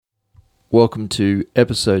Welcome to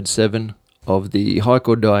episode 7 of the Hike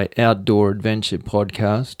or Die Outdoor Adventure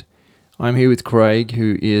podcast. I'm here with Craig,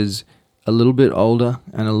 who is a little bit older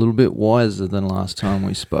and a little bit wiser than last time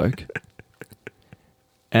we spoke.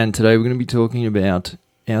 And today we're going to be talking about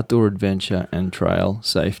outdoor adventure and trail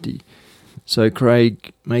safety. So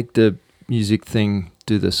Craig, make the music thing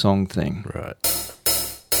do the song thing. Right.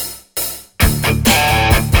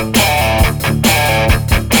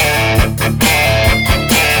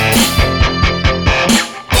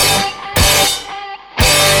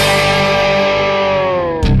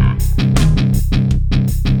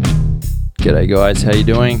 G'day guys, how you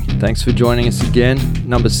doing? Thanks for joining us again.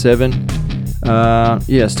 Number 7. I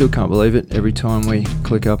still can't believe it every time we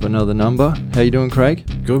click up another number. How you doing, Craig?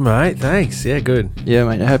 Good, mate. Thanks. Yeah, good. Yeah,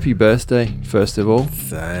 mate. Happy birthday, first of all.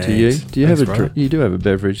 Thanks. To you. Do you Thanks, have you do have a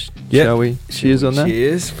beverage? Yep. Shall we? Cheers on that.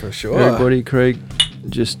 Cheers, for sure. Everybody, Craig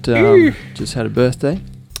just had a birthday.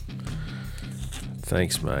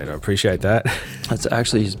 Thanks, mate. I appreciate that. It's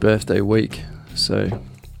actually his birthday week, so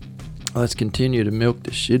let's continue to milk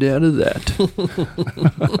the shit out of that.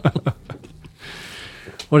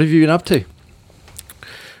 What have you been up to?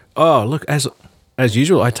 Oh, look, as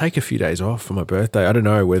usual, I take a few days off for my birthday. I don't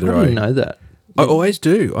know whether I didn't know that. I always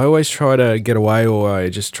do. I always try to get away, or I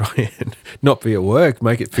just try and not be at work,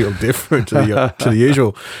 make it feel different to the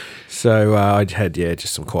usual. So I had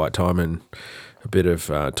just some quiet time and a bit of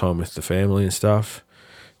time with the family and stuff.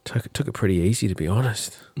 Took it pretty easy, to be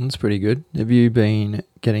honest. That's pretty good. Have you been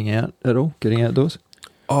getting out at all? Getting outdoors?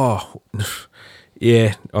 Oh,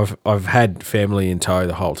 yeah. I've had family in tow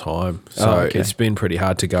the whole time, so It's been pretty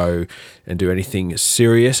hard to go and do anything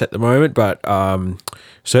serious at the moment. But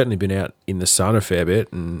certainly been out in the sun a fair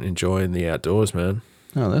bit and enjoying the outdoors, man.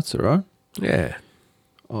 Oh, that's all right. Yeah.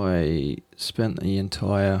 I spent the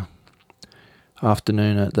entire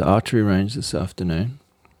afternoon at the archery range this afternoon,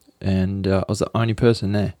 and I was the only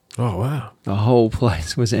person there. Oh, wow. The whole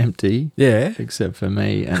place was empty. Yeah. Except for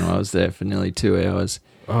me, and I was there for nearly 2 hours.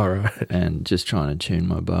 All right. And just trying to tune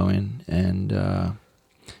my bow in. And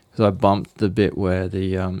so I bumped the bit where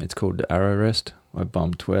the it's called the arrow rest. I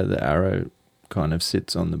bumped where the arrow kind of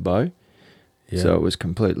sits on the bow. Yeah. So it was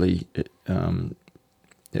completely, it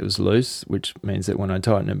was loose, which means that when I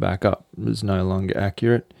tighten it back up, it was no longer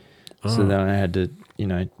accurate. Oh. So then I had to,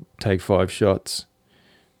 take 5 shots,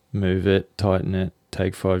 move it, tighten it,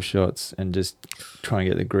 take 5 shots, and just try and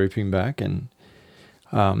get the grouping back. And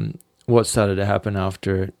what started to happen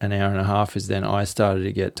after an hour and a half is then I started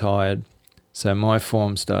to get tired. So my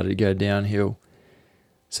form started to go downhill.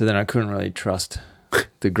 So then I couldn't really trust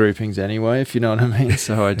the groupings anyway, if you know what I mean.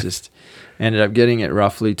 So I just ended up getting it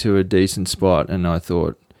roughly to a decent spot, and I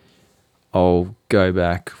thought I'll go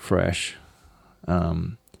back fresh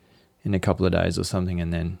in a couple of days or something,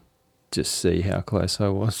 and then just see how close I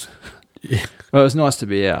was. Yeah. Well, it was nice to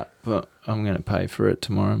be out, but I'm going to pay for it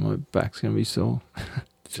tomorrow. My back's going to be sore.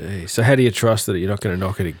 Gee. So how do you trust that you're not going to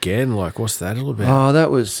knock it again? Like, what's that all about? Oh,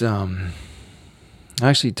 that was... I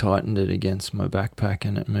actually tightened it against my backpack,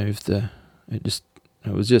 and it moved it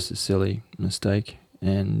was just a silly mistake.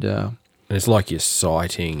 And it's like your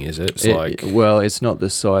sighting, is it? Well, it's not the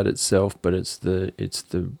sight itself, but it's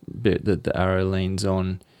the bit that the arrow leans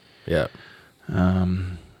on. Yeah.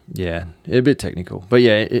 Yeah, a bit technical, but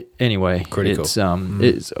anyway, critical.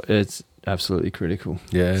 It's absolutely critical.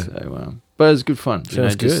 Yeah. So, but it's good fun.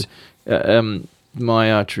 Sounds good.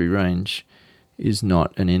 My archery range is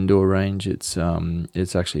not an indoor range. It's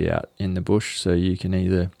actually out in the bush, so you can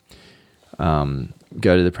either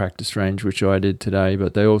go to the practice range, which I did today,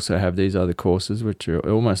 but they also have these other courses, which are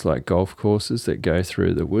almost like golf courses that go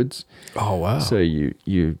through the woods. Oh wow! So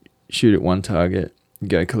you shoot at one target,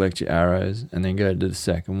 go collect your arrows, and then go to the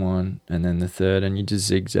second one, and then the third, and you just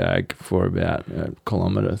zigzag for about a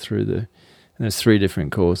kilometre through and there's 3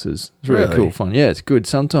 different courses. It's really cool fun. Yeah, it's good.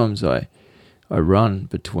 Sometimes I run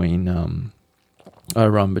between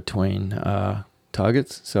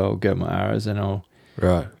targets, so I'll get my arrows and I'll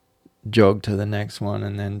jog to the next one,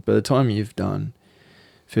 and then by the time you've done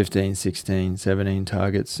 15, 16, 17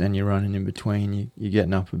 targets and you're running in between, you're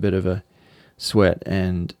getting up a bit of a sweat,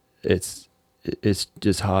 and it's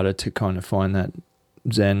just harder to kind of find that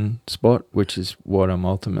zen spot, which is what I'm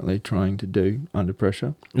ultimately trying to do under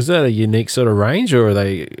pressure. Is that a unique sort of range, or are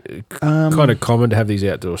they kind of common to have these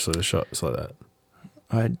outdoor sort of shots like that?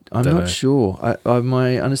 I'm not sure.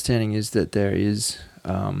 My understanding is that there is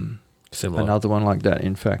similar another one like that,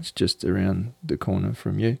 in fact, just around the corner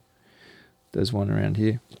from you. There's one around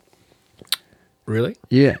here. Really?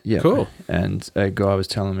 Yeah. Cool. And a guy was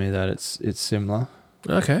telling me that it's similar.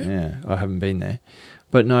 Okay. Yeah, I haven't been there.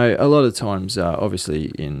 But no, a lot of times,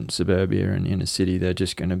 obviously in suburbia and in a city, they're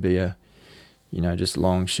just going to be a just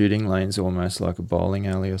long shooting lanes, almost like a bowling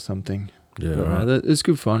alley or something. Yeah, But, right. it's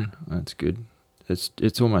good fun. It's good.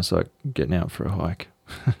 It's almost like getting out for a hike.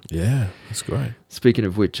 Yeah, that's great. Speaking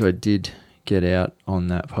of which, I did get out on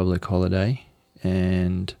that public holiday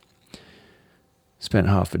and spent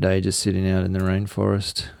half a day just sitting out in the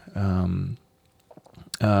rainforest.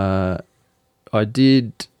 I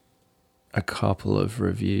did a couple of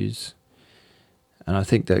reviews, and I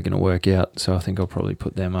think they're going to work out, so I think I'll probably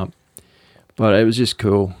put them up. But it was just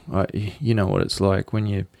cool. You know what it's like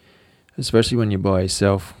especially when you're by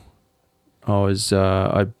yourself.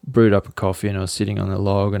 I brewed up a coffee and I was sitting on the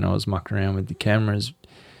log and I was mucking around with the cameras.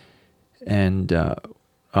 And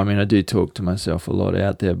I do talk to myself a lot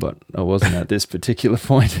out there, but I wasn't at this particular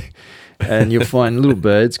point. And you'll find little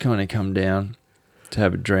birds kind of come down to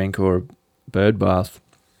have a drink or a bird bath.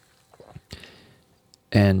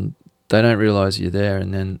 And they don't realise you're there,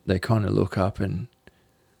 and then they kind of look up and,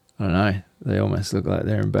 I don't know, they almost look like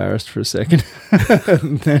they're embarrassed for a second.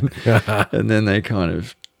 and then they kind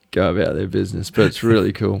of go about their business. But it's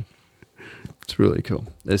really cool. It's really cool.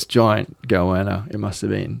 This giant goanna, it must have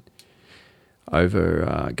been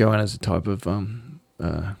over, goanna's a type of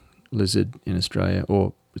lizard in Australia,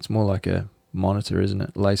 or it's more like a monitor, isn't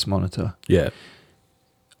it? Lace monitor. Yeah.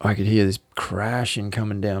 I could hear this crashing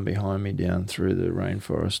coming down behind me down through the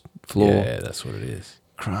rainforest floor. Yeah, that's what it is.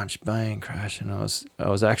 Crunch, bang, crash. And I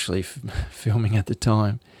was actually filming at the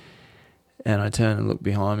time. And I turned and looked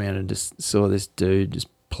behind me and I just saw this dude just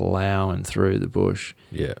plowing through the bush.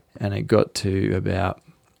 Yeah. And it got to about,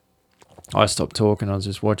 I stopped talking, I was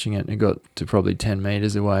just watching it, and it got to probably 10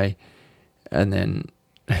 meters away. And then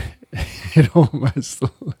it almost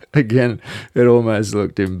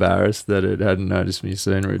looked embarrassed that it hadn't noticed me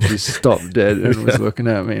sooner. It just stopped dead and was looking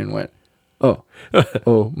at me and went, oh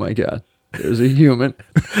my God, there's a human.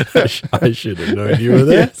 I should have known you were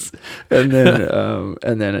there. Yes. And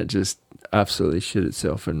then it just absolutely shit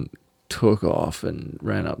itself and took off and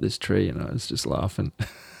ran up this tree, and I was just laughing.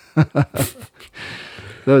 That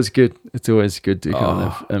was good. It's always good to kind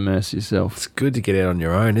of immerse yourself. It's good to get out on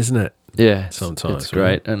your own, isn't it? Yeah, sometimes it's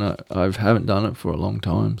great, and I haven't done it for a long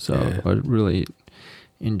time, so Yeah. I really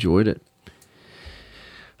enjoyed it.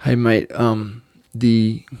 Hey mate,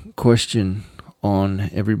 the question on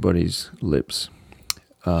everybody's lips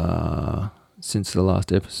since the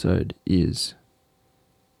last episode is: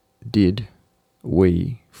 did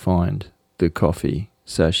we find the coffee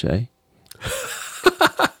sachet?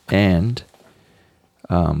 And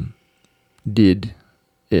did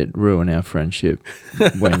it ruin our friendship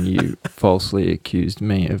when you falsely accused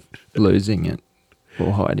me of losing it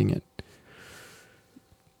or hiding it?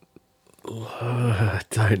 I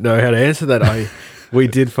don't know how to answer that. We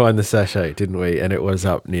did find the sachet, didn't we? And it was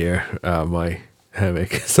up near my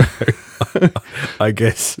hammock. So I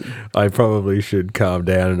guess I probably should calm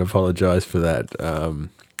down and apologise for that.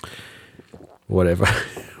 Whatever.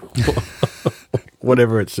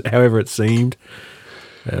 However it seemed.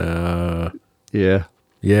 Yeah.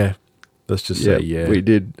 Yeah. Let's just say yeah. We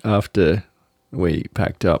did after we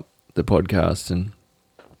packed up the podcast and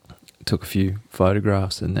took a few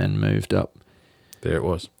photographs and then moved up. There it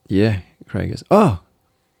was. Yeah. Craig goes, oh,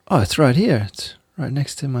 it's right here. It's right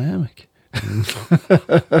next to my hammock.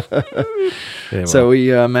 Yeah, So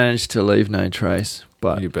we managed to leave no trace,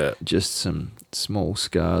 but you bet. just some small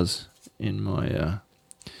scars in my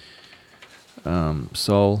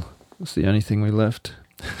soul. It's the only thing we left.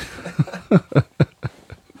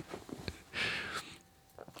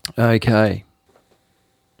 Okay.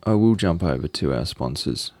 I will jump over to our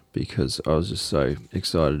sponsors because I was just so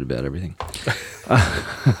excited about everything.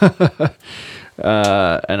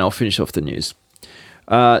 And I'll finish off the news.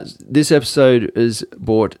 This episode is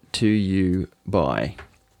brought to you by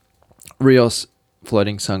Rios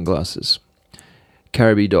Floating Sunglasses,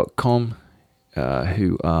 Caribbee.com,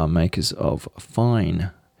 who are makers of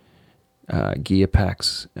fine gear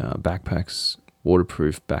packs, backpacks,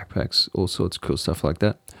 waterproof backpacks, all sorts of cool stuff like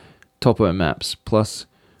that. Topo Maps Plus,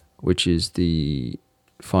 which is the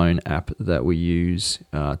phone app that we use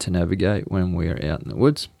to navigate when we're out in the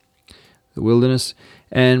woods, the wilderness,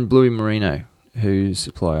 and Bluey Merino, who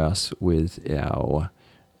supply us with our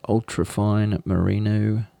ultra-fine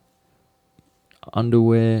merino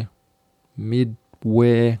underwear,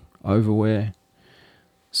 midwear, overwear,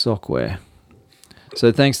 sockwear.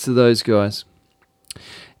 So thanks to those guys.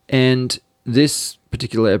 And this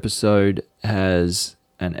particular episode has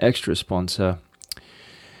an extra sponsor,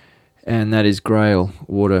 and that is Grail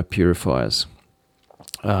Water Purifiers.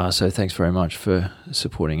 So thanks very much for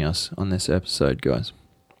supporting us on this episode, guys.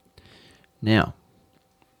 Now,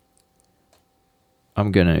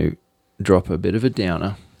 I'm going to drop a bit of a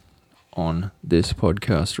downer on this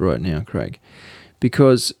podcast right now, Craig,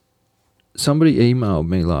 because somebody emailed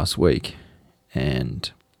me last week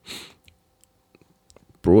and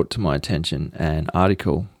brought to my attention an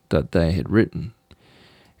article that they had written.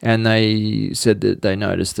 And they said that they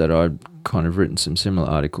noticed that I'd kind of written some similar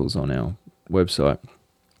articles on our website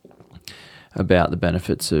about the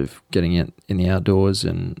benefits of getting in the outdoors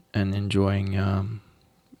and enjoying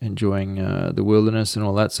the wilderness and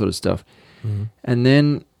all that sort of stuff. Mm-hmm. And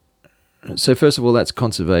then, so first of all, that's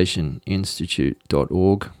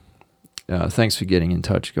conservationinstitute.org. Thanks for getting in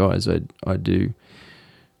touch, guys. I did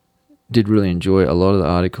really enjoy a lot of the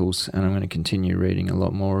articles, and I'm going to continue reading a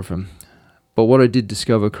lot more of them. But what I did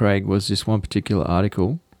discover, Craig, was this one particular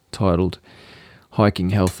article titled Hiking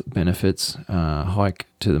Health Benefits, Hike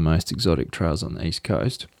to the Most Exotic Trails on the East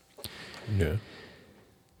Coast. Yeah.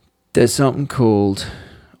 There's something called,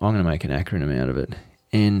 I'm going to make an acronym out of it,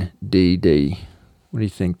 NDD. What do you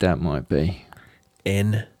think that might be?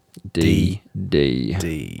 NDD.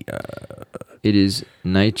 It is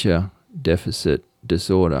Nature Deficit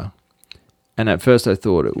Disorder. And at first I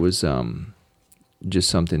thought it was just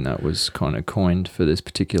something that was kind of coined for this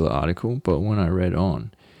particular article, but when I read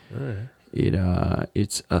on,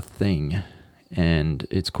 it's a thing, and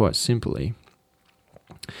it's quite simply,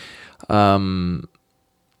 when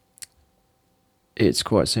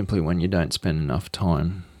you don't spend enough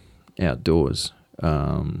time outdoors,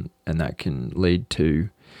 and that can lead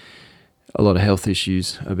to a lot of health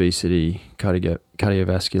issues: obesity,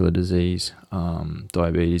 cardiovascular disease,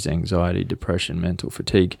 diabetes, anxiety, depression, mental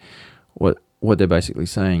fatigue. What they're basically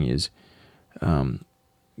saying is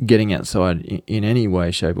getting outside in any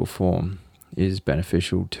way, shape or form is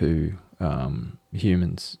beneficial to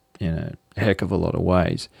humans in a heck of a lot of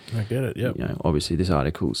ways. I get it, yep. Obviously this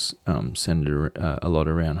article's centered a lot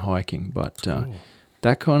around hiking, but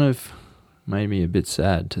that kind of made me a bit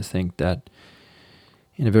sad to think that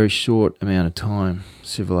in a very short amount of time,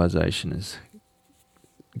 civilization has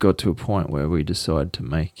got to a point where we decide to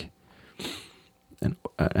make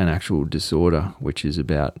an actual disorder, which is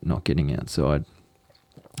about not getting outside.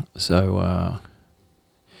 So,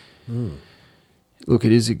 look,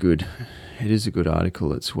 it is a good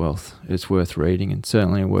article. It's worth reading, and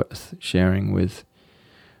certainly worth sharing with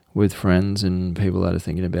friends and people that are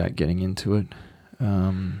thinking about getting into it.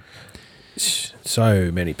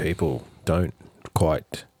 So many people don't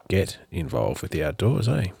quite get involved with the outdoors,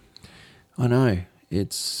 eh? I know.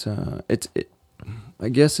 I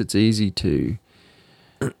guess it's easy to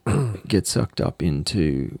get sucked up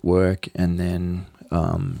into work and then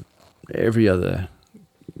every other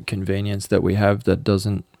convenience that we have that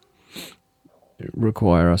doesn't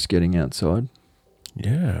require us getting outside.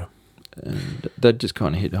 Yeah. And that just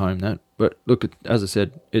kind of hit home that. But look, as I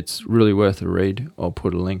said, it's really worth a read. I'll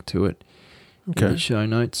put a link to it in the show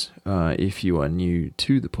notes. If you are new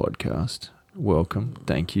to the podcast, welcome,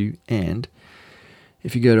 thank you. And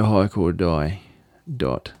if you go to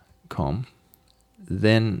hikeordie.com,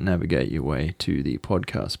 then navigate your way to the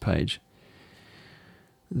podcast page.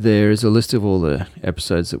 There is a list of all the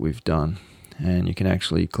episodes that we've done, and you can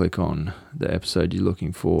actually click on the episode you're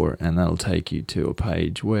looking for, and that'll take you to a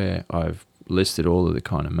page where I've listed all of the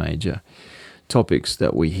kind of major topics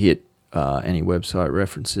that we hit, any website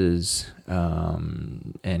references,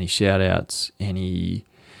 any shout-outs, any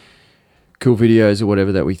cool videos or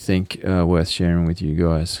whatever that we think are worth sharing with you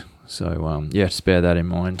guys. So, just bear that in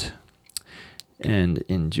mind and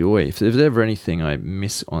enjoy. If there's ever anything I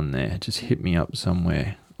miss on there, just hit me up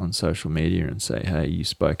somewhere on social media and say, hey, you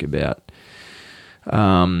spoke about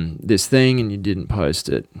this thing and you didn't post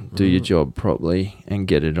it. Do your job properly and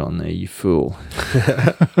get it on there, you fool.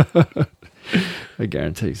 I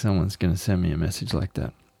guarantee someone's going to send me a message like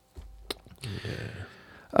that.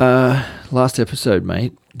 Yeah. Last episode,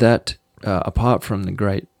 mate, that apart from the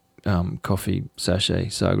great coffee sachet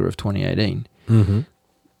saga of 2018,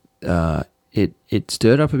 it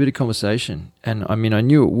stirred up a bit of conversation. And I mean, I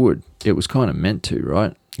knew it would. It was kind of meant to,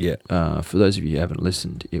 right? Yeah. For those of you who haven't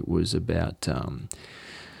listened, it was about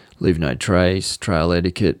leave no trace, trail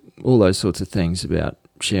etiquette, all those sorts of things about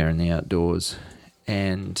sharing the outdoors.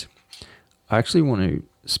 And I actually want to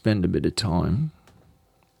spend a bit of time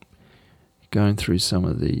going through some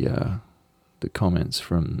of the comments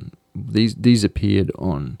from these appeared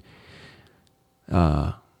on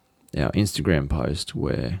our Instagram post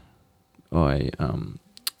where I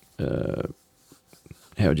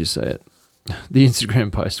how would you say it? The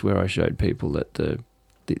Instagram post where I showed people that the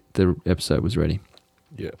episode was ready.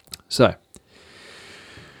 Yeah. So,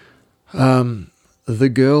 the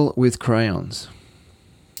girl with crayons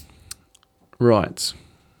writes,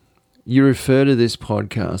 you refer to this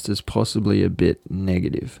podcast as possibly a bit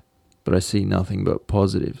negative, but but I see nothing but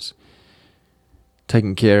positives.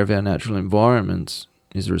 Taking care of our natural environments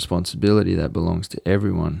is a responsibility that belongs to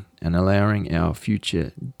everyone, and allowing our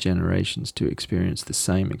future generations to experience the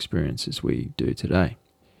same experiences we do today.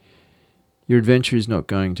 Your adventure is not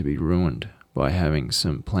going to be ruined by having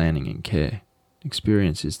some planning and care.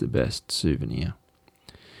 Experience is the best souvenir.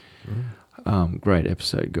 Great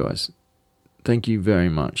episode, guys. Thank you very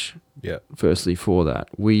much. Yeah. Firstly, for that.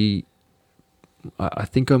 I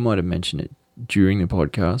think I might have mentioned it during the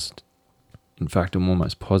podcast. In fact, I'm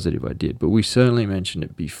almost positive I did, but we certainly mentioned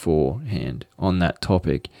it beforehand on that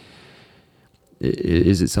topic.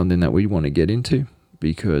 Is it something that we want to get into?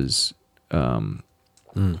 Because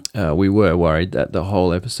we were worried that the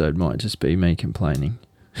whole episode might just be me complaining.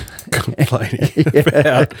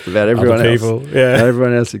 about everyone else. People. Yeah. About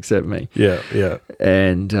everyone else except me. Yeah, yeah.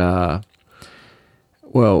 And,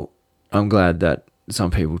 well, I'm glad that some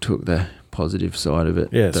people took the positive side of it.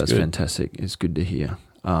 Yeah, that's good. Fantastic. It's good to hear.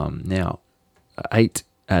 Now, 8,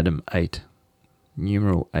 Adam 8,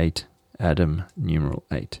 numeral 8, Adam numeral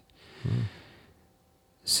 8.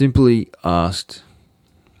 Simply asked,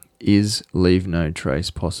 is leave no trace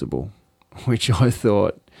possible? Which I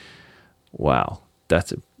thought, wow,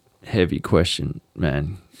 that's a heavy question,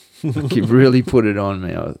 man. Like, you really put it on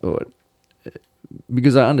me, I thought.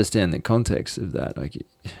 Because I understand the context of that.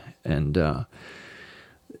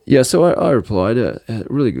 So I replied, a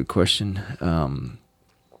really good question.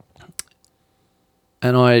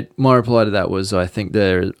 And my reply to that was, I think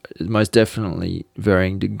there is most definitely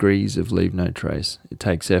varying degrees of leave no trace. It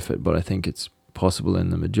takes effort, but I think it's possible in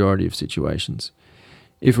the majority of situations.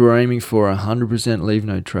 If we're aiming for 100% leave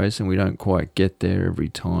no trace and we don't quite get there every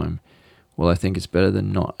time, well, I think it's better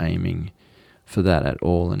than not aiming for that at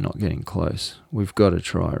all and not getting close. We've got to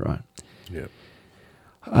try, right? Yeah.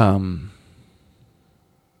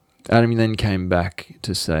 Adam then came back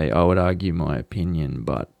to say, I would argue my opinion,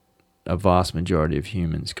 but a vast majority of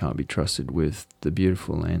humans can't be trusted with the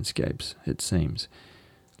beautiful landscapes, it seems.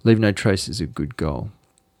 Leave no trace is a good goal.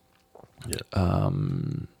 Yeah.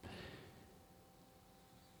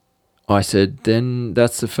 I said, then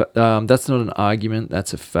that's not an argument,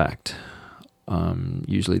 that's a fact.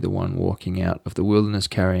 Usually the one walking out of the wilderness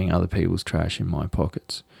carrying other people's trash in my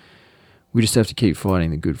pockets. We just have to keep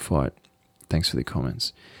fighting the good fight. Thanks for the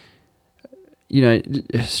comments.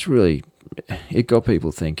 It's really, it got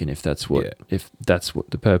people thinking if that's what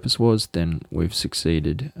the purpose was, then we've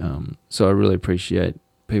succeeded. So I really appreciate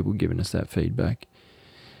people giving us that feedback.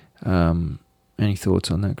 Any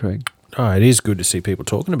thoughts on that, Craig? Oh, it is good to see people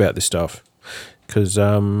talking about this stuff because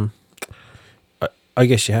I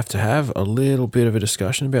guess you have to have a little bit of a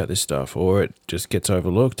discussion about this stuff or it just gets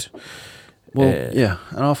overlooked. Well, yeah,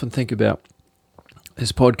 and I often think about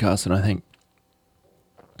this podcast and I think,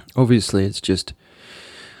 obviously, it's just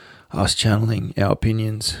us channeling our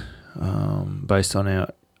opinions based on our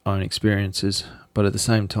own experiences. But at the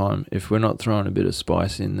same time, if we're not throwing a bit of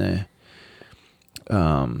spice in there,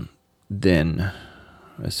 then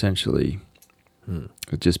essentially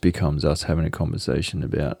it just becomes us having a conversation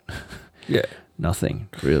about nothing,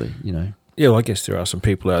 really, Yeah, well, I guess there are some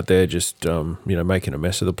people out there just, making a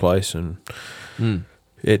mess of the place and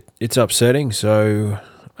it's upsetting. So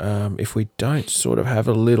if we don't sort of have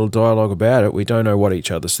a little dialogue about it, we don't know what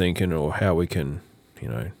each other's thinking or how we can,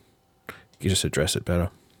 you just address it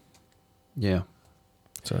better. Yeah.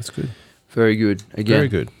 So that's good. Very good. Again, very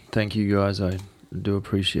good. Thank you, guys. I do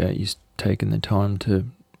appreciate you taking the time to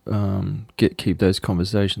keep those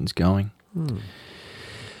conversations going.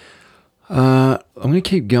 I'm going to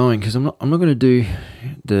keep going because I'm not going to do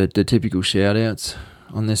the typical shout outs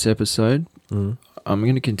on this episode. I'm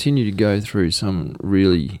going to continue to go through some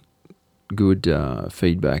really good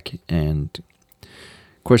feedback and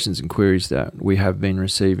questions and queries that we have been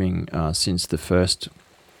receiving since the first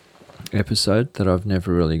episode that I've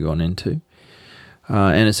never really gone into.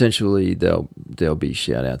 And essentially they'll be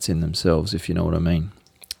shout outs in themselves, if you know what I mean.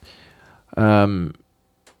 I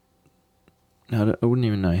wouldn't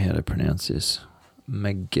even know how to pronounce this.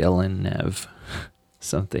 Magellan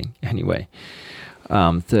something. Anyway,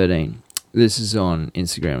 13. This is on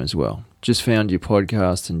Instagram as well. Just found your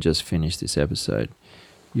podcast and just finished this episode.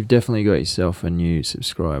 You've definitely got yourself a new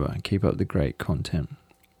subscriber. Keep up the great content.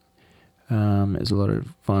 It's a lot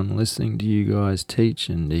of fun listening to you guys teach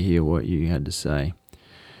and to hear what you had to say.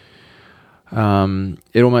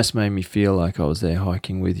 It almost made me feel like I was there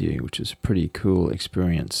hiking with you, which was a pretty cool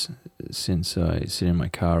experience since I sit in my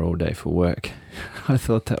car all day for work. I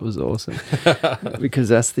thought that was awesome because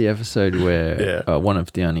that's the episode where one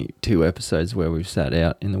of the only 2 episodes where we've sat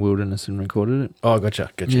out in the wilderness and recorded it. Oh, gotcha.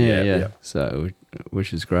 Yeah. So,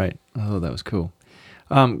 which is great. I thought that was cool.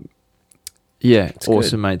 Yeah, It's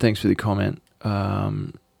awesome, mate. Thanks for the comment.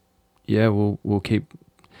 Yeah, we'll keep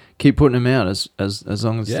putting them out as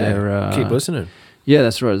long as they're keep listening. Yeah,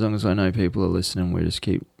 that's right. As long as I know people are listening, we just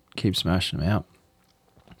keep smashing them out.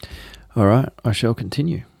 All right, I shall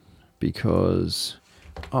continue because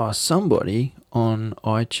somebody on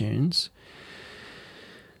iTunes,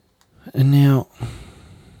 and now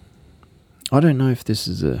I don't know if this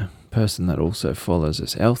is a person that also follows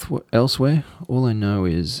us elsewhere. All I know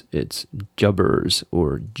is it's Jubbers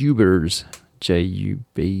or Jubers,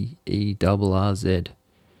 Juberrz,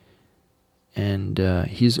 and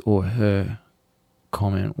his or her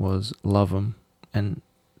comment was love 'em, and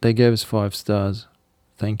they gave us 5 stars.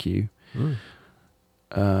 Thank you.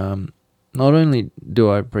 Not only do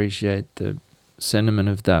I appreciate the sentiment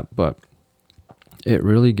of that, but it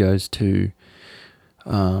really goes to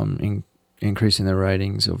increasing the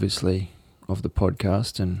ratings, obviously, of the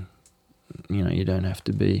podcast. And you don't have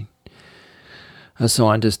to be a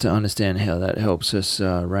scientist to understand how that helps us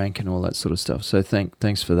rank and all that sort of stuff. So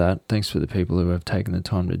thanks for that. Thanks for the people who have taken the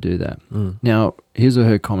time to do that. Now, his or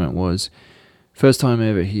her comment was, first time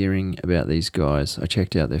ever hearing about these guys. I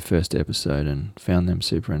checked out their first episode and found them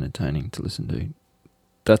super entertaining to listen to.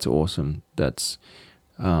 That's awesome. That's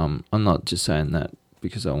I'm not just saying that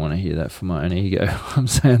because I want to hear that for my own ego. I'm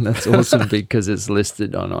saying that's awesome because it's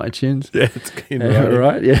listed on iTunes. Yeah, it's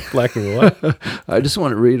right. Yeah, black and white. I just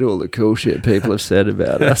want to read all the cool shit people have said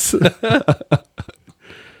about us.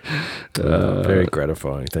 Very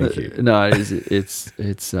gratifying. Thank you. No,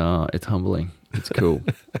 it's humbling. It's cool.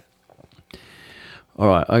 All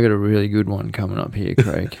right, I got a really good one coming up here,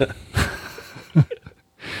 Craig. I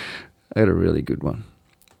got a really good one.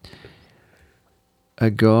 A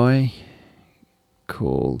guy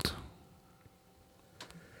called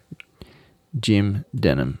Jim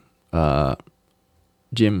Denham.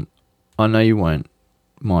 Jim, I know you won't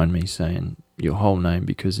mind me saying your whole name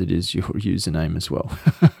because it is your username as well.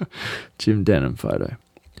 Jim Denham photo.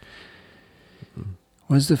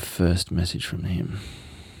 Where's the first message from him?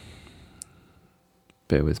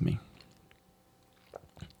 Bear with me.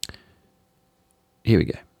 Here we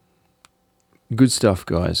go. Good stuff,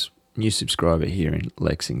 guys. New subscriber here in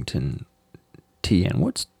Lexington,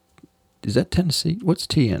 TN. Is that Tennessee? What's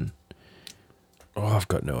TN? Oh, I've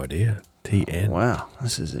got no idea. TN. Oh, wow,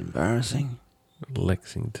 this is embarrassing.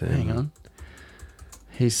 Lexington. Hang on.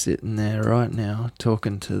 He's sitting there right now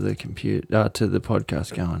talking to the computer, to the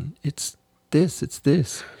podcast, going, "It's this."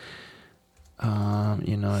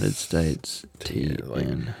 United States, TN.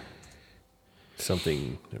 Like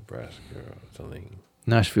something Nebraska or something.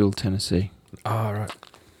 Nashville, Tennessee. Oh, right.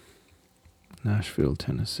 Nashville,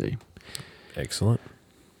 Tennessee. Excellent.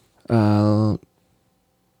 Yeah,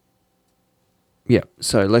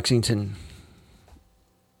 so Lexington,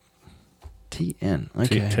 TN.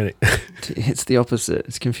 Okay. It's the opposite.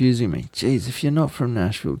 It's confusing me. Jeez, if you're not from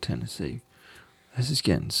Nashville, Tennessee, this is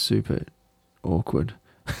getting super awkward.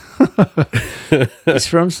 It's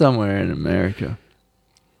from somewhere in America.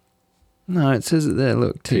 No, it says it there.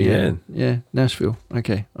 Look, TN. Yeah, Nashville.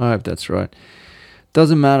 Okay, I hope that's right.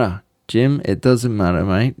 Doesn't matter, Jim. It doesn't matter,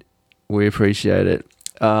 mate. We appreciate it.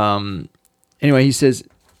 Anyway, he says,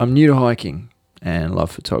 I'm new to hiking and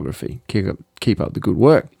love photography. Keep up the good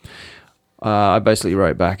work. I basically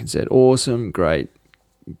wrote back and said, awesome, great.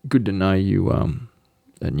 Good to know you are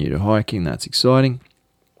new to hiking. That's exciting.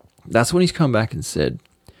 That's when he's come back and said,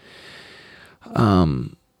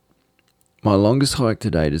 my longest hike to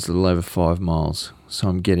date is a little over 5 miles, so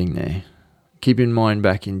I'm getting there. Keep in mind,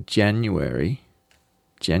 back in January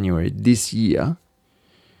this year,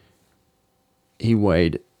 he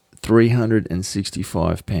weighed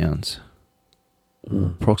 365 pounds,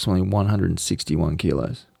 approximately 161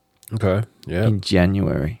 kilos. Okay, yeah. In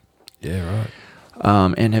January. Yeah,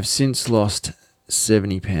 right. And have since lost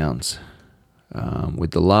 70 pounds,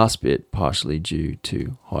 with the last bit partially due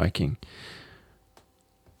to hiking.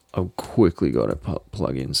 I've quickly got to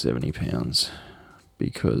plug in 70 pounds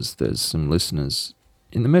because there's some listeners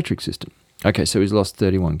in the metric system. Okay, so he's lost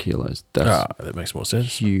 31 kilos. That makes more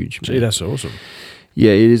sense. Huge. Gee, that's awesome.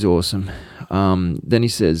 Yeah, it is awesome. Then he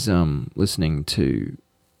says, listening to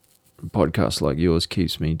podcasts like yours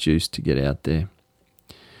keeps me juiced to get out there.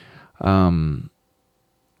 That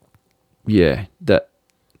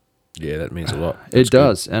means a lot. It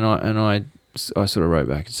does, and I sort of wrote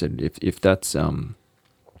back and said,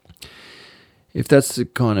 if that's the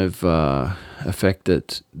kind of effect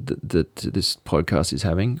that this podcast is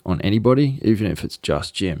having on anybody, even if it's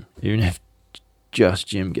just Jim, even if just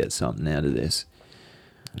Jim gets something out of this,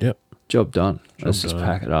 yep, job done. Let's just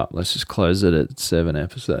pack it up. Let's just close it at 7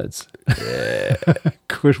 episodes. Yeah,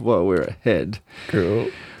 Good while we're ahead. Cool.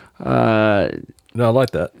 No, I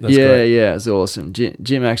like that. That's yeah, great. yeah, it's awesome.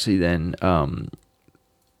 Jim actually then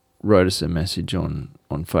wrote us a message on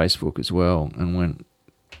Facebook as well, and went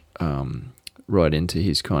right into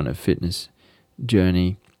his kind of fitness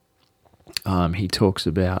journey. He talks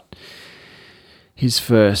about his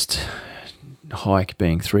first hike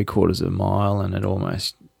being 3/4 of a mile, and it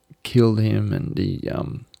almost killed him. And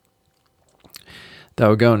they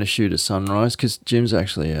were going to shoot a sunrise, because Jim's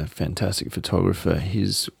actually a fantastic photographer.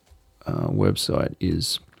 His website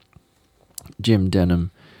is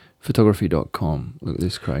jimdenhamphotography.com. Look at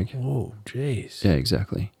this, Craig. Oh, jeez. Yeah,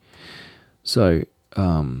 exactly. So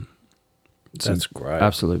That's great.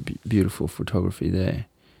 absolute beautiful photography there.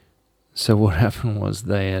 So what happened was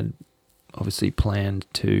they had obviously planned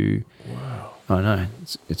to... Wow. I know,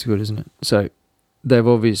 it's good, isn't it? So they've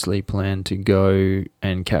obviously planned to go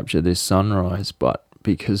and capture this sunrise, but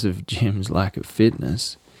because of Jim's lack of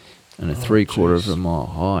fitness and a 3/4 of a mile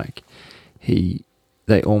hike,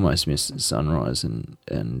 they almost missed the sunrise, and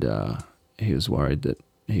he was worried that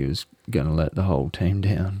he was going to let the whole team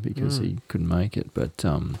down because he couldn't make it. But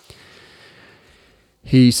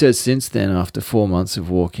he says since then, after 4 months of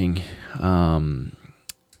walking,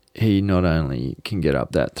 he not only can get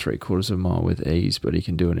up that 3/4 of a mile with ease, but he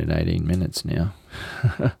can do it in 18 minutes now,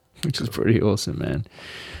 which is pretty awesome, man.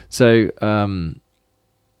 So,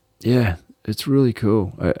 yeah, it's really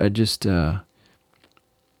cool. I just, I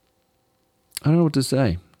don't know what to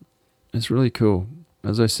say. It's really cool.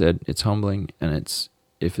 As I said, it's humbling, and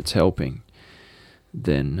if it's helping,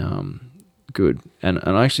 then good. And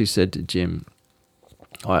I actually said to Jim,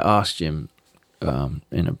 I asked Jim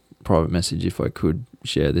in a private message if I could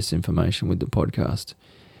share this information with the podcast.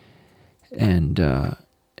 And,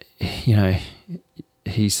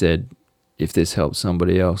 he said, if this helps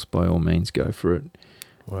somebody else, by all means, go for it.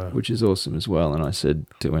 Wow. Which is awesome as well. And I said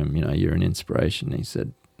to him, you're an inspiration. He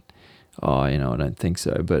said, I don't think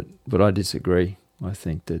so. But I disagree. I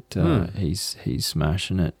think that he's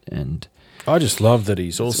smashing it. And I just love that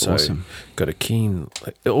he's also awesome. Got a keen...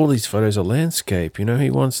 all these photos are landscape. He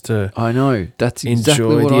wants to... I know. That's exactly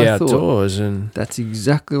enjoy what the I thought. outdoors. And That's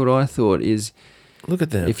exactly what I thought is... look at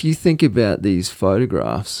them. If you think about these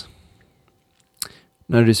photographs,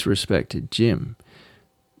 no disrespect to Jim,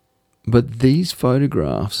 but these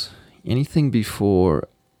photographs, anything before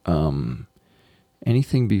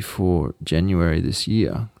January this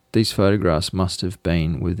year, these photographs must have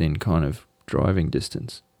been within kind of driving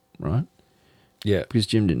distance, right? Yeah. Because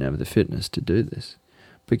Jim didn't have the fitness to do this.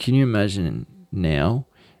 But can you imagine now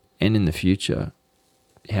and in the future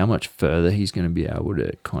how much further he's going to be able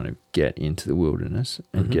to kind of get into the wilderness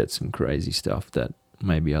and get some crazy stuff that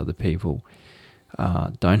maybe other people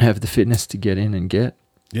don't have the fitness to get in and get?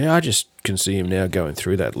 Yeah, I just can see him now going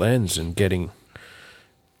through that lens and getting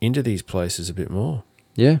into these places a bit more.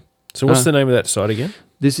 Yeah. So what's the name of that site again?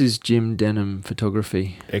 This is Jim Denham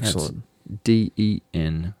Photography. Excellent. That's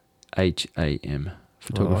DENHAM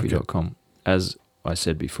photography.com. As I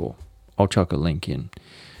said before, I'll chuck a link in.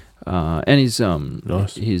 And his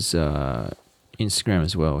Nice. his Instagram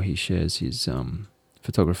as well. He shares his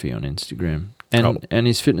photography on Instagram and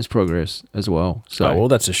his fitness progress as well. So well,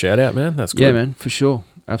 that's a shout out, man. That's good. yeah, man, for sure,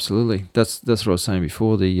 absolutely. That's what I was saying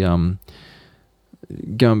before. The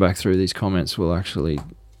going back through these comments will actually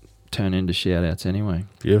turn into shout outs anyway.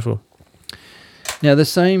 Beautiful. Now, the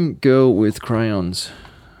same girl with crayons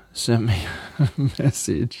sent me a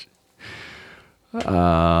message.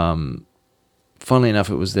 Funnily enough,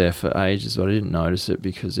 it was there for ages, but I didn't notice it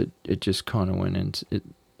because it just kind of went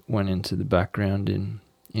into the background in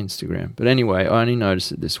Instagram. But anyway, I only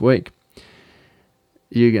noticed it this week.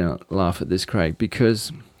 You're going to laugh at this, Craig,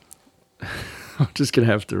 because I'm just going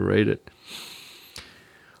to have to read it.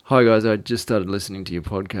 Hi guys, I just started listening to your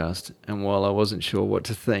podcast, and while I wasn't sure what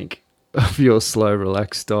to think of your slow,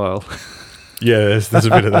 relaxed style, Yeah, there's a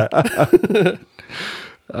bit of that.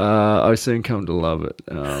 I soon come to love it.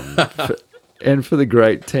 And for the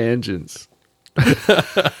great tangents.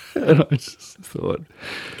 And I just thought,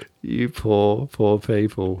 you poor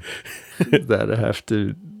people that have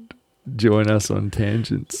to join us on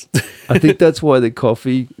tangents. I think that's why the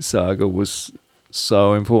coffee saga was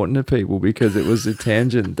so important to people, because it was a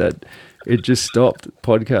tangent that it just stopped.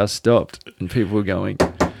 Podcast stopped, and people were going,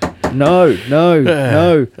 no.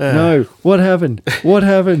 What happened?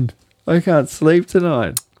 I can't sleep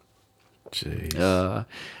tonight. Jeez.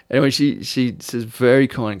 Anyway, she says very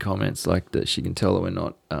kind comments like that. She can tell that we're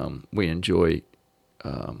not, we enjoy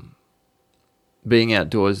being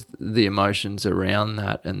outdoors, the emotions around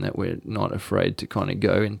that, and that we're not afraid to kind of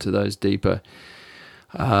go into those deeper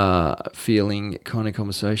feeling kind of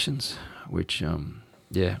conversations, which, I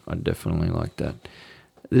definitely like that.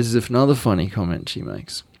 this is another funny comment she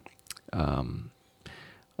makes. I'll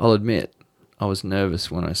admit, I was nervous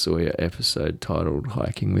when I saw your episode titled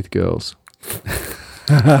Hiking with Girls.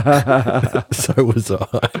 So was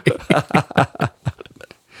I.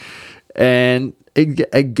 And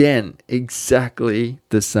again, exactly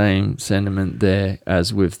the same sentiment there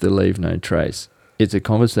as with the Leave No Trace. It's a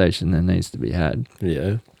conversation that needs to be had.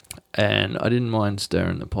 Yeah. And I didn't mind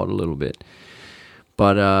stirring the pot a little bit.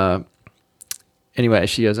 But anyway,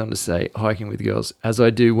 she goes on to say, hiking with girls, as I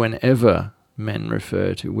do whenever men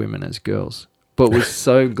refer to women as girls. But was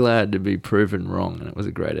so glad to be proven wrong, and it was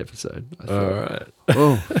a great episode. I thought, All right.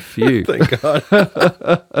 oh, phew. Thank God.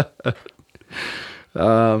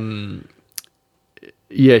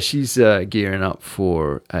 Yeah, she's gearing up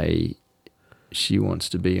for she wants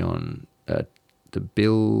to be on the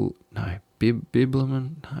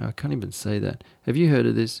Bibbulman. No, I can't even say that. Have you heard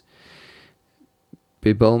of this?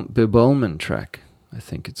 Bibbulman track, I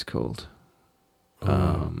think it's called.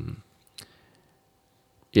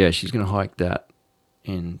 Yeah, she's going to hike that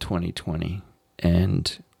in 2020.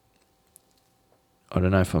 And I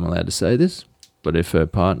don't know if I'm allowed to say this, but if her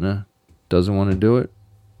partner doesn't want to do it,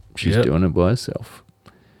 she's doing it by herself.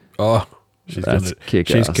 Oh, she's committed.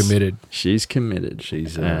 She's committed.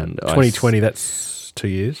 She's and 2020. That's 2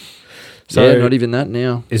 years. So yeah, not even that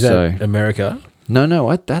now. Is that America?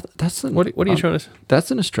 No. That's what are you trying to?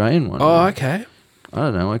 That's an Australian one. Oh, okay. I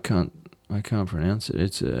don't know. I can't pronounce it.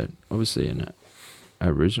 It's obviously an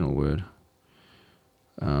Aboriginal word.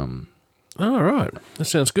 Oh, right. That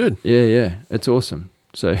sounds good. Yeah. It's awesome.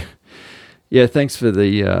 So, yeah, thanks for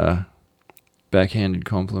the backhanded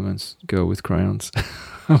compliments, girl with crayons.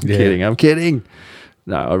 I'm kidding.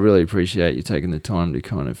 No, I really appreciate you taking the time to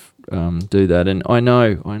kind of do that. And I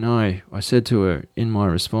know. I said to her in my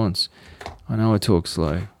response, I know I talk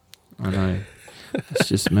slow. I know. It's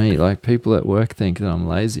just me. Like, people at work think that I'm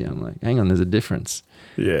lazy. I'm like, hang on, there's a difference.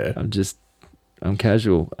 Yeah. I'm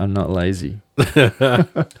casual. I'm not lazy. Yeah,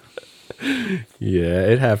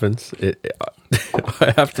 it happens.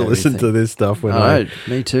 I have to listen to this stuff when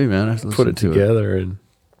me too, man. I have to put it together and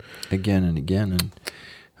again and again,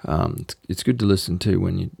 and it's good to listen to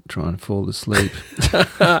when you're trying to fall asleep.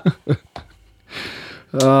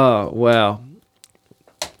 Oh wow!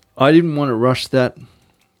 I didn't want to rush that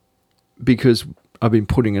because I've been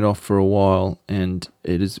putting it off for a while, and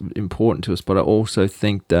it is important to us. But I also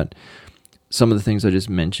think that some of the things I just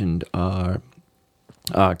mentioned are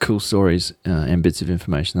cool stories and bits of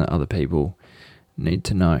information that other people need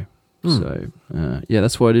to know. So,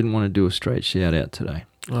 that's why I didn't want to do a straight shout out today.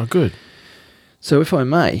 Oh, good. So, if I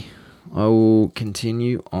may, I will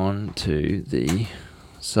continue on to the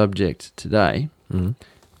subject today,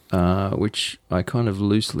 which I kind of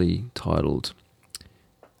loosely titled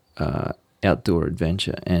Outdoor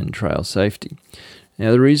Adventure and Trail Safety.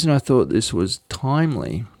 Now, the reason I thought this was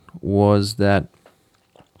timely was that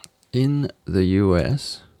in the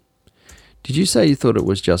US, did you say you thought it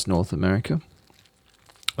was just North America?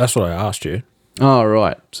 That's what I asked you. Oh,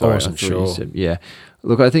 right. Sorry, I wasn't sure. You said, yeah.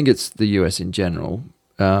 Look, I think it's the US in general.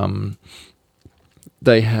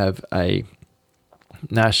 They have a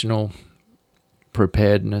National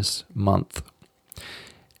Preparedness Month.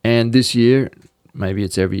 And this year, maybe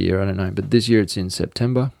it's every year, I don't know, but this year it's in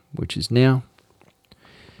September, which is now.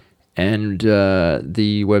 And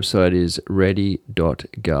the website is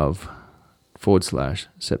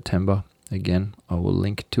ready.gov/September. Again, I will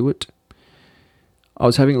link to it. I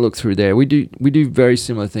was having a look through there. We do very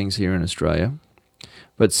similar things here in Australia,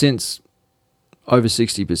 but since over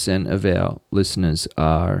 60% of our listeners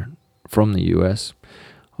are from the US,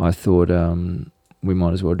 I thought we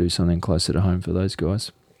might as well do something closer to home for those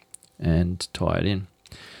guys and tie it in.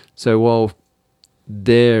 So while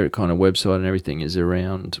their kind of website and everything is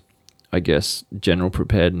around, I guess, general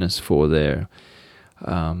preparedness for their,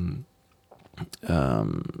 what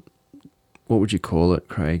would you call it,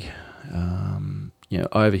 Craig?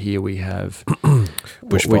 Over here we have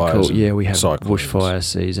bushfires. We have cyclones. Bushfire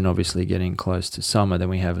season, obviously getting close to summer. Then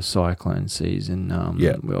we have a cyclone season. We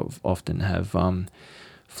often have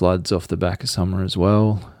floods off the back of summer as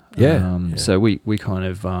well. So we kind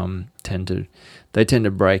of tend to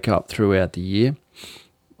break up throughout the year.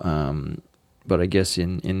 But I guess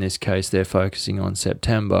in this case, they're focusing on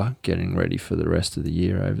September, getting ready for the rest of the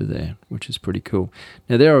year over there, which is pretty cool.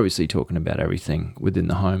 Now, they're obviously talking about everything within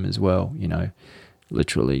the home as well,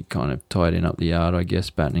 literally kind of tidying up the yard, I guess,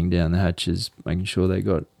 battening down the hatches, making sure they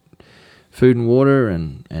got food and water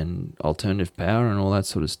and alternative power and all that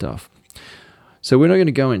sort of stuff. So we're not going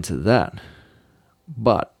to go into that,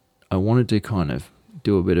 but I wanted to kind of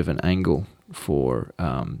do a bit of an angle for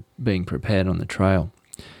being prepared on the trail.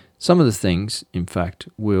 Some of the things, in fact,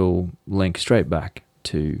 will link straight back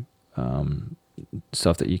to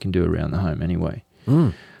stuff that you can do around the home anyway.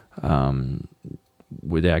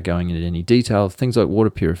 Without going into any detail, things like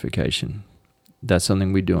water purification. That's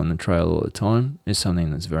something we do on the trail all the time. It's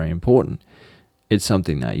something that's very important. It's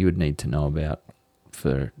something that you would need to know about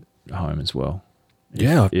for home as well.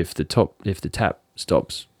 If the tap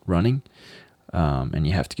stops running, and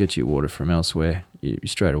you have to get your water from elsewhere,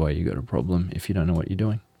 straight away you got a problem if you don't know what you're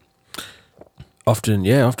doing. Often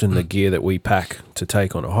the gear that we pack to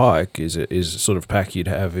take on a hike is sort of pack you'd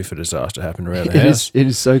have if a disaster happened around the house. It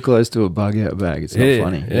is so close to a bug out bag. It's not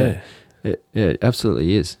funny. Yeah. It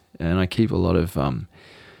absolutely is. And I keep a lot of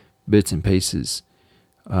bits and pieces,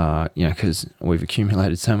 because we've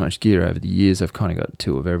accumulated so much gear over the years. I've kind of got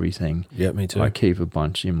two of everything. Yeah, me too. I keep a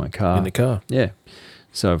bunch in my car. In the car? Yeah.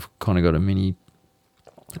 So I've kind of got a mini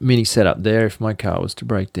setup there. If my car was to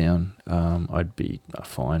break down, I'd be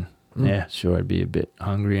fine. Yeah, sure, I'd be a bit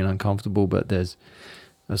hungry and uncomfortable, but there's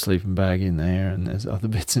a sleeping bag in there, and there's other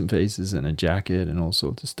bits and pieces, and a jacket, and all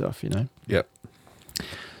sorts of stuff, Yep.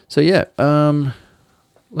 So yeah,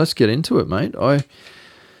 let's get into it, mate. I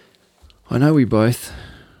know we both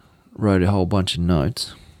wrote a whole bunch of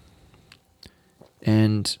notes,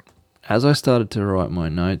 and as I started to write my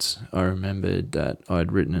notes, I remembered that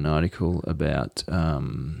I'd written an article about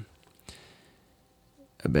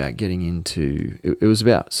getting into, it was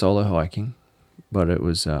about solo hiking, but it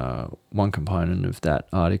was one component of that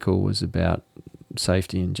article was about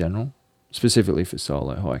safety in general, specifically for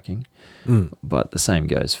solo hiking, but the same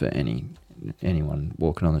goes for anyone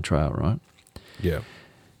walking on the trail, right? Yeah.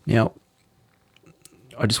 Now,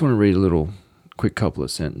 I just want to read a quick couple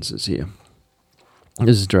of sentences here.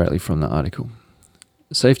 This is directly from the article.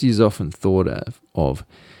 Safety is often thought of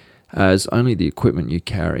as only the equipment you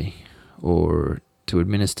carry, or to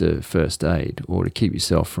administer first aid, or to keep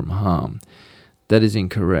yourself from harm. That is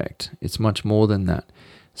incorrect. It's much more than that.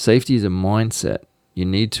 Safety is a mindset you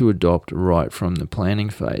need to adopt right from the planning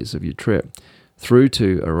phase of your trip through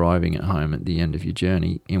to arriving at home at the end of your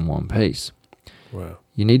journey in one piece. Wow.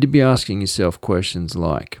 You need to be asking yourself questions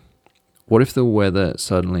like, what if the weather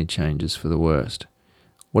suddenly changes for the worst?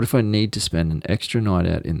 What if I need to spend an extra night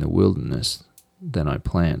out in the wilderness than I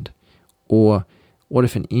planned? Or what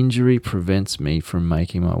if an injury prevents me from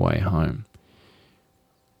making my way home?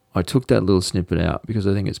 I took that little snippet out because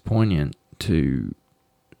I think it's poignant to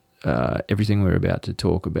everything we're about to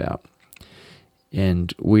talk about.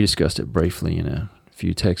 And we discussed it briefly in a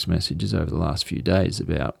few text messages over the last few days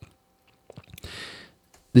about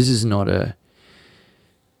this is not a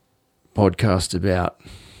podcast about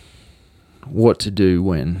what to do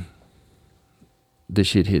when the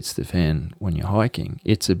shit hits the fan when you're hiking.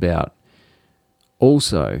 It's about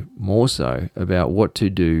also, more so, about what to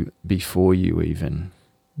do before you even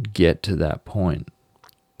get to that point.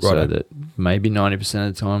 Right. So that maybe 90%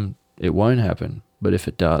 of the time it won't happen, but if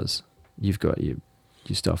it does, you've got your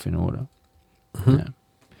stuff in order. Mm-hmm. Yeah.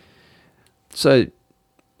 So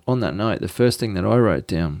on that note, the first thing that I wrote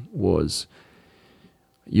down was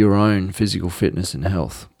your own physical fitness and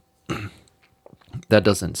health. That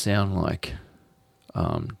doesn't sound like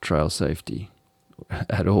trail safety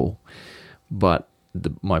at all. But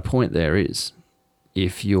my point there is,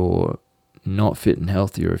 if you're not fit and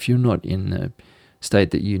healthy, or if you're not in the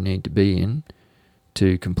state that you need to be in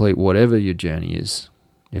to complete whatever your journey is,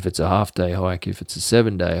 if it's a half-day hike, if it's a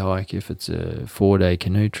 7-day hike, if it's a 4-day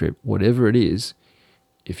canoe trip, whatever it is,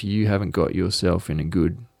 if you haven't got yourself in a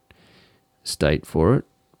good state for it,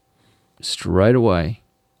 straight away,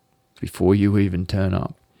 before you even turn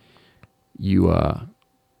up, you are,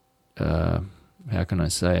 how can I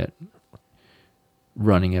say it,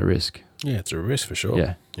 running a risk. Yeah, it's a risk for sure.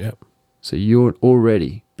 Yeah. Yep. So you're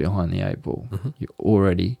already behind the 8 ball. Mm-hmm. You're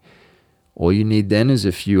already, all you need then is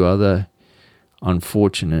a few other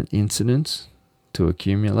unfortunate incidents to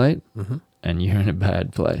accumulate, mm-hmm. and you're in a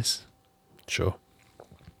bad place. Sure.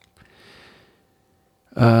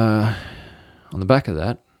 On the back of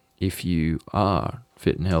that, if you are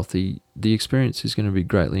fit and healthy, the experience is going to be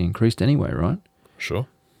greatly increased anyway, right? Sure.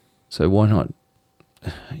 So why not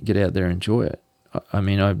get out there and enjoy it? I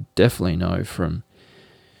mean, I definitely know from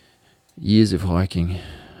years of hiking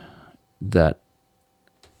that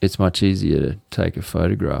it's much easier to take a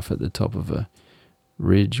photograph at the top of a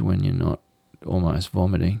ridge when you're not almost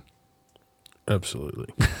vomiting.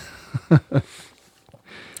 Absolutely.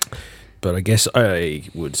 But I guess I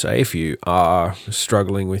would say if you are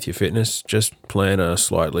struggling with your fitness, just plan a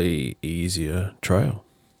slightly easier trail.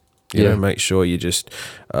 You know, make sure you just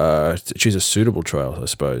choose a suitable trail, I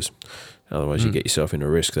suppose. Otherwise, you get yourself into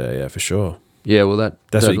risk there, yeah, for sure. Yeah, well,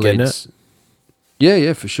 that's what you're getting at?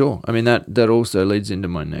 Yeah, for sure. I mean, that also leads into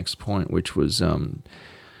my next point, which was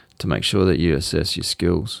to make sure that you assess your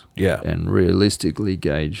skills Yeah. and realistically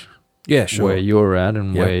gauge Yeah, sure. where you're at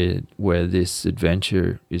and Yep. where this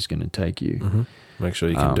adventure is going to take you. Mm-hmm. Make sure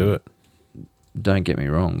you can do it. Don't get me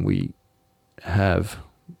wrong, we have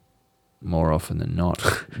more often than not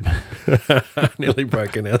Nearly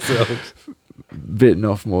broken ourselves. bitten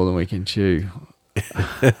off more than we can chew.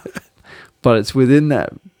 But it's within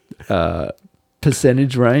that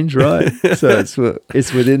percentage range, right? So it's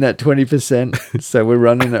within that 20%. So we're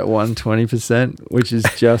running at 120%, which is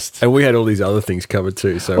just. And we had all these other things covered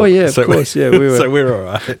too. So Oh yeah, of course, yeah, we were. So we're all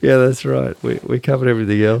right. Yeah, that's right. We covered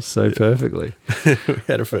everything else so perfectly. We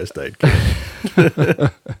had a first aid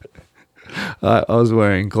kit. I was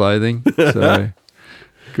wearing clothing, so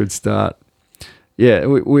good start. Yeah,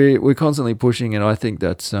 we're constantly pushing, and I think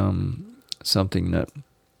that's something that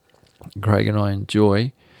Craig and I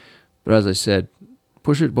enjoy. But as I said,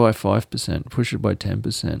 push it by 5%, push it by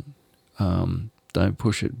 10%. Don't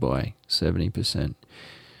push it by 70%.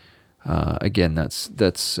 Again, that's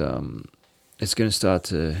it's going to start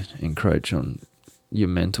to encroach on your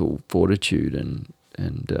mental fortitude, and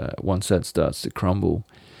once that starts to crumble,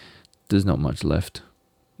 there's not much left,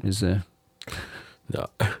 is there? No.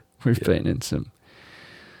 We've been in some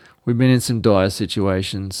dire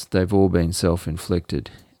situations. They've all been self-inflicted,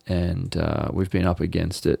 and we've been up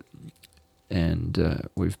against it, and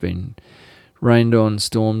we've been rained on,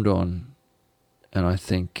 stormed on, and I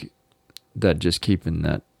think that just keeping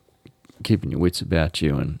your wits about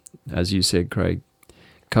you, and as you said, Craig,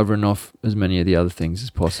 covering off as many of the other things as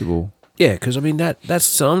possible. Yeah, because I mean that's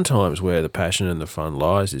sometimes where the passion and the fun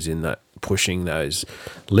lies, is in that pushing those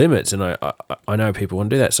limits. And I know people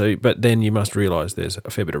want to do that. So, but then you must realise there's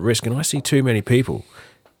a fair bit of risk. And I see too many people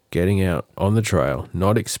getting out on the trail,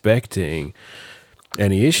 not expecting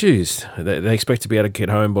any issues. They expect to be able to get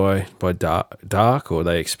home by dark, or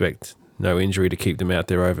they expect no injury to keep them out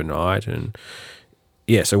there overnight. And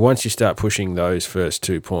yeah, so once you start pushing those first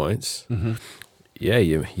 2 points, yeah,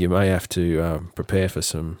 you may have to prepare for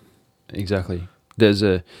some. Exactly. There's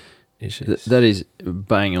issues. That is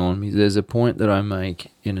bang on. There's a point that I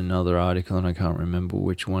make in another article, and I can't remember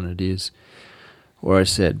which one it is, where I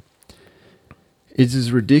said, it's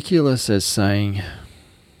as ridiculous as saying,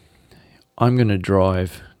 I'm going to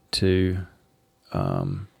drive 3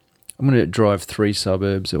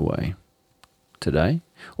 suburbs away today,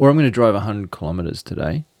 or I'm going to drive 100 kilometres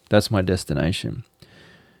today. That's my destination.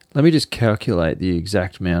 Let me just calculate the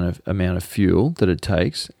exact amount of fuel that it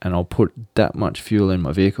takes, and I'll put that much fuel in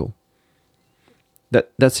my vehicle.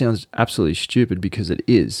 That sounds absolutely stupid, because it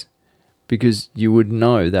is. Because you would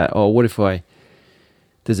know that, what if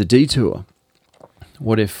there's a detour?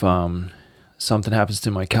 What if something happens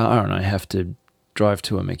to my car and I have to drive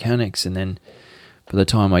to a mechanic's, and then by the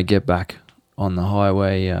time I get back on the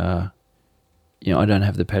highway, I don't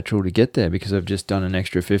have the petrol to get there because I've just done an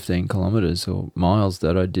extra 15 kilometers or miles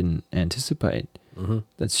that I didn't anticipate. Mm-hmm.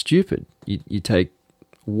 That's stupid. You take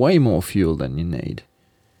way more fuel than you need.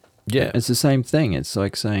 Yeah. It's the same thing. It's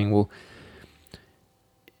like saying, well,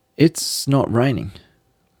 it's not raining.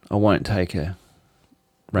 I won't take a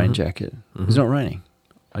rain jacket. It's not raining.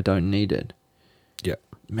 I don't need it. Yeah.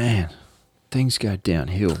 Man, things go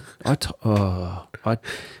downhill.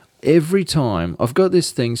 Every time, I've got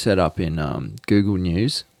this thing set up in Google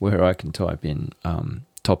News where I can type in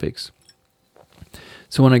topics.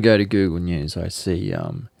 So when I go to Google News, I see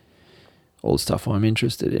all the stuff I'm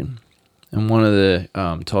interested in. And one of the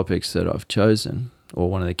topics that I've chosen, or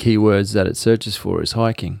one of the keywords that it searches for, is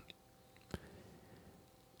hiking.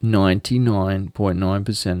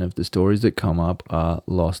 99.9% of the stories that come up are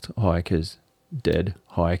lost hikers, dead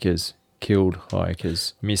hikers, killed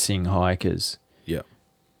hikers, missing hikers. Yeah.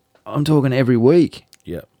 I'm talking every week.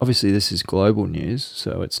 Yeah. Obviously, this is global news,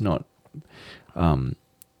 so it's not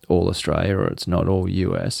all Australia, or it's not all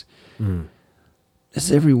US.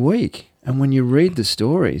 It's every week. And when you read the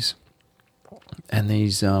stories and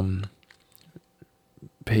these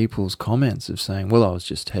people's comments of saying, well, I was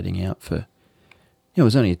just heading out for, it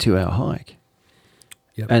was only a 2-hour hike.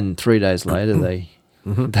 Yep. And 3 days later, they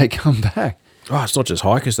come back. Oh, it's not just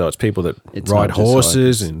hikers though. It's people that It's ride not just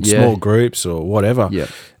horses hikers. in Yeah. small groups or whatever. Yep.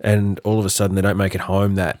 And all of a sudden they don't make it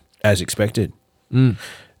home that as expected. Mm.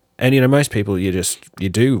 And most people you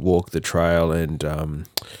do walk the trail, and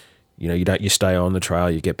you stay on the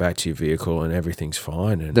trail, you get back to your vehicle and everything's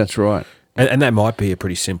fine. And That's right. and that might be a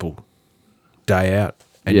pretty simple day out,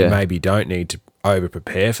 and you maybe don't need to over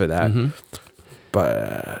prepare for that.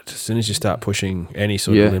 But as soon as you start pushing any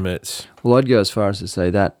sort of limits, Well, I'd go as far as to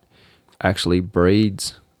say that actually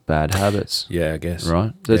breeds bad habits. yeah, I guess.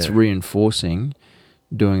 Right? That's Yeah. reinforcing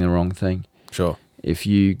doing the wrong thing. Sure. If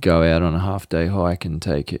you go out on a half-day hike and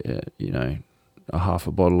take, a half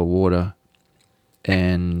a bottle of water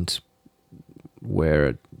and wear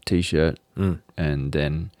a T-shirt and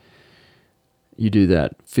then you do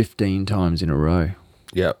that 15 times in a row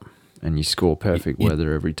Yep. and you score perfect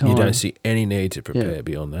weather every time. You don't see any need to prepare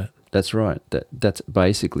beyond that. That's right. That's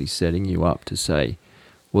basically setting you up to say,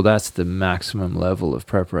 well, that's the maximum level of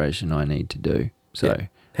preparation I need to do. So, Yeah.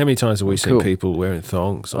 How many times have we seen Cool. people wearing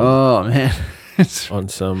thongs on, oh man, it's on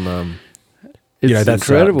some? it's that's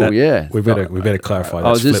incredible. Yeah, We better clarify. I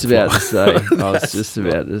was just flip-flop. about to say. I was just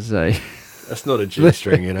about to say. That's not a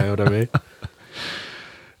G-string. You know what I mean?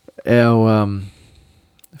 Our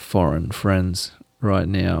foreign friends right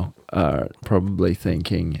now are probably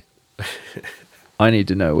thinking, I need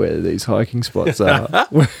to know where these hiking spots are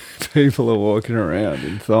where people are walking around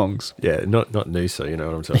in thongs. Yeah, not Noosa. You know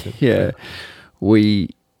what I'm talking? Yeah, we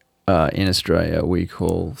in Australia we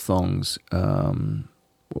call thongs.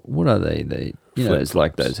 What are they? It's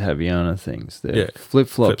like those Havaiana things. They're flip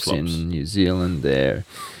flops in New Zealand. They're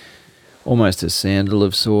almost a sandal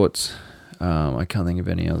of sorts. I can't think of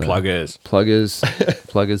any other Pluggers,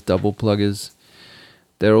 double pluggers.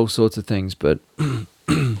 They're all sorts of things, but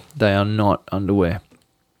they are not underwear.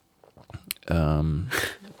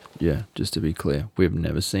 Just to be clear, we've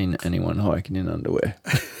never seen anyone hiking in underwear,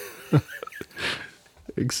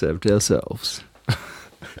 except ourselves.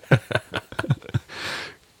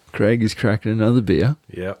 Craig is cracking another beer.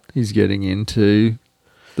 Yep. He's getting into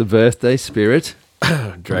the birthday spirit.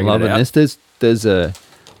 Dragging I'm loving it out. this. There's a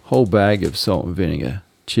whole bag of salt and vinegar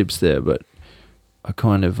chips there, but I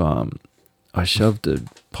kind of I shoved a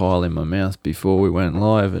pile in my mouth before we went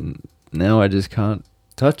live, and now I just can't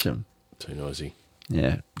touch them. Too noisy.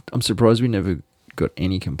 Yeah, I'm surprised we never got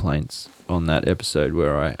any complaints on that episode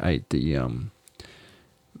where I ate the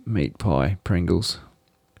meat pie Pringles.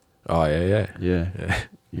 Oh yeah.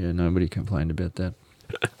 Yeah, nobody complained about that.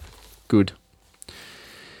 Good.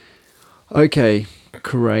 Okay,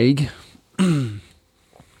 Craig.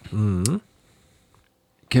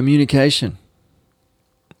 Communication.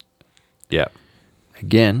 Yeah.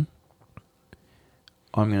 Again,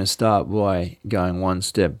 I'm going to start by going one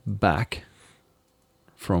step back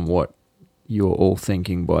from what you're all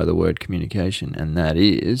thinking by the word communication, and that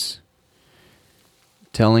is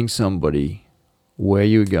telling somebody where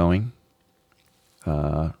you're going,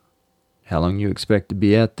 how long you expect to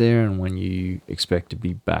be out there, and when you expect to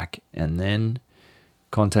be back, and then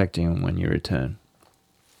contacting them when you return,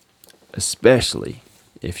 especially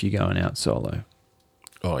if you're going out solo.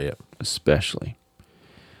 Oh yeah. Especially.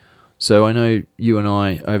 So I know you and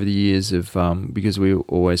I, over the years, have because we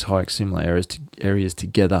always hike similar areas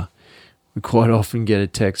together, we quite often get a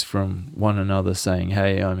text from one another saying,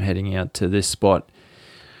 hey, I'm heading out to this spot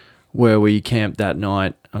where we camped that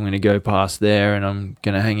night. I'm going to go past there and I'm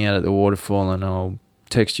going to hang out at the waterfall, and I'll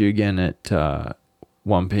text you again at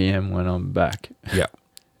 1 p.m. when I'm back. Yeah.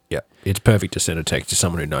 Yeah. It's perfect to send a text to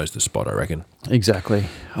someone who knows the spot, I reckon. Exactly.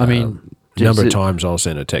 I mean, a number of times I'll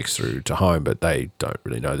send a text through to home, but they don't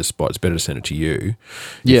really know the spot. It's better to send it to you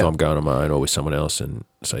if I'm going on my own or with someone else, and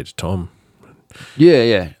say to Tom.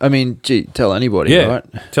 Yeah. I mean, tell anybody, right?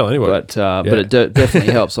 Tell anybody. But it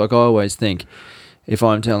definitely helps. Like I always think, if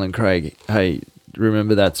I'm telling Craig, hey,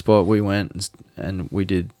 remember that spot we went and we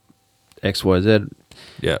did X, Y, Z?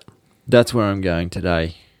 Yeah. That's where I'm going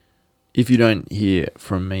today. If you don't hear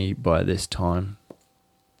from me by this time,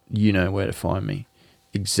 you know where to find me.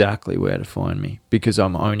 Exactly where to find me, because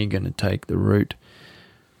I'm only going to take the route,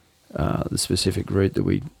 the specific route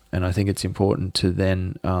and I think it's important to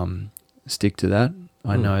then stick to that.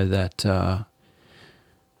 I know that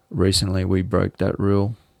recently we broke that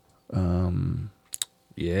rule.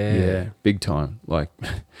 Yeah, big time. Like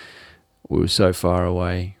we were so far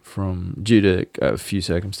away due to a few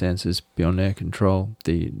circumstances beyond our control.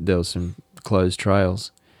 There was some closed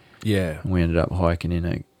trails. Yeah. And we ended up hiking in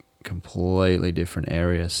a completely different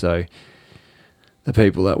area. So the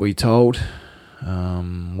people that we told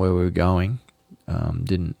where we were going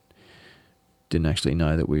didn't actually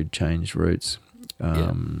know that we'd changed routes.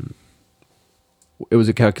 It was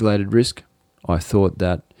a calculated risk. I thought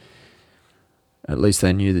that at least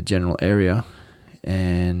they knew the general area,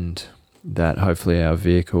 and that hopefully our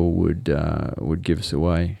vehicle would give us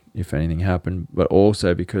away if anything happened. But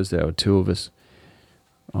also because there were two of us,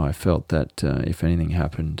 I felt that if anything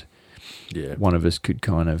happened, one of us could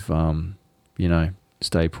kind of,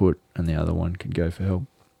 stay put, and the other one could go for help.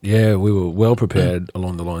 Yeah, we were well prepared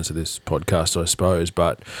along the lines of this podcast, I suppose,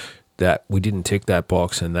 but that we didn't tick that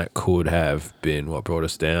box, and that could have been what brought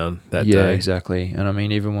us down that day. Yeah, exactly. And I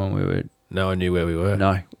mean, even when we were No one knew where we were.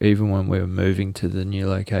 No, even when we were moving to the new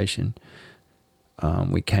location,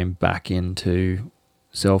 we came back into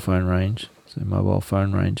cell phone range, so mobile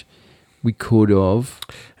phone range. We could have,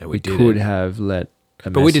 And we didn't. could have let a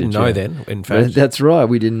But we didn't message know out. then, in But fact. that's right.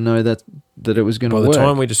 We didn't know that it was going to By work. the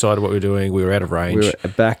time we decided what we were doing, we were out of range. we were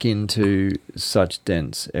back into such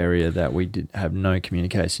dense area that we did have no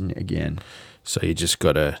communication again. So you just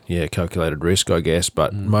got a calculated risk, I guess.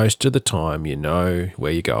 But most of the time, you know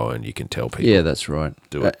where you're going. You can tell people. Yeah, that's right.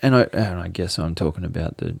 Do it. And I guess I'm talking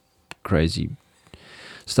about the crazy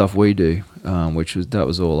stuff we do, which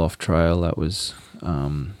was all off trail. That was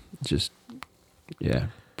just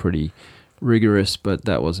pretty rigorous, but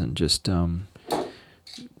that wasn't just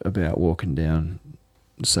about walking down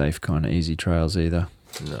safe kind of easy trails either.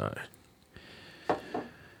 No.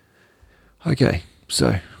 Okay,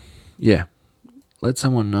 so yeah, let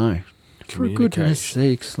someone know. For goodness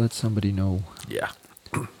sakes, let somebody know. Yeah.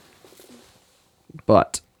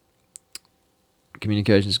 But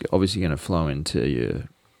communication is obviously going to flow into your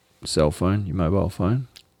cell phone, your mobile phone.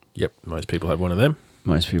 Yep. Most people have one of them.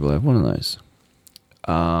 Most people have one of those.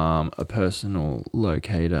 A personal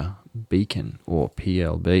locator beacon, or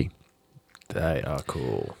PLB. They are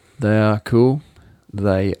cool. They are cool.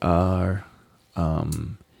 They are.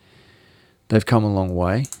 They've come a long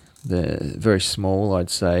way. They're very small, I'd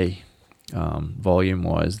say.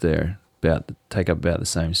 Volume-wise, they're take up about the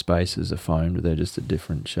same space as a phone, but they're just a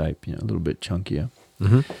different shape. A little bit chunkier.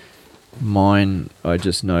 Mm-hmm. Mine, I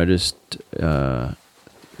just noticed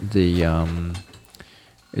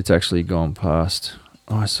it's actually gone past.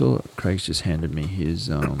 Oh, I saw Craig's just handed me his.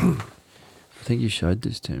 I think you showed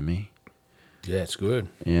this to me. Yeah, it's good.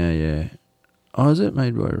 Yeah. Oh, is it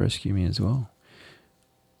made by Rescue Me as well?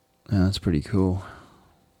 Oh, that's pretty cool.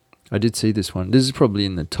 I did see this one. This is probably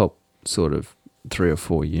in the top sort of 3 or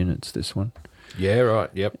 4 units, this one. Yeah, right.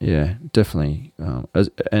 Yep. Yeah, definitely.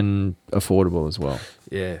 And affordable as well.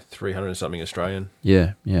 Yeah, 300 and something Australian.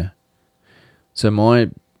 Yeah. So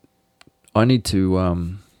I need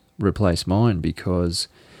to replace mine because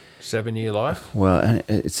 7-year life? well, and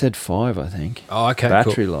it said 5, I think. Oh, okay.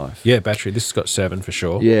 Battery cool. life. Yeah, battery. This has got 7 for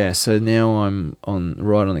sure. Yeah, so now I'm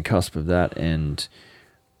right on the cusp of that, and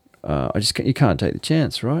you can't take the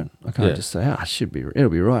chance, right? I can't just say, it'll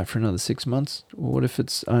be right for another 6 months. Well, what if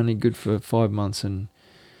it's only good for 5 months and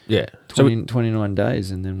Yeah. 29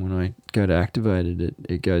 days, and then when I go to activate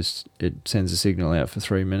it sends a signal out for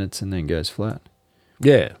 3 minutes and then goes flat.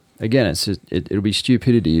 Yeah. Again, it's just, it'll be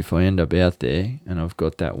stupidity if I end up out there and I've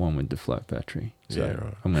got that one with the flat battery. So Yeah,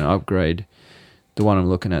 right. I'm going to upgrade. The one I'm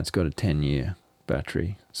looking at's got a 10-year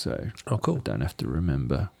battery, so Oh, cool. I don't have to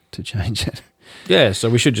remember to change it. Yeah, so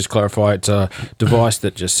we should just clarify it's a device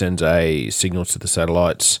that just sends a signal to the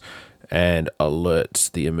satellites and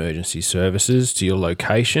alerts the emergency services to your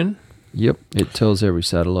location. Yep, it tells every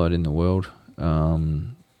satellite in the world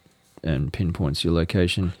and pinpoints your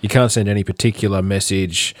location. You can't send any particular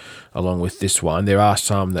message along with this one. There are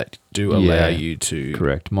some that do allow you to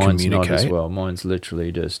Correct. Mine's not as communicate. well. Mine's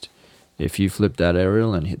literally just, if you flip that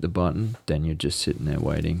aerial and hit the button, then you're just sitting there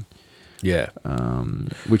waiting. Yeah.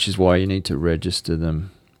 Which is why you need to register them,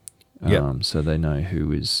 Yep. so they know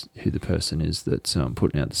who the person is that's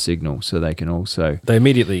putting out the signal, so they can also They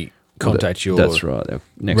immediately contact your That's right. They're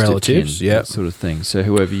next relatives, of kin, yeah. that sort of thing. So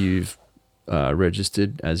whoever you've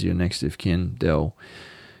registered as your next of kin, they'll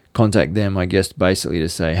contact them, I guess, basically to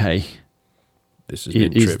say, hey, This has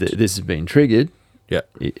been tripped. this has been triggered. Yeah.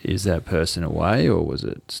 Is that person away, or was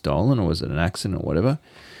it stolen, or was it an accident, or whatever?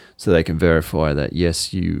 So they can verify that,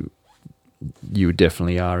 yes, you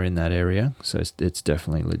definitely are in that area, so it's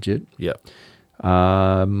definitely legit. Yeah.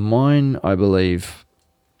 Mine, I believe,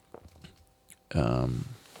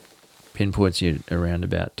 pinpoints you around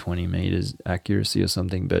about 20 meters accuracy or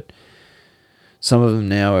something, but some of them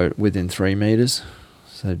now are within 3 meters,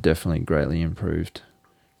 so they've definitely greatly improved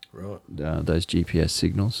Right. those GPS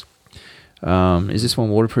signals. Is this one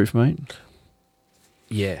waterproof, mate?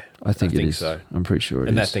 Yeah. I think it is. so. I'm pretty sure it is.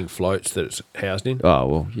 And that thing floats that it's housed in. Oh,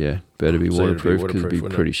 well, yeah. Better be So it'd be waterproof, because it'd waterproof, be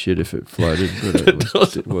wouldn't pretty shit if it floated,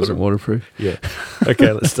 but it wasn't waterproof. Yeah.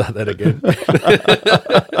 Okay, let's start that again.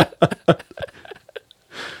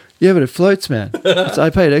 Yeah, but it floats, man. So I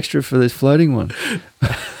paid extra for this floating one.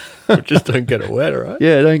 Just don't get it wet, all right?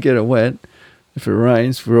 Yeah, don't get it wet. If it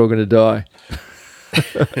rains, we're all going to die.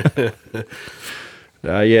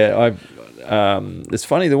 It's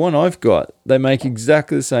funny, the one I've got, they make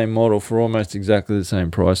exactly the same model for almost exactly the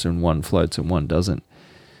same price, and one floats and one doesn't.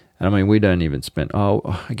 And I mean, we don't even spend,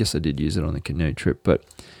 I guess I did use it on the canoe trip, but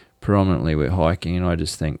predominantly we're hiking, and I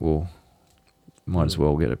just think, well, might as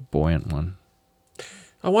well get a buoyant one.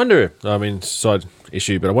 I wonder, side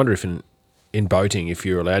issue, but I wonder if in boating, if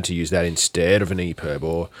you're allowed to use that instead of an EPIRB,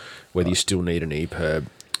 or whether you still need an EPIRB.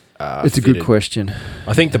 It's a good question.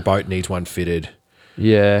 I think the boat needs one fitted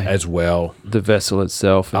Yeah, as well. the vessel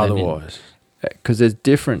itself. Otherwise, because there's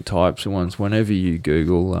different types of ones. Whenever you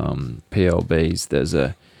Google PLBs, there's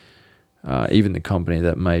even the company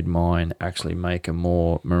that made mine actually make a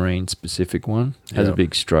more marine specific one. Has a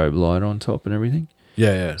big strobe light on top and everything.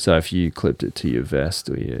 yeah. So if you clipped it to your vest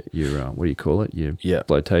or your what do you call it? Your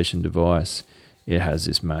flotation device, it has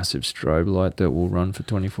this massive strobe light that will run for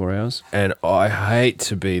 24 hours. And I hate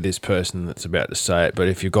to be this person that's about to say it, but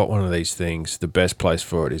if you've got one of these things, the best place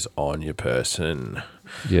for it is on your person.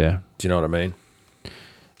 Yeah. Do you know what I mean?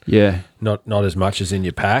 Yeah. Not as much as in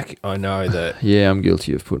your pack. I know that Yeah, I'm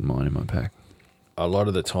guilty of putting mine in my pack. a lot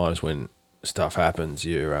of the times when stuff happens,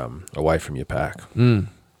 you're away from your pack. Mm.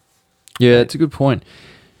 Yeah, it's a good point.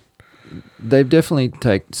 They've definitely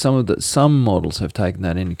some models have taken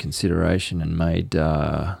that into consideration and made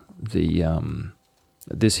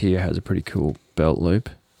this here has a pretty cool belt loop,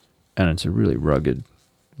 and it's a really rugged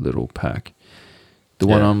little pack. The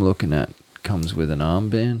one I'm looking at comes with an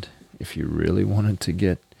armband if you really wanted to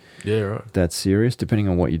get that serious, depending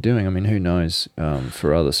on what you're doing. I mean, who knows,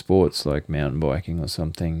 for other sports like mountain biking or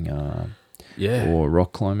something, or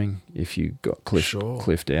rock climbing, if you got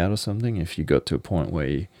cliffed out or something, if you got to a point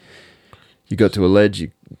where you got to a ledge,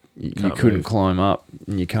 you couldn't climb up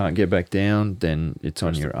and you can't get back down, then it's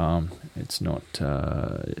on your arm. It's not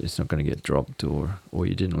going to get dropped, or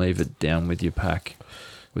you didn't leave it down with your pack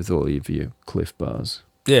with all of your cliff bars.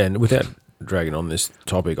 Yeah, and without dragging on this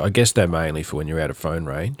topic, I guess they're mainly for when you're out of phone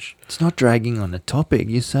range. It's not dragging on the topic.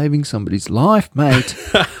 You're saving somebody's life, mate.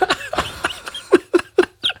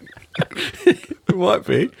 Might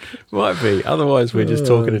be. Otherwise, we're just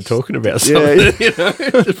talking about something. Yeah. You know,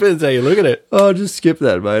 it depends how you look at it. Oh, just skip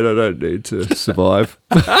that, mate. I don't need to survive.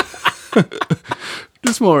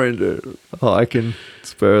 Just more into hiking,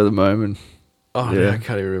 spur of the moment. Oh, yeah. No, I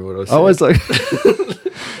can't even remember what I said. I was like,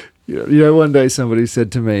 you know, one day somebody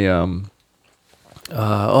said to me, "Oh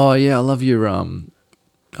yeah, I love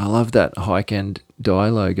I love that Hike and Die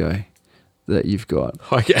logo that you've got."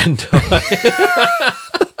 Hike and Die.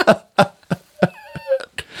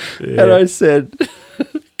 Yeah. And I said,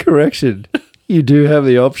 correction, you do have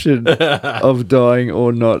the option of dying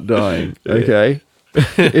or not dying, okay?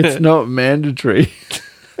 It's not mandatory.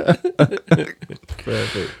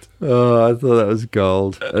 Perfect. Oh, I thought that was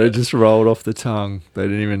gold. And it just rolled off the tongue. They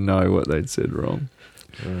didn't even know what they'd said wrong.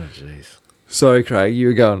 Oh, jeez. Sorry, Craig, you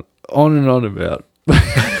were going on and on about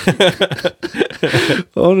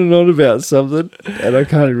on about something, and I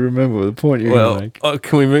can't even remember the point you were going to make. Well,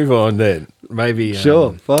 can we move on then? Maybe.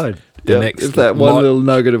 Sure, fine. If that one little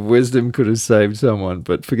nugget of wisdom could have saved someone,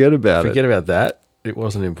 but forget about it. Forget about that. It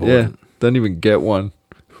wasn't important. Yeah, don't even get one.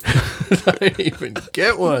 Don't even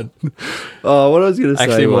get one. Oh, what I was going to say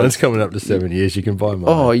Actually, mine's coming up to 7 years. You can buy mine.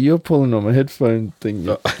 Oh, you're pulling on my headphone thing,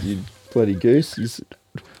 you bloody goose.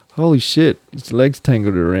 Holy shit, his leg's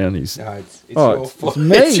tangled around his... No, it's your foot. It's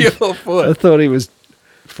me. It's your foot. I thought he was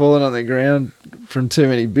falling on the ground from too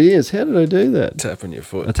many beers. How did I do that? Tapping your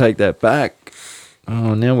foot. I take that back.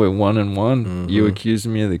 Oh, now we're 1-1. Mm-hmm. You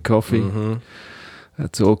accusing me of the coffee. Mm-hmm.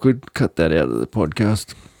 That's awkward. Cut that out of the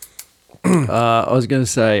podcast. I was going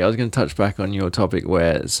to touch back on your topic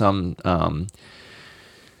where some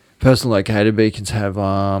personal locator beacons have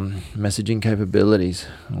messaging capabilities.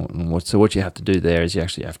 So what you have to do there is you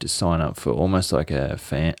actually have to sign up for almost like a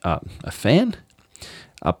plan.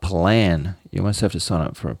 You almost have to sign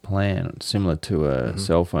up for a plan similar to a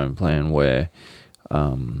cell phone plan where,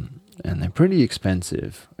 and they're pretty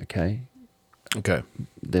expensive. Okay.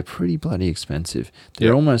 They're pretty bloody expensive.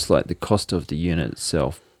 They're almost like the cost of the unit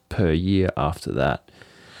itself per year after that.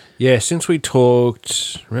 Yeah, since we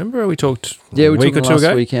talked, remember we talked a week or two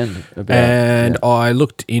ago? Weekend about, and I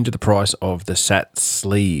looked into the price of the SAT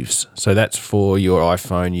sleeves. So that's for your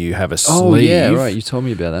iPhone. You have a sleeve. Oh, yeah, right. You told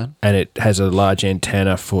me about that. And it has a large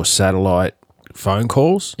antenna for satellite phone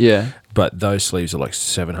calls. Yeah. But those sleeves are like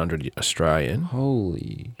 700 Australian.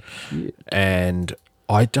 Holy shit. And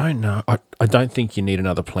I don't know. I don't think you need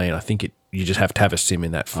another plan. I think you just have to have a SIM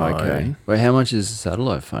in that phone. Okay. Well, how much is a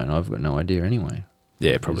satellite phone? I've got no idea anyway.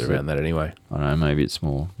 Yeah, probably around that anyway. I don't know, maybe it's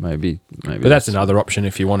more. Maybe. But that's another option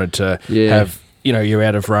if you wanted to have, you're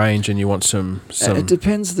out of range and you want some it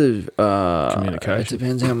depends communication. It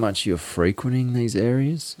depends how much you're frequenting these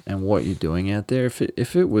areas and what you're doing out there.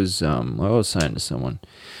 If it was, I was saying to someone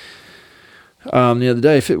the other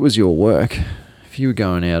day, if it was your work, if you were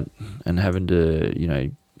going out and having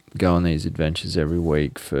to, go on these adventures every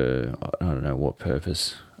week for, I don't know what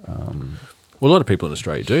purpose, Well, a lot of people in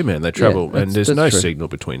Australia do, man. They travel, that's- and there's that's no true. signal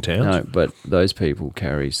between towns. No, but those people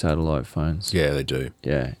carry satellite phones. Yeah, they do.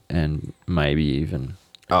 Yeah, and maybe even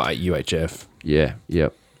UHF.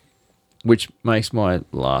 yep. Which makes my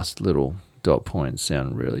last little dot point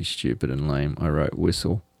sound really stupid and lame. I wrote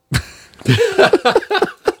whistle.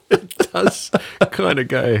 Does kind of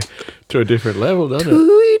go to a different level, doesn't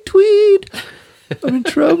it? Tweet, tweet. I'm in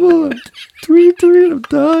trouble. Tweet, tweet. I'm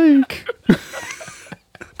dying.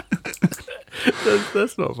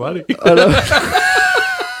 That's not funny. I don't.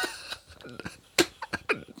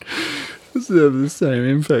 Doesn't have the same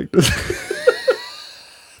impact.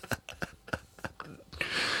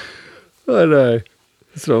 I know.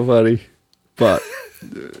 It's not funny. But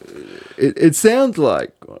it sounds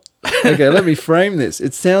like, okay, let me frame this.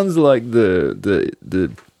 It sounds like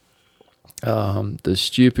the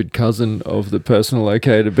stupid cousin of the personal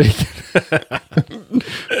locator beacon.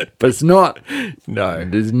 But it's not. No.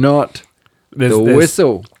 It is not. There's- The there's-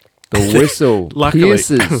 whistle. The whistle Luckily-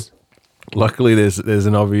 pierces. Luckily, there's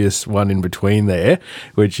an obvious one in between there,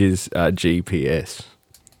 which is GPS.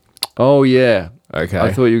 Oh, yeah. Okay.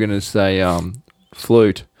 I thought you were going to say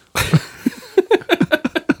flute.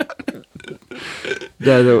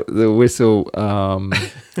 No, the whistle. I'm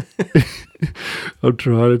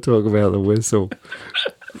trying to talk about the whistle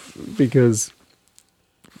because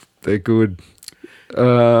they're good.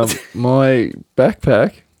 My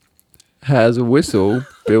backpack has a whistle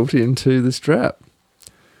built into the strap.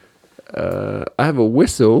 I have a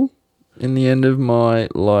whistle in the end of my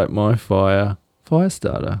light my fire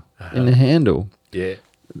starter in the handle. Yeah.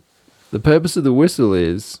 The purpose of the whistle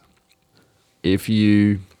is if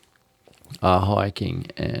you are hiking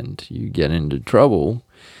and you get into trouble,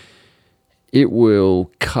 it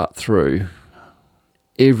will cut through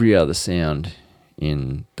every other sound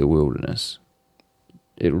in the wilderness.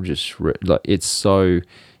 It'll just it's so.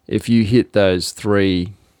 If you hit those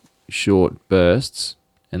 3 short bursts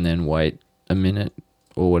and then wait a minute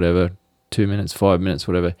or whatever, 2 minutes, 5 minutes,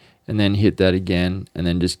 whatever, and then hit that again and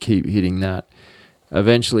then just keep hitting that,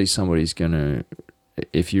 eventually somebody's going to,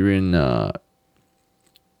 if you're in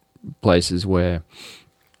places where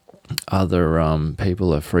other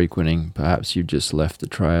people are frequenting, perhaps you've just left the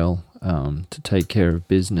trail to take care of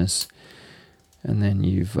business, and then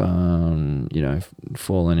you've fallen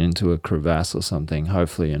into a crevasse or something.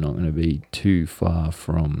 Hopefully you're not going to be too far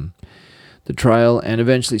from the trail, and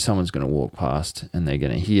eventually someone's going to walk past and they're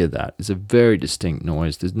going to hear that. It's a very distinct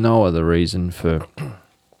noise. There's no other reason for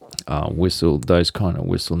those kind of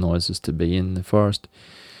whistle noises to be in the forest.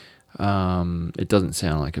 It doesn't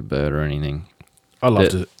sound like a bird or anything.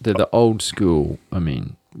 They're the old school,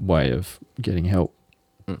 way of getting help.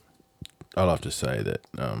 I love to say that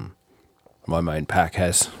my main pack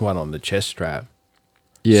has one on the chest strap.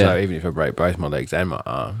 Yeah. So even if I break both my legs and my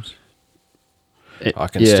arms, I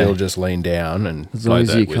can still just lean down and as blow long as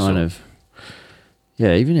that you whistle. kind of,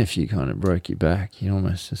 even if you kind of broke your back, you'd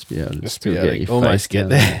almost just be able to still get your almost face get down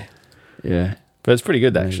there. Yeah. But it's pretty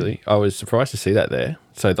good, Maybe. actually. I was surprised to see that there.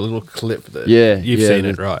 So the little clip that you've yeah, seen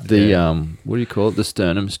it, right? The what do you call it? The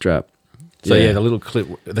sternum strap. So the little clip,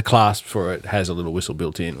 the clasp for it has a little whistle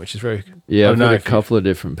built in, which is very. Yeah, I I've don't got know a if you- couple of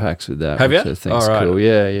different packs with that. Have which you? I think's All right. cool.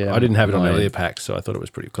 Yeah. I didn't have it on my My- earlier packs, so I thought it was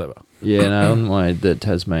pretty clever. Yeah, no, the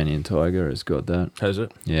Tasmanian tiger has got that. Has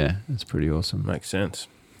it? Yeah, it's pretty awesome. Makes sense.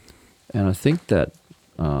 And I think that,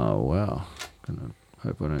 wow,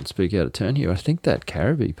 hope I don't speak out of turn here. I think that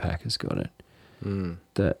Caribou pack has got it.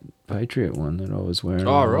 That Patriot one that I was wearing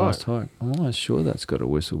on the last hike. I'm almost sure that's got a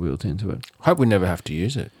whistle built into it. Hope we never have to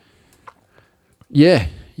use it. Yeah,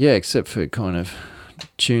 except for kind of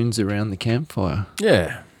tunes around the campfire.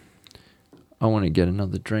 Yeah. I want to get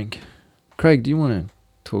another drink. Craig, do you want to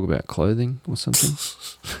talk about clothing or something?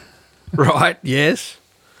 Right, yes.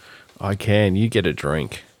 I can. You get a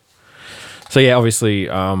drink. So, yeah, obviously,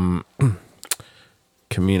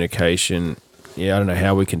 communication. Yeah, I don't know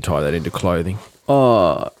how we can tie that into clothing.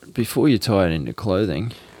 Before you tie it into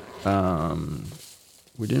clothing,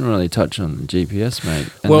 we didn't really touch on the GPS, mate.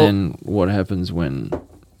 And then what happens when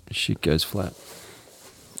shit goes flat?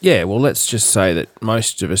 Yeah, well, let's just say that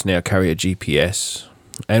most of us now carry a GPS.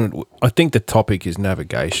 And I think the topic is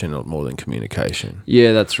navigation more than communication.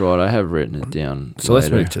 Yeah, that's right. I have written it down. So later.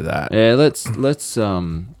 let's move to that. Yeah, let's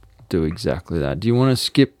do exactly that. Do you want to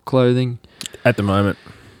skip clothing? At the moment.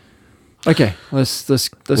 Okay, let's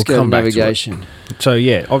go to come back to it. navigation. So,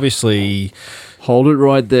 yeah, obviously... Hold it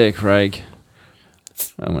right there, Craig.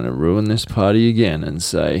 I'm going to ruin this party again and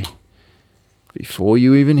say, before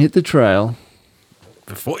you even hit the trail...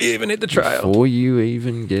 Before you even hit the trail. Before you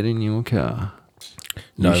even get in your car,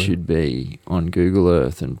 No. you should be on Google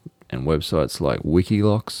Earth and websites like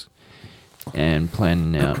Wikilocs and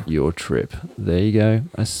planning out your trip. There you go.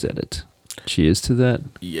 I said it. Cheers to that.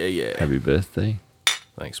 Yeah. Happy birthday.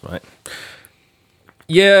 Thanks, mate.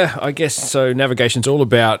 Yeah, I guess so. Navigation's all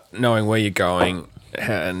about knowing where you're going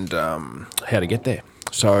and how to get there.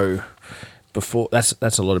 So before that's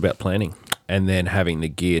a lot about planning, and then having the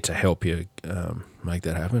gear to help you make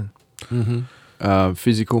that happen.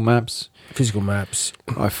 Physical maps. Physical maps.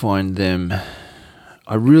 I find them.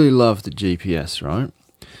 I really love the GPS. Right.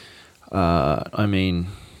 I mean,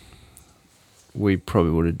 we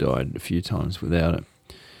probably would have died a few times without it.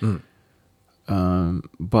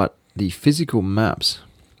 But the physical maps,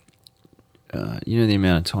 the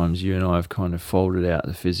amount of times you and I have kind of folded out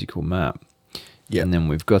the physical map, and then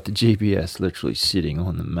we've got the GPS literally sitting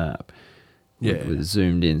on the map, with a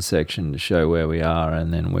zoomed in section to show where we are,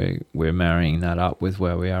 and then we're marrying that up with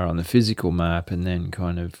where we are on the physical map, and then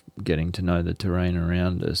kind of getting to know the terrain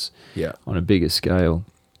around us on a bigger scale.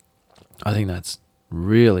 I think that's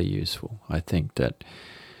really useful. I think that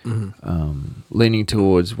leaning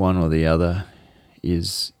towards one or the other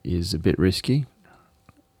is a bit risky.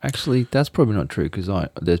 Actually, that's probably not true, because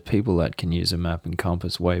there's people that can use a map and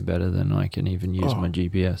compass way better than I can even use my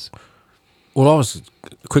GPS. Well, I was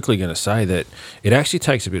quickly going to say that it actually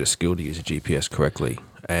takes a bit of skill to use a GPS correctly,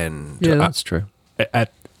 and that's true.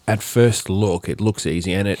 At first look, it looks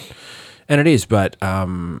easy, and it is, but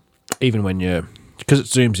even when you're, because it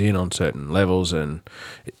zooms in on certain levels and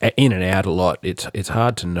in and out a lot, it's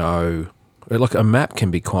hard to know. Like, a map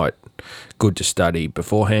can be quite good to study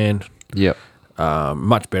beforehand. Yep.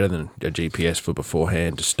 Much better than a GPS for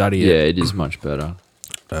beforehand to study it. Yeah, it is much better.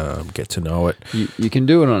 Get to know it. You can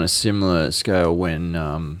do it on a similar scale when,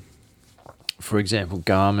 for example,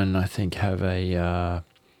 Garmin, I think, have an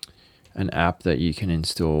app that you can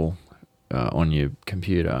install on your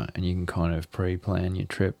computer, and you can kind of pre-plan your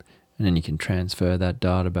trip, and then you can transfer that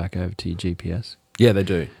data back over to your GPS. Yeah, they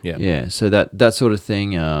do. Yeah. Yeah, so that sort of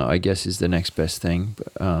thing, I guess, is the next best thing.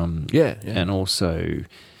 Yeah. And also,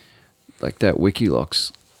 like, that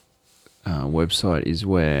Wikilocs website is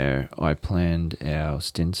where I planned our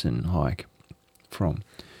Stinson hike from.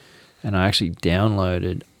 And I actually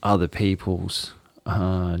downloaded other people's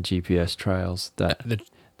GPS trails that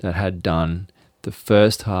had done the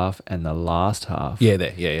first half and the last half.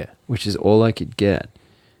 Yeah. Which is all I could get.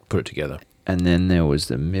 Put it together. And then there was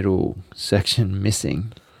the middle section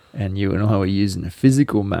missing, and you and I were using a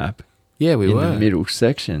physical map. Yeah, we were in the middle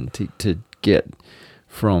section to get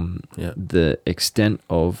from the extent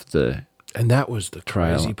of the and that was the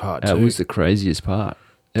trail. Crazy part. That too. was the craziest part.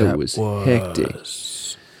 It was hectic.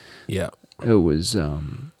 Yeah, it was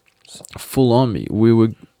full on me. We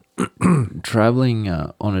were traveling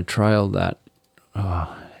on a trail that.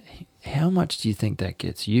 How much do you think that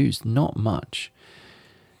gets used? Not much.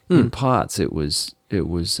 In parts, it was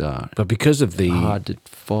but because of the hard to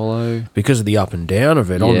follow, because of the up and down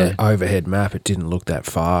of it on the overhead map, it didn't look that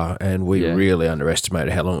far, and we really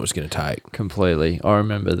underestimated how long it was going to take. Completely. I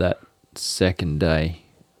remember that second day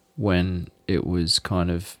when it was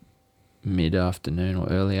kind of mid-afternoon or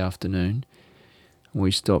early afternoon.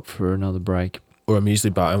 We stopped for another break or a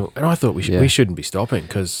muesli bar, and I thought we shouldn't be stopping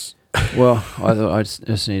because. Well, I thought I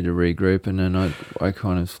just need to regroup, and then I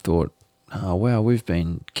kind of thought, oh, wow, we've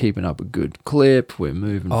been keeping up a good clip. We're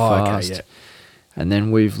moving fast. Okay, and then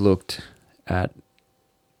we've looked at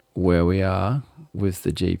where we are with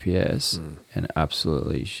the GPS and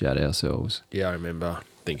absolutely shat ourselves. Yeah, I remember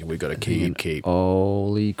thinking we've got to keep.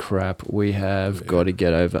 Holy crap, we have got to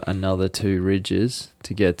get over another 2 ridges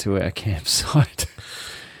to get to our campsite.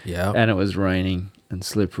 Yeah. And it was raining and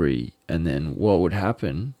slippery. And then what would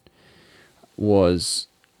happen was,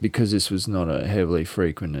 because this was not a heavily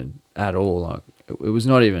frequented at all, like it was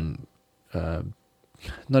not even a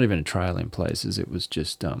trail in places. It was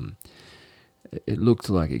just it looked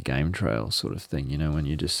like a game trail sort of thing, when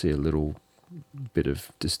you just see a little bit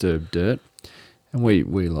of disturbed dirt. And we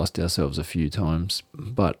lost ourselves a few times,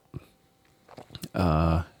 but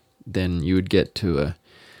then you would get to a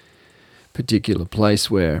particular place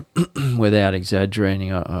where, without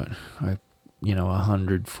exaggerating, a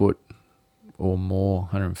 100-foot or more,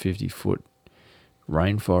 150-foot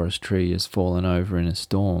rainforest tree has fallen over in a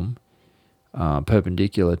storm,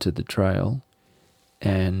 perpendicular to the trail,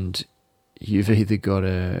 and you've either got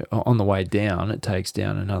on the way down, it takes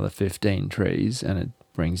down another 15 trees, and it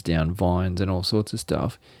brings down vines and all sorts of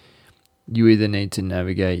stuff. You either need to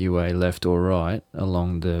navigate your way left or right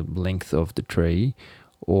along the length of the tree,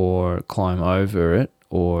 or climb over it,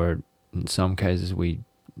 or in some cases we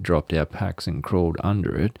dropped our packs and crawled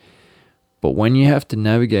under it. But when you have to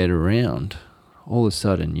navigate around, all of a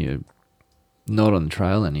sudden you're not on the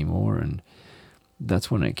trail anymore, and that's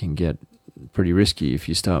when it can get pretty risky if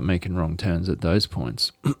you start making wrong turns at those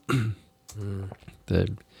points.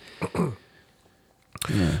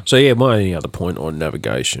 Yeah. So yeah, my only other point on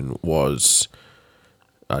navigation was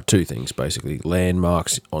two things basically: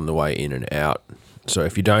 landmarks on the way in and out. So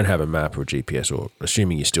if you don't have a map or a GPS, or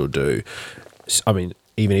assuming you still do, I mean,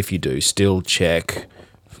 even if you do, still check.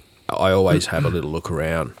 I always have a little look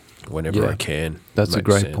around whenever I can. That's a Makes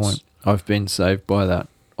great sense. point. I've been saved by that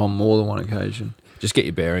on more than one occasion. Just get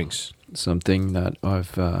your bearings. Something that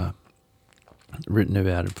I've written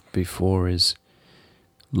about before is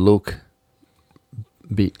look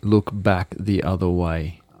back the other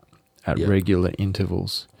way at regular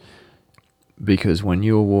intervals, because when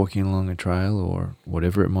you're walking along a trail or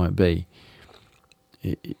whatever it might be,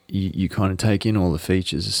 you kind of take in all the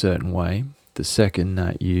features a certain way. The second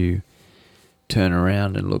that you turn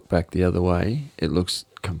around and look back the other way, it looks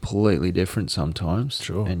completely different sometimes.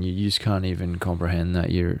 Sure. And you just can't even comprehend that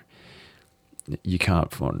you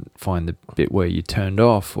can't find the bit where you turned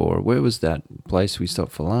off, or where was that place we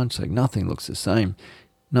stopped for lunch. Like, nothing looks the same.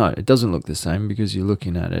 No, it doesn't look the same because you're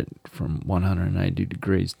looking at it from 180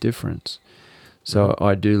 degrees difference. So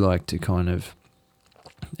I do like to kind of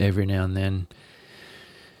every now and then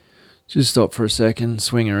just stop for a second,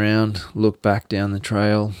 swing around, look back down the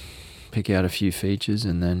trail, pick out a few features,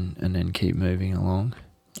 and then keep moving along.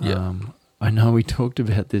 Yeah. I know we talked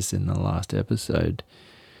about this in the last episode.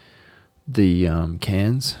 The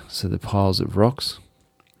cans, so the piles of rocks,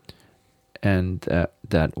 and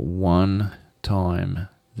that one time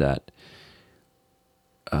that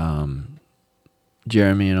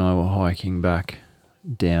Jeremy and I were hiking back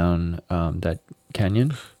down that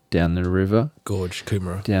canyon, down the river, Gorge,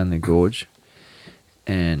 Coomera. down the gorge,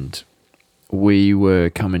 and we were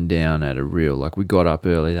coming down at a real, like, we got up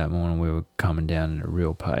early that morning, we were coming down at a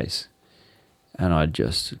real pace, and I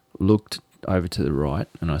just looked over to the right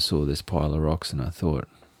and I saw this pile of rocks and I thought,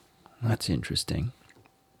 that's interesting.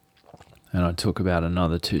 And I took about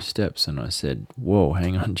another 2 steps and I said, whoa,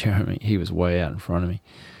 hang on, Jeremy. He was way out in front of me.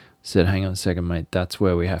 I said, hang on a second, mate. That's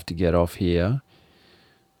where we have to get off here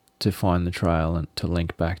to find the trail and to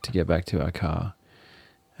link back to get back to our car.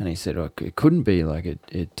 And he said, oh, it couldn't be, like,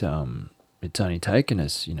 it's only taken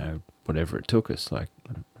us, whatever it took us, like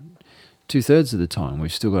 2/3 of the time.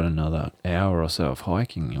 We've still got another hour or so of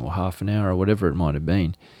hiking, or half an hour, or whatever it might have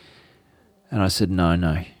been. And I said,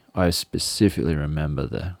 no, I specifically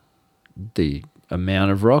remember the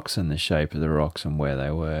amount of rocks and the shape of the rocks and where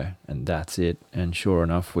they were, and that's it. And sure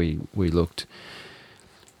enough, we looked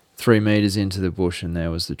 3 meters into the bush and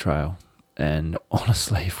there was the trail. And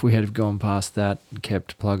honestly, if we had gone past that and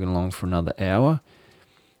kept plugging along for another hour,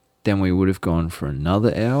 then we would have gone for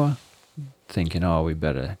another hour thinking, oh, we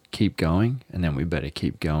better keep going, and then we better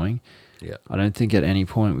keep going. Yeah. I don't think at any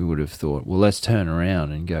point we would have thought, well, let's turn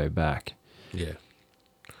around and go back. Yeah.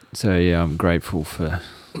 So yeah, I'm grateful for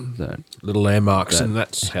that Little landmarks, and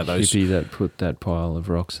that's how those hippie that put that pile of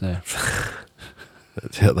rocks there.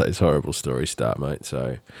 that's how those horrible stories start, mate.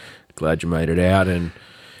 So glad you made it out. And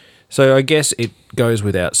so I guess it goes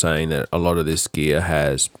without saying that a lot of this gear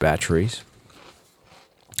has batteries.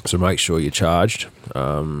 So make sure you're charged.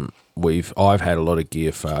 I've had a lot of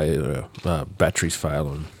gear fail, batteries fail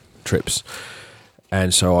on trips,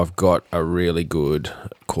 and so I've got a really good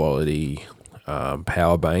quality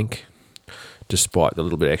power bank, despite the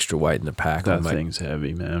little bit extra weight in the pack. That thing's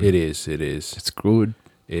heavy, man. It is. It's good.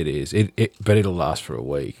 It is. But it'll last for a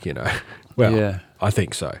week, Well, yeah. I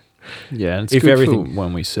think so. Yeah, and it's If good everything- for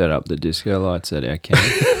when we set up the disco lights at our camp.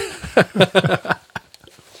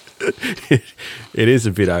 It is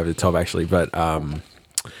a bit over the top, actually, but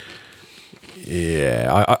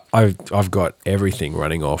yeah, I've got everything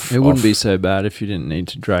running off. It wouldn't be so bad if you didn't need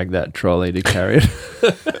to drag that trolley to carry it.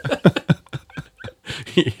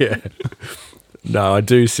 Yeah. No, I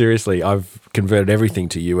do, seriously. I've converted everything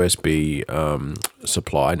to USB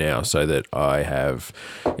supply now, so that I have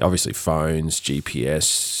obviously phones, GPS,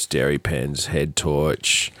 stereo pens, head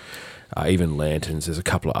torch, even lanterns. There's a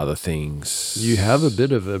couple of other things. You have a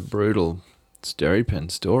bit of a brutal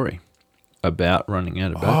SteriPen story about running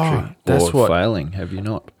out of battery or failing, have you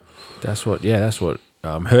not? That's what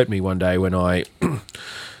hurt me one day when I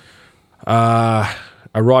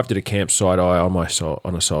arrived at a campsite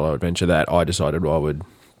on a solo adventure that I decided I would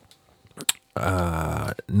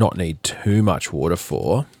not need too much water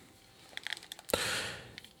for,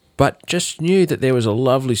 but just knew that there was a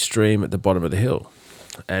lovely stream at the bottom of the hill,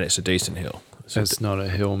 and it's a decent hill. It's not a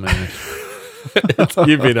hill, man.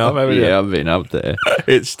 You've been up, haven't you? Yeah, I've been up there.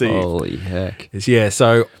 It's steep. Holy heck. Yeah,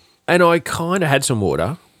 so, and I kind of had some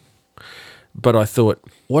water, but I thought,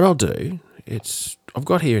 what I'll do, I've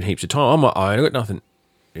got here in heaps of time. I'm on my own, I've got nothing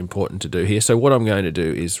important to do here. So what I'm going to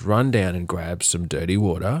do is run down and grab some dirty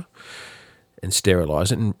water and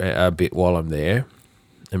sterilise it a bit while I'm there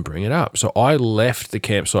and bring it up. So I left the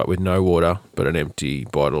campsite with no water but an empty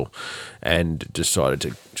bottle and decided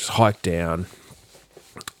to just hike down,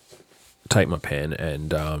 take my pen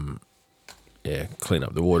and clean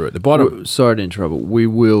up the water at the bottom. Sorry to interrupt, but we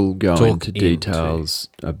will go into Talk details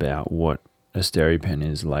about what a SteriPen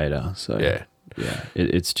is later. So Yeah.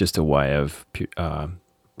 it's just a way of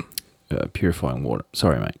purifying water.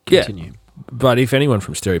 Sorry, mate. Yeah. Continue. But if anyone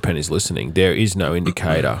from SteriPen is listening, there is no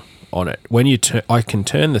indicator on it. When you I can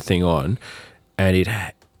turn the thing on, and it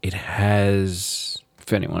has.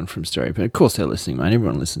 If anyone from SteriPen, of course they're listening, mate.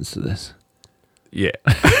 Everyone listens to this. Yeah,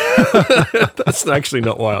 that's actually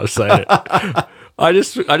not why I was saying it. I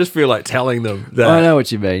just feel like telling them that. I know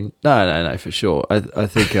what you mean. No, for sure. I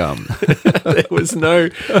think there was no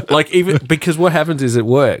even because what happens is it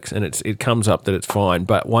works and it comes up that it's fine,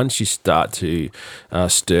 but once you start to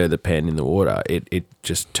stir the pen in the water, it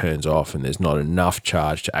just turns off and there's not enough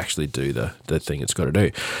charge to actually do the thing it's got to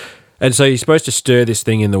do. And so you're supposed to stir this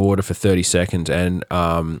thing in the water for 30 seconds and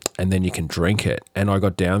then you can drink it. And I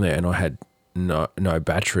got down there and I had no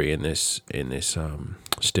battery in this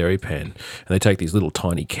SteriPen, and they take these little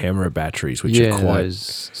tiny camera batteries, which are quite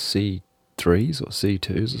those C3s or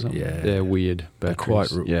C2s or something. Yeah, they're weird. They're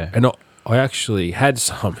quite yeah. And I actually had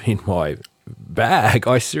some in my bag.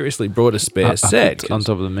 I seriously brought a spare set on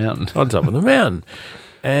top of the mountain. On top of the mountain,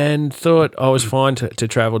 and thought I was fine to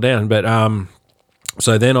travel down. But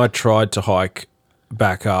so then I tried to hike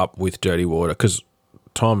back up with dirty water because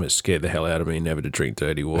Tom has scared the hell out of me never to drink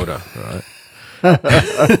dirty water, right?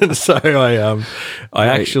 So I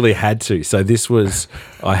actually had to. So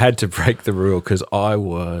I had to break the rule because I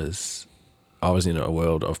was in a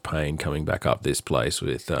world of pain coming back up this place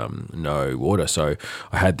with no water. So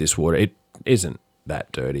I had this water. It isn't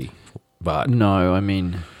that dirty, but no, I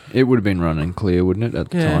mean it would have been running clear, wouldn't it, at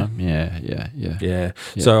the time? Yeah.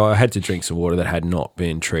 So I had to drink some water that had not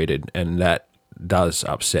been treated, and that does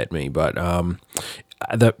upset me. But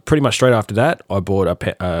pretty much straight after that, I bought a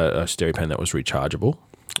SteriPen that was rechargeable,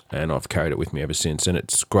 and I've carried it with me ever since. And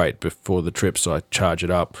it's great. Before the trips, I charge it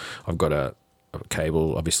up. I've got a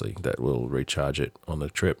cable, obviously, that will recharge it on the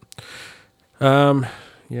trip.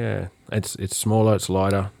 It's smaller, it's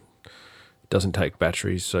lighter, it doesn't take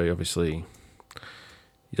batteries, so obviously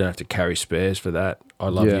you don't have to carry spares for that. I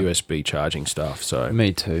love USB charging stuff. So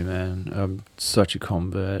me too, man. I'm such a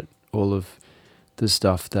convert. All of the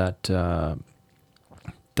stuff that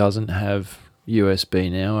doesn't have USB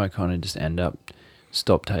now, I kind of just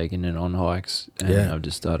stop taking it on hikes, and I've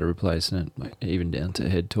just started replacing it, like, even down to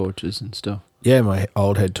head torches and stuff. Yeah, my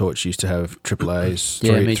old head torch used to have AAA's,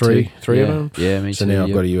 three of them. Yeah, me too. So now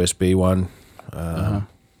I've got a USB one.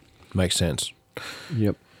 Makes sense.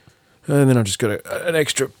 Yep. And then I've just got an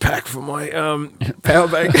extra pack for my power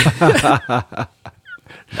bank.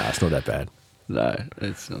 No, it's not that bad. No,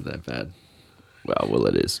 it's not that bad. Well,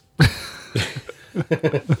 it is.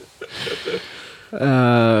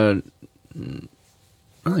 I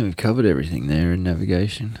think we've covered everything there in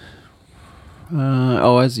navigation.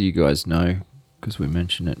 As you guys know, because we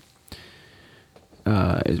mentioned it,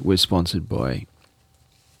 we're sponsored by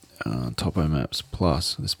Topo Maps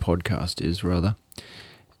Plus. This podcast is, rather.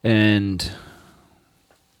 And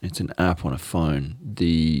it's an app on a phone.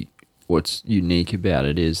 What's unique about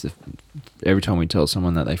it is every time we tell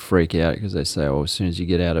someone that, they freak out because they say, as soon as you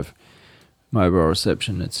get out of mobile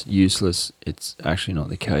reception, it's useless. It's actually not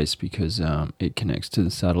the case, because it connects to the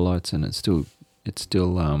satellites, and it still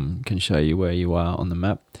can show you where you are on the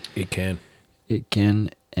map. It can,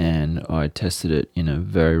 and I tested it in a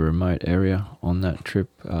very remote area on that trip,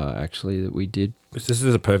 actually, that we did. This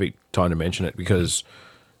is a perfect time to mention it because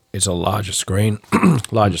it's a larger screen, than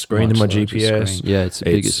my GPS. Screen. Yeah, it's a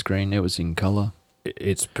bigger screen. It was in colour.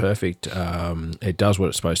 It's perfect. It does what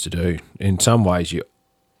it's supposed to do. In some ways, you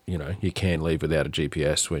can leave without a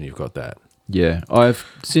GPS when you've got that. Yeah,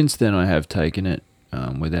 since then I have taken it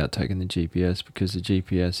without taking the GPS, because the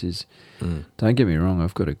GPS is. Don't get me wrong,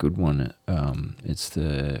 I've got a good one. It's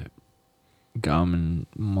the Garmin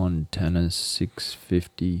Montana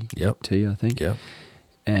 650 T, I think. Yep.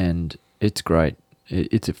 And it's great.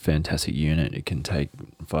 It's a fantastic unit. It can take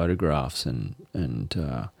photographs and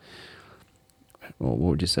what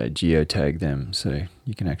would you say, geotag them, so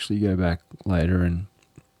you can actually go back later and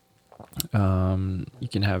you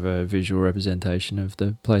can have a visual representation of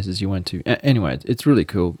the places you went to. Anyway, it's really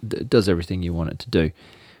cool. It does everything you want it to do.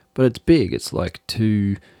 But it's big. It's like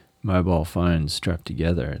 2 mobile phones strapped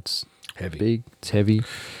together. It's heavy. Big. It's heavy.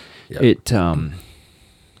 Yep.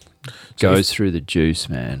 goes through the juice,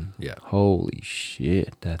 man. Yeah. Holy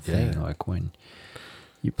shit, that thing! Yeah. Like when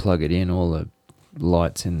you plug it in, all the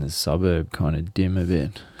lights in the suburb kind of dim a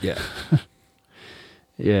bit. Yeah.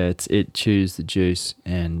 Yeah, it chews the juice,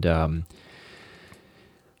 and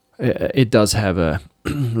it does have a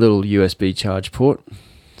little USB charge port.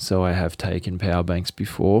 So I have taken power banks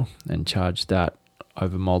before and charged that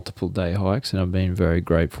over multiple day hikes, and I've been very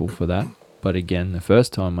grateful for that. But again, the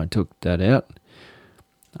first time I took that out,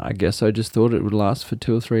 I guess I just thought it would last for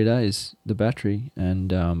 2 or 3 days, the battery, and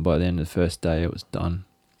by the end of the first day it was done.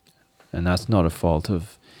 And that's not a fault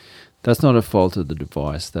of the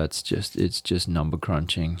device. It's just number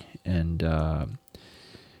crunching, and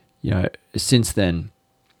since then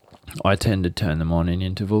I tend to turn them on in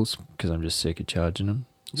intervals because I'm just sick of charging them.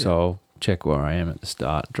 Yeah. So I'll check where I am at the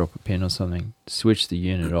start, drop a pin or something, switch the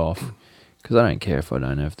unit off because I don't care if I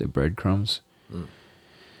don't have the breadcrumbs. And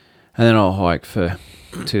then I'll hike for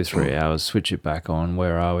 2-3 hours, switch it back on.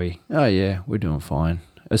 Where are we? Oh yeah, we're doing fine,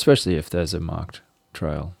 especially if there's a marked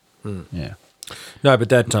trail. Yeah. No, but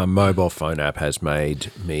that mobile phone app has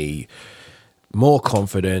made me more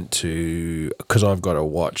confident because I've got a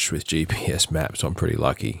watch with GPS maps. I'm pretty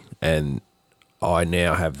lucky, and I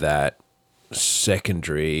now have that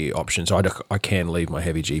secondary option, so I can leave my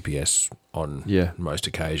heavy GPS on most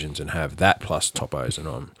occasions and have that plus topos, and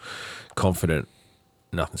I'm confident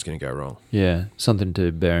nothing's going to go wrong. Yeah, something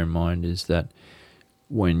to bear in mind is that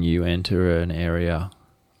when you enter an area,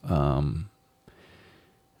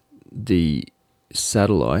 the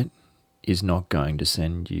satellite is not going to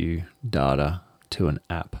send you data to an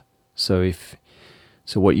app. So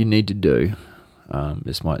what you need to do,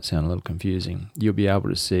 this might sound a little confusing, you'll be able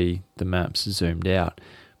to see the maps zoomed out.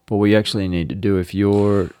 But what you actually need to do, if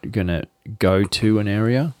you're going to go to an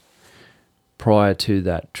area, prior to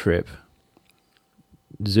that trip,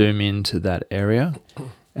 zoom into that area,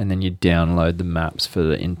 and then you download the maps for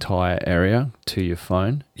the entire area to your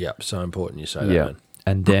phone. Yep, so important you say that, man.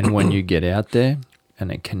 And then when you get out there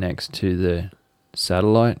and it connects to the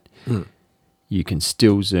satellite, you can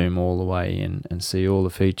still zoom all the way in and see all the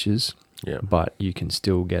features. Yeah. But you can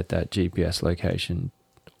still get that GPS location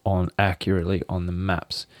accurately on the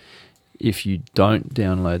maps. If you don't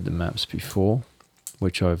download the maps before,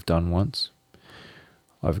 which I've done once,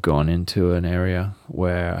 I've gone into an area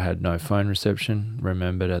where I had no phone reception,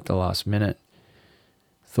 remembered at the last minute,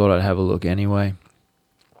 thought I'd have a look anyway,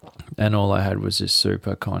 and all I had was this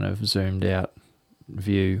super kind of zoomed out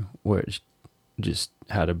view where it just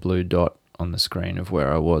had a blue dot on the screen of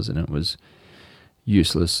where I was, and it was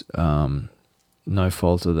useless. No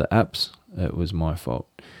fault of the apps, it was my fault.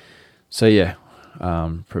 So yeah,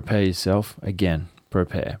 prepare yourself. Again,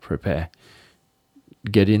 prepare.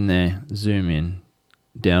 Get in there, zoom in,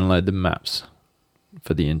 download the maps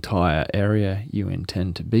for the entire area you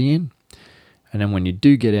intend to be in, and then when you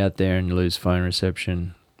do get out there and you lose phone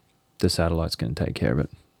reception, the satellite's going to take care of it.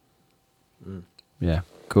 Yeah,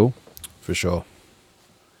 cool. For sure.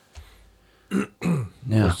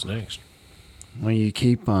 Now, what's next? Well, you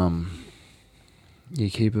keep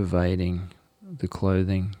evading the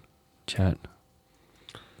clothing chat.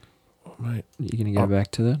 Oh, mate, you going to go back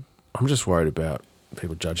to that? I'm just worried about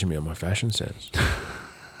people judging me on my fashion sense.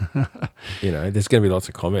 There's going to be lots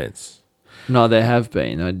of comments. No, there have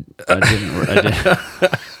been. I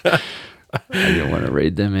didn't want to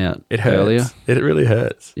read them out earlier. It really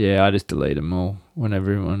hurts. Yeah, I just delete them all. When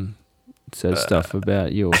everyone says stuff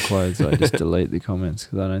about your clothes, I just delete the comments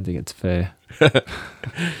because I don't think it's fair.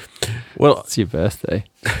 Well, it's your birthday.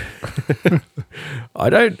 I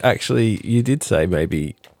don't actually. You did say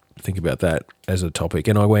maybe think about that as a topic,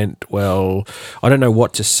 and I went, well, I don't know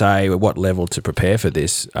what to say or what level to prepare for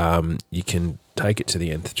this. You can take it to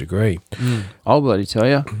the nth degree. I'll bloody tell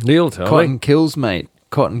you. You'll tell Cotton me. kills, mate.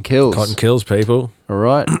 Cotton kills. Cotton kills people. All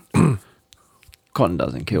right. Cotton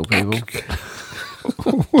doesn't kill people.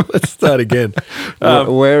 Let's start again.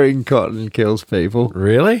 Wearing cotton kills people.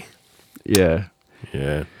 Really? Yeah.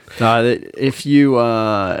 Yeah. No, if you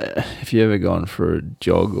ever gone for a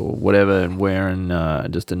jog or whatever and wearing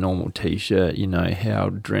just a normal t-shirt, you know how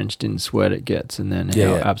drenched in sweat it gets, and then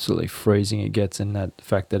how absolutely freezing it gets, and that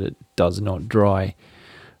fact that it does not dry.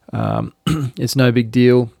 It's no big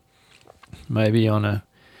deal. Maybe on a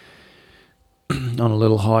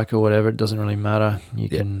little hike or whatever, it doesn't really matter. You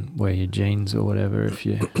can wear your jeans or whatever if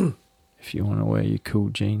you want to wear your cool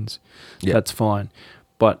jeans. That's fine.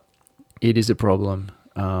 But it is a problem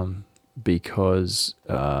because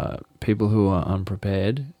people who are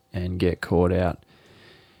unprepared and get caught out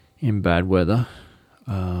in bad weather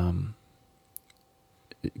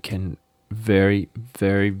can very,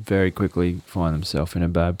 very, very quickly find themselves in a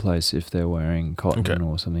bad place if they're wearing cotton Okay.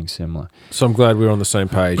 or something similar. So I'm glad we're on the same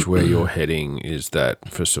page where you're heading is that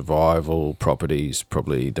for survival properties,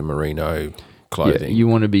 probably the merino clothing. Yeah, you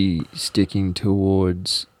want to be sticking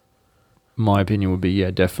towards, my opinion would be,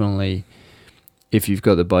 definitely, if you've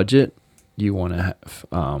got the budget, you want to have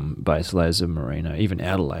base layers of merino, even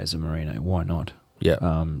outer layers of merino. Why not?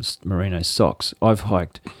 Yeah. Merino socks. I've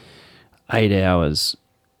hiked 8 hours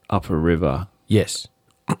up a river, Yes.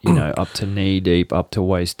 up to knee deep, up to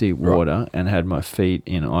waist deep Right. water, and had my feet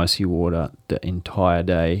in icy water the entire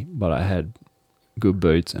day, but I had good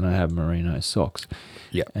boots and I had merino socks.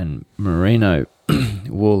 Yeah. And merino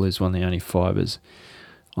wool is one of the only fibers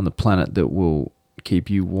on the planet that will keep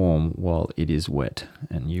you warm while it is wet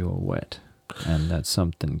and you are wet. And that's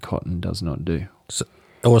something cotton does not do.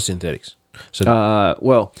 Or synthetics. So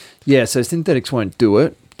So synthetics won't do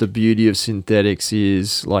it. The beauty of synthetics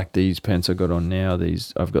is, like these pants I got on now,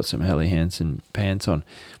 I've got some Helly Hansen pants on,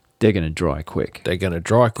 they're going to dry quick. they're going to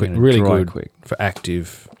dry quick, They're gonna really dry good quick. for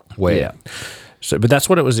active wear. Yeah. So, but that's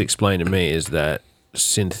what it was explained to me is that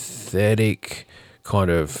synthetic kind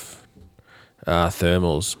of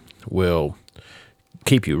thermals will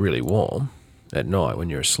keep you really warm at night when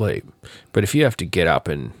you're asleep. But if you have to get up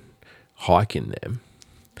and hike in them,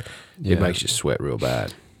 Yeah. it makes you sweat real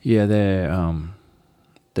bad. Yeah,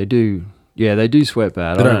 they do. Yeah, they do sweat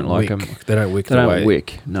bad. I don't like them. They don't wick They the don't way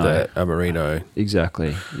wick. No, that a merino.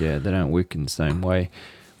 exactly. Yeah, they don't wick in the same way.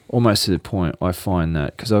 Almost to the point I find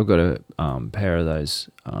that because I've got a pair of those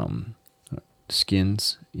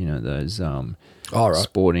skins. Those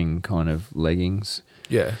sporting kind of leggings.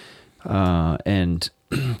 Yeah. And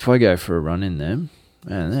if I go for a run in them,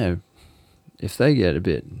 man, if they get a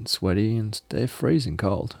bit sweaty and they're freezing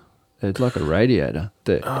cold. It's like a radiator.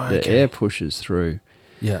 The air pushes through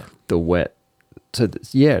Yeah. the wet. So,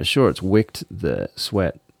 sure, it's wicked the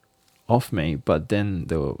sweat off me, but then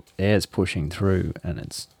the air's pushing through and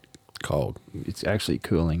it's Cold. actually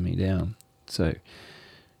cooling me down. So,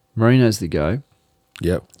 merino's the go.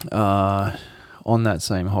 Yep. On that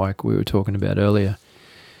same hike we were talking about earlier,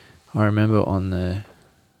 I remember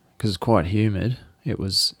because it's quite humid, it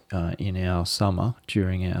was in our summer,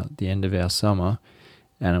 during the end of our summer,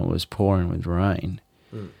 and it was pouring with rain.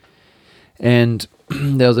 And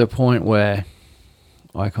there was a point where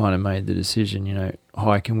I kind of made the decision,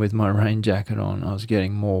 hiking with my rain jacket on, I was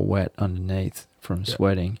getting more wet underneath from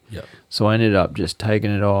sweating. Yep. So I ended up just taking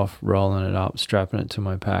it off, rolling it up, strapping it to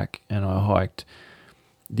my pack, and I hiked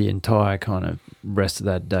the entire kind of rest of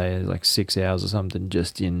that day, like 6 hours or something,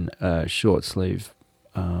 just in a short sleeve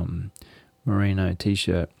merino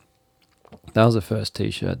t-shirt. That was the first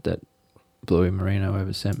t-shirt that Bluey Merino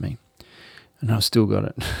ever sent me, and I've still got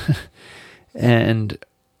it. And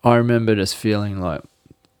I remember just feeling like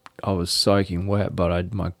I was soaking wet,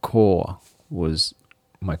 but my core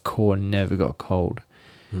never got cold.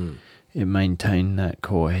 It maintained that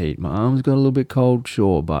core heat. My arms got a little bit cold,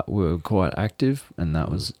 sure, but we were quite active, and that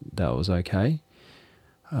was okay.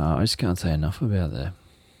 I just can't say enough about the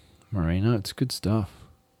merino. It's good stuff.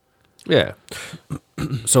 Yeah.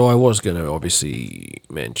 So I was going to obviously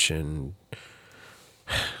mention.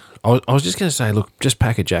 I was just going to say, look, just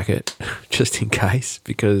pack a jacket, just in case,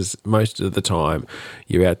 because most of the time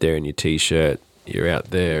you're out there in your t-shirt, you're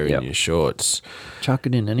out there in your shorts, Chuck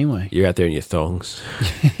it in anyway. you're out there in your thongs,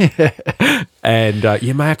 and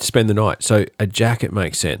you may have to spend the night. So a jacket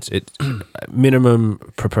makes sense. It minimum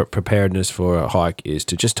preparedness for a hike is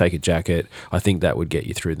to just take a jacket. I think that would get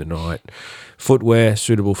you through the night. Footwear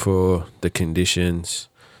suitable for the conditions.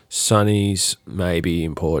 Sunnies may be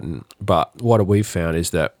important, but what I've found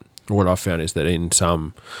is that in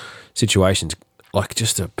some situations, like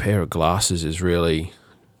just a pair of glasses is really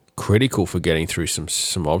critical for getting through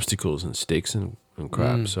some obstacles and sticks and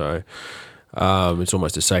crap. So it's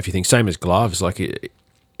almost a safety thing. Same as gloves. Like it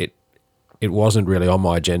wasn't really on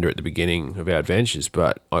my agenda at the beginning of our adventures,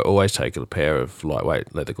 but I always take a pair of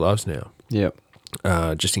lightweight leather gloves now. Yep.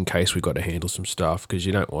 Just in case we've got to handle some stuff, because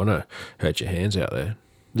you don't want to hurt your hands out there.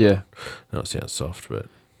 Yeah. No, it sounds soft, but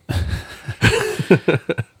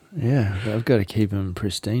Yeah, I've got to keep them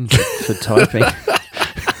pristine for typing.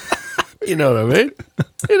 you know what I mean.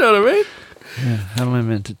 Yeah, how am I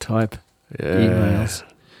meant to type emails?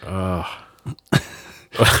 No,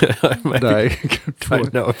 good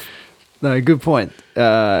point. No, good point.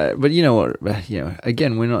 But you know what?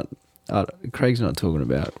 Again, we're not. Craig's not talking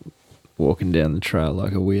about walking down the trail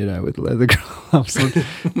like a weirdo with leather gloves.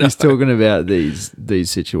 He's talking about these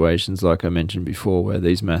situations, like I mentioned before, where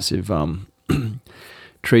these massive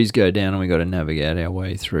trees go down and we got to navigate our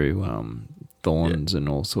way through thorns and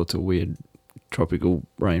all sorts of weird tropical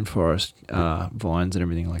rainforest vines and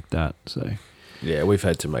everything like that. So Yeah, we've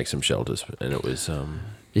had to make some shelters, and it was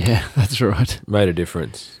yeah, that's right. made a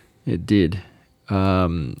difference. It did.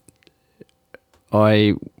 That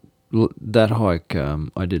hike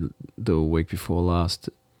I did the week before last,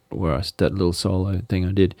 that little solo thing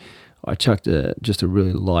I did. I chucked just a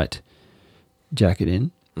really light jacket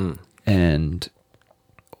in, and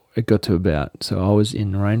it got to about. So I was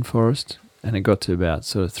in the rainforest, and it got to about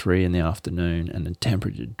sort of 3 in the afternoon, and the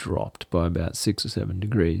temperature dropped by about 6 or 7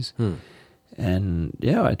 degrees. And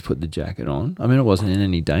yeah, I had to put the jacket on. I mean, it wasn't in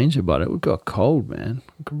any danger, but it got cold, man,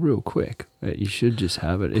 real quick. You should just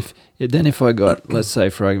have it. If I got, let's say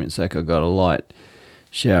for argument's sake, I got a light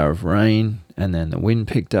shower of rain, and then the wind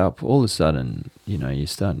picked up, all of a sudden, you're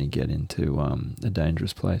starting to get into a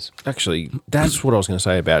dangerous place. Actually, that's what I was going to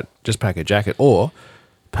say about just pack a jacket or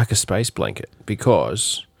pack a space blanket,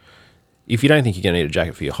 because if you don't think you're going to need a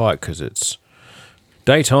jacket for your hike because it's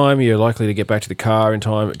daytime, you're likely to get back to the car in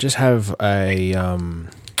time, just have a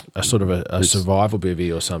sort of a survival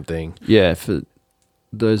bivvy or something. Yeah, for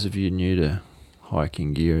those of you new to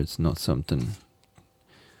hiking gear, it's not something...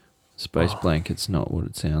 Space blanket's not what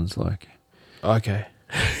it sounds like. Okay.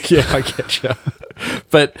 Yeah, I get you.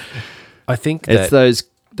 But I think that... It's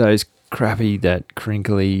those crappy, that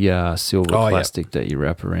crinkly silver plastic that you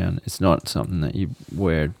wrap around. It's not something that you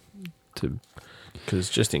wear to... Because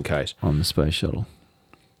just in case. On the space shuttle.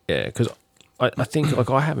 Yeah, because I think, like,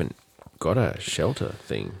 I haven't got a shelter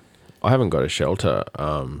thing. I haven't got a shelter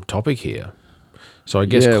topic here. So I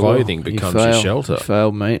guess clothing becomes your shelter. You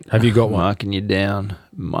failed, mate. Have you got one? Marking you down.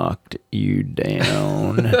 Marked you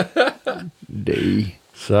down. D.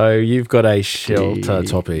 So you've got a shelter D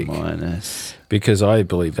topic. Minus. Because I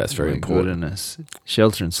believe that's very important. Goodness.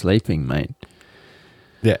 Shelter and sleeping, mate.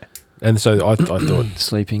 Yeah. And so I thought...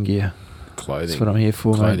 Sleeping gear. Clothing. That's what I'm here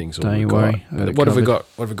for, mate. Don't you worry. What have we got?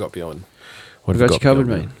 What have we got beyond? What have got you covered,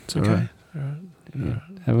 mate. It's all okay. right. Yeah.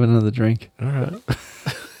 Have another drink. All right.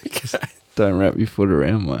 Don't wrap your foot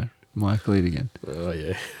around my cleat again. Oh,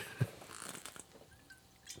 yeah.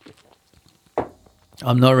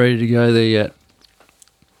 I'm not ready to go there yet.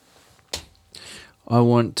 I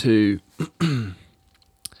want to...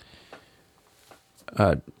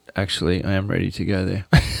 actually, I am ready to go there.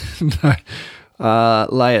 No.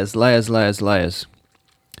 Layers.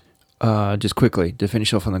 Just quickly, to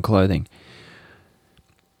finish off on the clothing.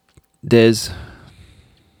 I'm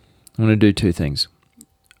going to do 2 things.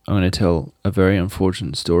 I'm going to tell a very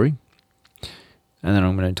unfortunate story, and then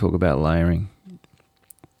I'm going to talk about layering.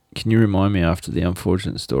 Can you remind me after the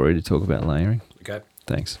unfortunate story to talk about layering? Okay.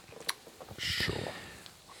 Thanks. Sure.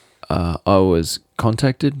 I was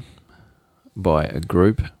contacted by a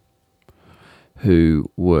group who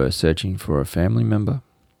were searching for a family member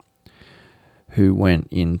who went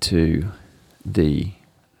into the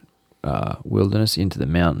wilderness, into the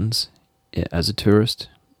mountains as a tourist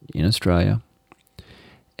in Australia,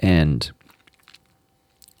 and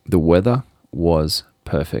the weather was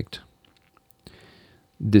perfect.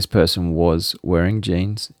 This person was wearing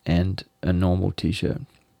jeans and a normal t-shirt.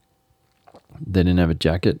 They didn't have a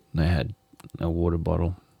jacket. They had a water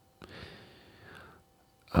bottle.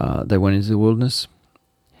 They went into the wilderness,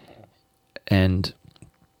 and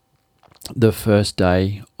the first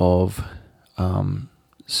day of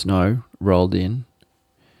snow rolled in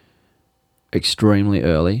extremely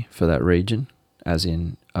early for that region, as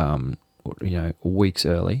in weeks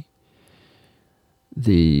early.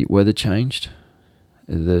 The weather changed.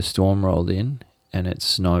 The storm rolled in, and it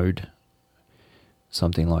snowed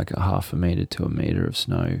something like 0.5 meter to 1 meter of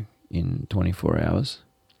snow in 24 hours.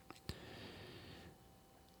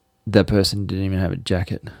 That person didn't even have a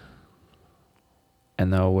jacket,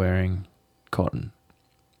 and they were wearing cotton.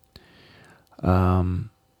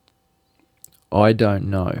 I don't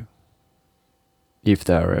know if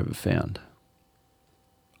they were ever found.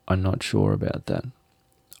 I'm not sure about that.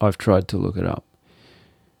 I've tried to look it up.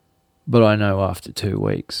 But I know after 2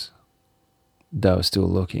 weeks, they were still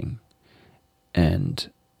looking. And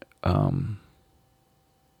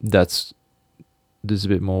this is a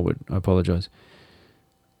bit morbid, I apologise.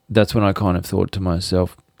 That's when I kind of thought to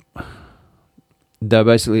myself, they're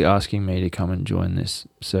basically asking me to come and join this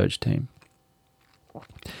search team.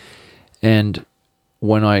 And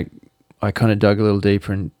when I kind of dug a little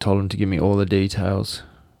deeper and told them to give me all the details,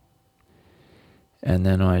 and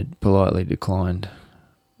then I politely declined.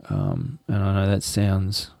 And I know that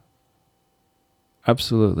sounds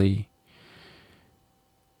absolutely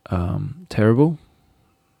terrible,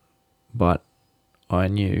 but I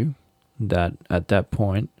knew that at that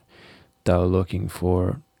point they were looking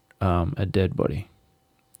for a dead body.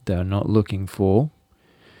 They were not looking for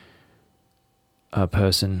a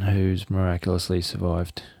person who's miraculously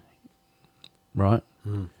survived, right?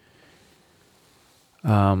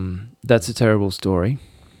 That's a terrible story.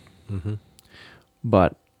 Mm-hmm.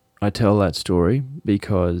 But I tell that story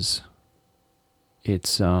because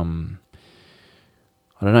it's I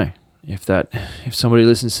don't know, if somebody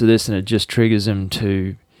listens to this and it just triggers them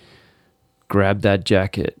to grab that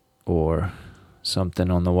jacket or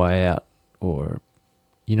something on the way out, or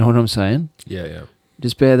you know what I'm saying? Yeah.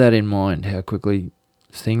 Just bear that in mind, how quickly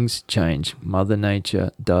things change. Mother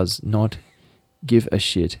Nature does not give a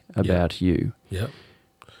shit about you. Yep.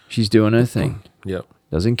 She's doing her thing. Yep.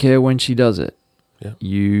 Doesn't care when she does it. Yep.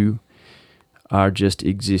 You are just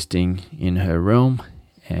existing in her realm,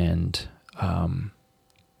 and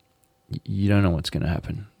you don't know what's going to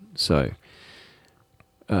happen. So,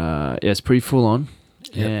 it's pretty full on,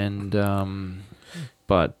 and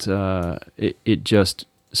but it just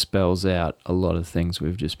spells out a lot of things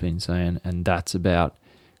we've just been saying, and that's about,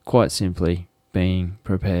 quite simply, being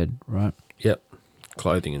prepared, right? Yep.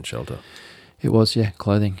 Clothing and shelter. It was,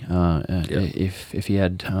 clothing. If he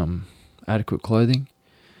had adequate clothing,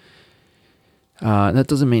 that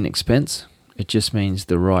doesn't mean expense. It just means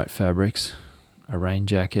the right fabrics, a rain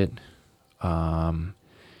jacket, box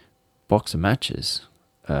of matches,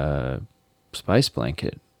 a space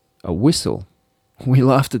blanket, a whistle. We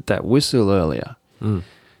laughed at that whistle earlier. Mm.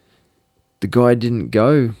 The guy didn't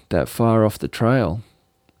go that far off the trail.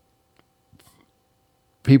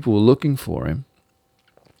 People were looking for him.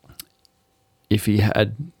 If he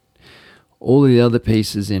had all the other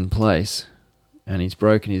pieces in place and he's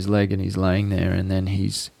broken his leg and he's laying there and then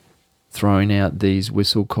he's throwing out these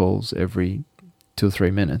whistle calls every 2 or 3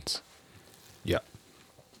 minutes, Yeah.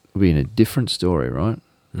 it would be in a different story, right?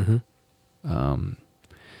 Mm-hmm.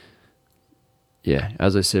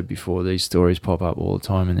 As I said before, these stories pop up all the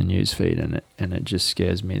time in the news feed, and it just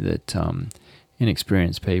scares me that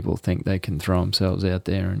inexperienced people think they can throw themselves out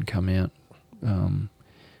there and come out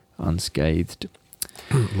unscathed.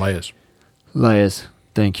 Layers.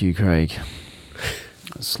 Thank you, Craig.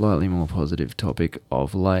 A slightly more positive topic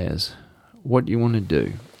of layers. What you want to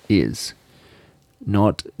do is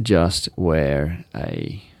not just wear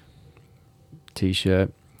a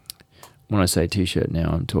t-shirt. When I say t-shirt now,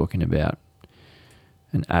 I'm talking about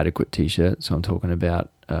an adequate t-shirt. So I'm talking about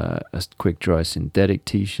a quick dry synthetic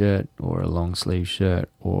t-shirt or a long sleeve shirt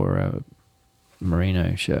or a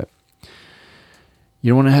merino shirt. You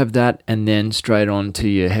don't want to have that and then straight on to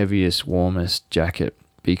your heaviest, warmest jacket,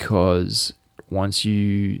 because once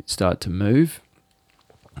you start to move,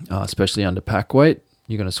 especially under pack weight,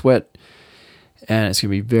 you're going to sweat, and it's going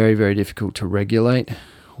to be very, very difficult to regulate.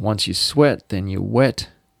 Once you sweat, then you're wet.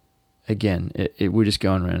 Again, we're just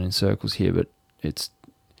going around in circles here, but it's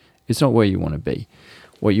not where you want to be.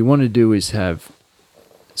 What you want to do is have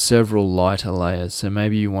several lighter layers. So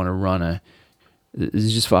maybe you want to run this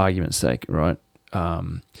is just for argument's sake, right?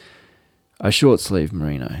 A short sleeve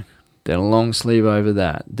merino, then a long sleeve over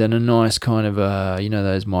that, then a nice kind of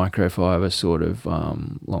those microfiber sort of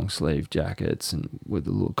long sleeve jackets and with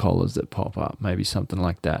the little collars that pop up, maybe something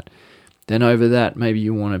like that. Then over that, maybe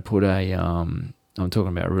you want to put I'm talking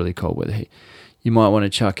about really cold weather here. You might want to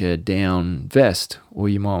chuck a down vest, or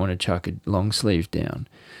you might want to chuck a long sleeve down,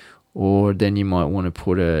 or then you might want to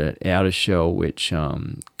put a outer shell which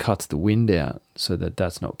cuts the wind out so that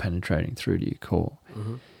that's not penetrating through to your core.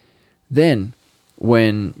 Mm-hmm. Then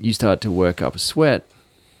when you start to work up a sweat,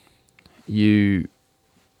 you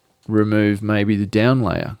remove maybe the down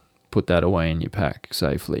layer, put that away in your pack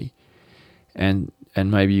safely, and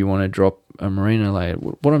maybe you want to drop a merino layer.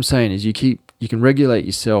 What I'm saying is you can regulate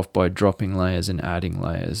yourself by dropping layers and adding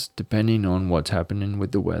layers depending on what's happening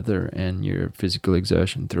with the weather and your physical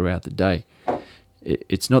exertion throughout the day.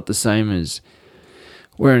 It's not the same as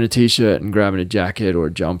wearing a t-shirt and grabbing a jacket or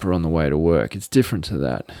a jumper on the way to work. It's different to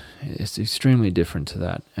that. It's extremely different to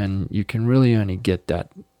that. And you can really only get that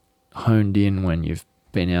honed in when you've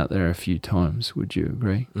been out there a few times. Would you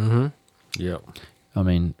agree? Mm-hmm. Yeah. I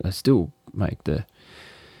mean, I still make the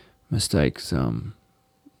mistakes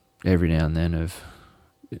every now and then of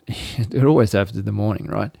it always happens in the morning,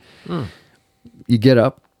 right? Mm. You get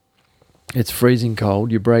up, it's freezing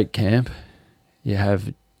cold, you break camp, you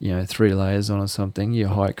have 3 layers on or something, you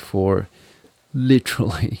hike for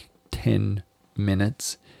literally 10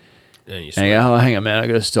 minutes. And you go, oh, hang on, man, I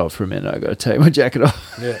got to stop for a minute, I got to take my jacket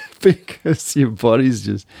off. Yeah. Because your body's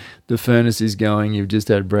just, the furnace is going, you've just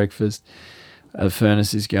had breakfast, the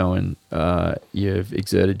furnace is going, you've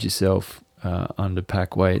exerted yourself under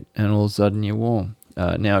pack weight, and all of a sudden you're warm.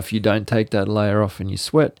 Now, if you don't take that layer off and you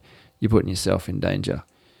sweat, you're putting yourself in danger.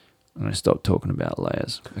 I'm going to stop talking about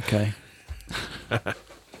layers, okay?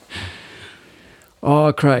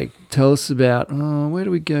 Oh, Craig, tell us about where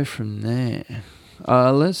do we go from there?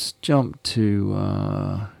 Let's jump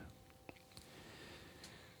to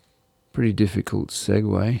pretty difficult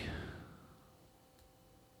segue.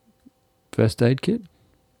 First aid kit?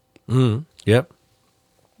 Yep.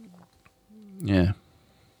 Yeah.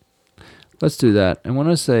 Let's do that. And when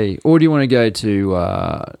I say, or do you want to go to,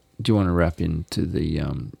 do you want to wrap into the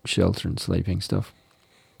shelter and sleeping stuff?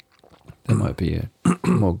 That might be a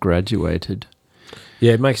more graduated.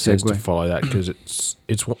 Yeah, it makes sense to segue. follow that because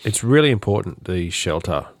it's really important, the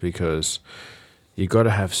shelter, because you got to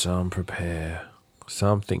have something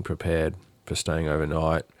prepared for staying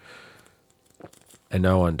overnight, and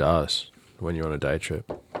no one does when you're on a day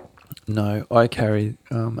trip. No, I carry,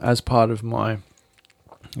 as part of my,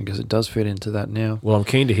 I guess it does fit into that now. Well, I'm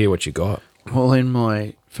keen to hear what you got. Well, in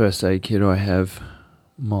my first aid kit, I have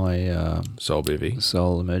my Soul bivvy.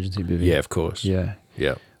 Soul emergency bivvy. Yeah, of course. Yeah.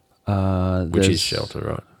 Yeah. Which There's- is shelter,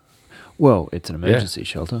 right? Well, it's an emergency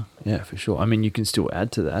shelter. Yeah, for sure. I mean, you can still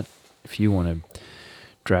add to that if you want to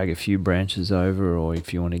drag a few branches over, or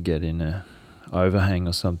if you want to get in a overhang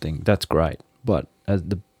or something. That's great. But as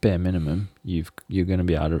the bare minimum, you're going to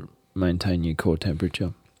be able to maintain your core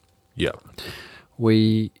temperature. Yeah.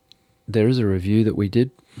 There is a review that we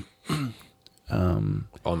did On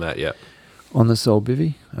that, yeah. on the Soul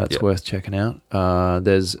Bivvy. That's Yep. worth checking out.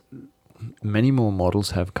 There's many more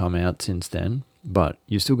models have come out since then, but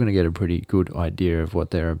you're still going to get a pretty good idea of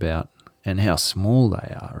what they're about and how small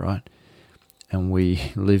they are, right? And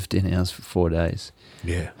we lived in ours for 4 days.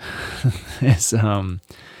 Yeah. It's,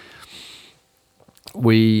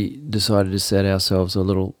 we decided to set ourselves a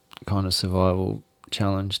little kind of survival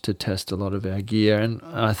challenge to test a lot of our gear, and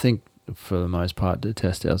I think for the most part to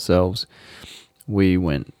test ourselves, we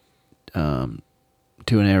went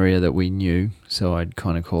to an area that we knew, so I'd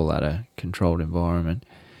kind of call that a controlled environment.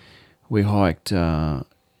 We hiked right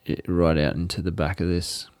out into the back of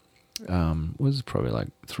this, was probably like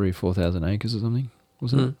 3,000-4,000 acres or something,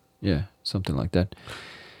 wasn't it? Yeah, something like that.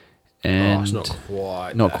 And it's not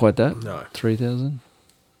quite not that. quite that? No. 3,000?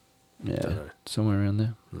 Yeah, Dunno. somewhere around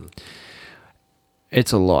there.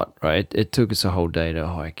 It's a lot, right? It took us a whole day to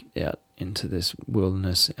hike out into this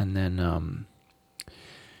wilderness, and then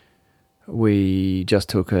we just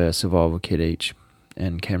took a survival kit each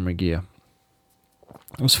and camera gear.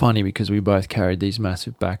 It was funny because we both carried these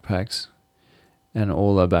massive backpacks, and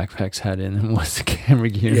all our backpacks had in them was the camera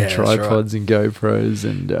gear Yeah, and that's right. tripods and GoPros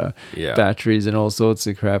and Yeah. batteries and all sorts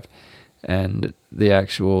of crap. And the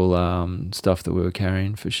actual stuff that we were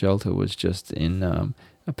carrying for shelter was just in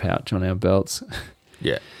a pouch on our belts.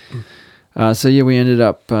 Yeah. So yeah, we ended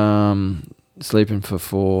up sleeping for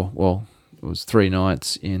 3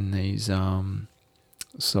 nights in these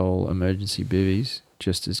Soul emergency bivvies,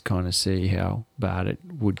 just to kind of see how bad it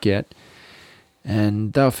would get.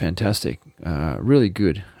 And they were fantastic, really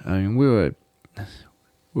good. I mean, we were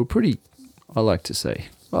pretty, I like to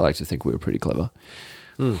think we were pretty clever.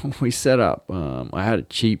 We set up, I had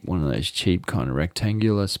one of those cheap kind of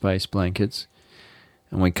rectangular space blankets,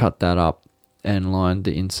 and we cut that up and lined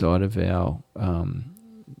the inside of our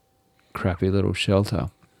crappy little shelter.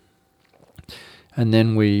 And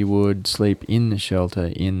then we would sleep in the shelter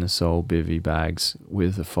in the Soul bivvy bags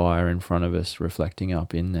with the fire in front of us reflecting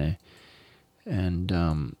up in there. And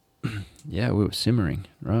yeah, we were simmering,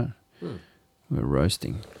 right? We were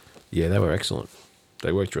roasting. Yeah, they were excellent.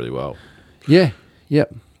 They worked really well. Yeah,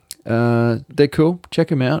 yep. They're cool. Check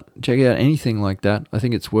them out. Check out anything like that. I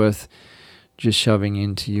think it's worth just shoving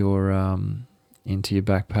into your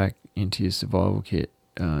backpack, into your survival kit,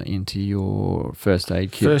 into your first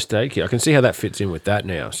aid kit. First aid kit. I can see how that fits in with that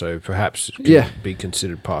now. So perhaps it Yeah. can be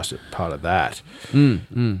considered part of that.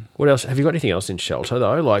 Mm. What else? Have you got anything else in shelter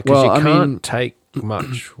though? Like, because Well, you I can't mean- take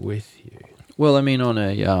much with you. Well, I mean, on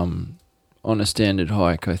a standard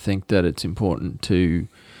hike, I think that it's important to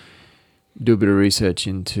do a bit of research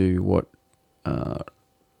into what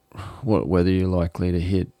weather you're likely to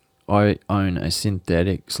hit. I own a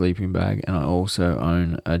synthetic sleeping bag, and I also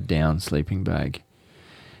own a down sleeping bag,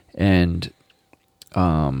 and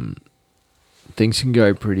things can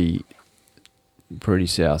go pretty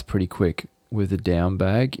south pretty quick with a down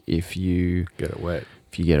bag if you Get it wet.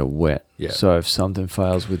 get it wet. Yeah. So if something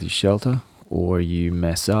fails with your shelter or you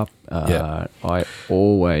mess up, Yeah. I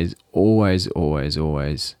always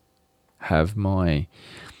have my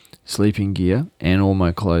sleeping gear and all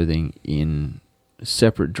my clothing in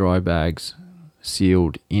separate dry bags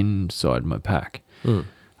sealed inside my pack.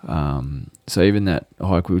 So even that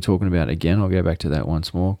hike we were talking about, again, I'll go back to that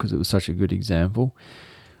once more because it was such a good example.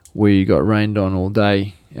 We got rained on all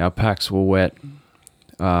day. Our packs were wet.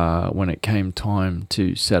 when it came time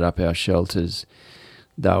to set up our shelters,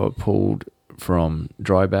 they were pulled from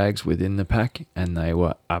dry bags within the pack, and they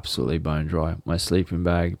were absolutely bone dry. My sleeping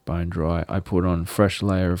bag, bone dry. I put on a fresh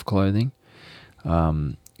layer of clothing,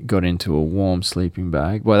 got into a warm sleeping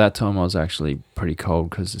bag. By that time, I was actually pretty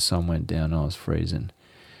cold because the sun went down. I was freezing.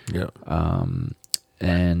 Yeah.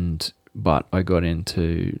 But I got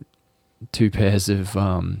into 2 pairs of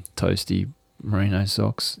toasty merino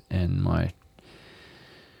socks and my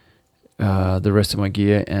the rest of my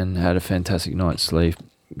gear, and had a fantastic night's sleep.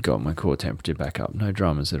 Got my core temperature back up. No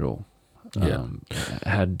dramas at all.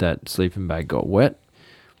 Had that sleeping bag got wet,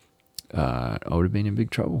 I would have been in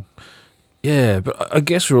big trouble. Yeah, but I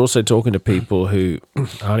guess we're also talking to people who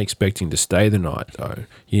aren't expecting to stay the night, though.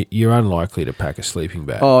 You're unlikely to pack a sleeping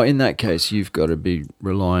bag. Oh, in that case, you've got to be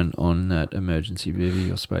reliant on that emergency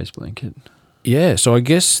bivvy or space blanket. Yeah, so I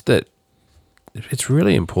guess that it's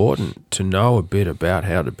really important to know a bit about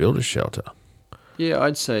how to build a shelter. Yeah,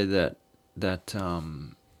 I'd say that's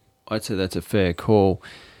a fair call,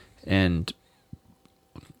 and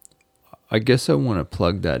I guess I want to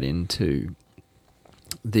plug that into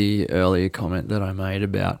the earlier comment that I made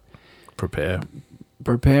about preparing,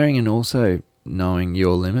 and also knowing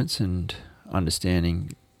your limits and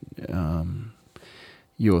understanding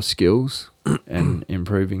your skills and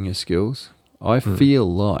improving your skills. I feel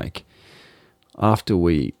like after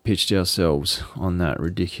we pitched ourselves on that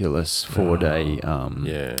ridiculous 4-day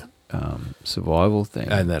survival thing,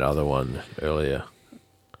 and that other one earlier.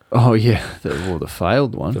 Oh yeah, the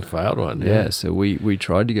failed one. The failed one. Yeah. So we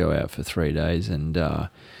tried to go out for 3 days, and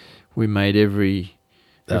we made every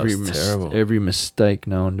mistake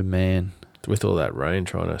known to man. With all that rain,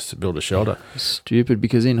 trying to build a shelter. Stupid,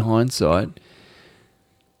 because in hindsight,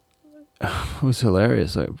 it was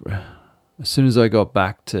hilarious. Like, as soon as I got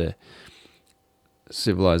back to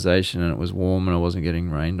civilization and it was warm and I wasn't getting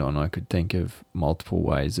rained on, I could think of multiple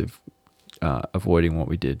ways of avoiding what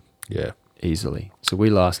we did. Yeah. Easily. So we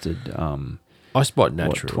lasted I spot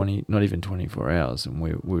natural. Not even 24 hours, and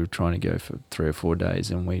we were trying to go for 3 or 4 days,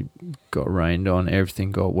 and we got rained on,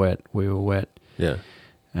 everything got wet, we were wet. Yeah.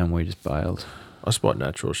 And we just bailed. I spot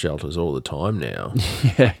natural shelters all the time now.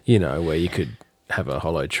 Yeah. You know, where you could have a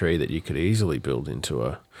hollow tree that you could easily build into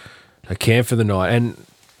a camp for the night. And,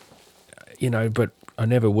 you know, but I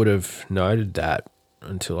never would have noted that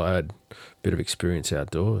until I had a bit of experience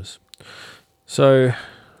outdoors. So,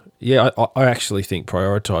 yeah, I actually think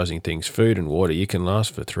prioritising things, food and water, you can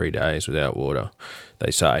last for 3 days without water,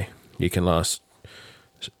 they say. You can last,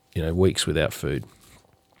 weeks without food.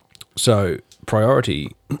 So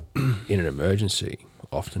priority in an emergency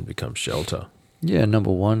often becomes shelter. Yeah,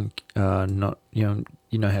 number one, you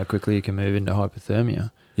know how quickly you can move into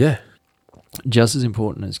hypothermia. Yeah. Just as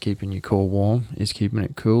important as keeping your core warm is keeping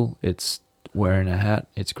it cool. It's wearing a hat.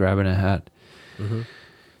 It's grabbing a hat. Mm-hmm.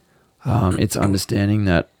 It's understanding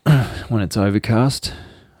that when it's overcast,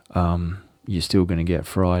 you're still going to get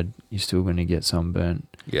fried. You're still going to get sunburnt.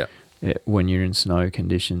 Yeah. When you're in snow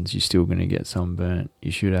conditions, you're still going to get sunburnt.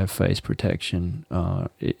 You should have face protection.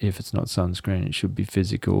 If it's not sunscreen, it should be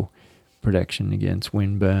physical protection against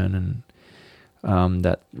windburn and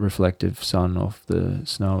that reflective sun off the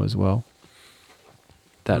snow as well.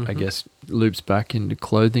 That, I guess, loops back into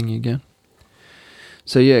clothing again.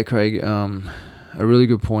 So, yeah, Craig, a really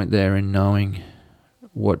good point there in knowing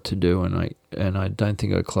what to do, and I don't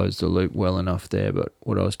think I closed the loop well enough there, but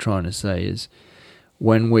what I was trying to say is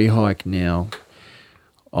when we hike now,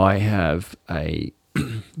 I have a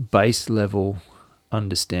base level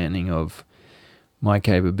understanding of my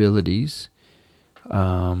capabilities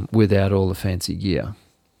without all the fancy gear.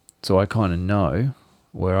 So I kind of know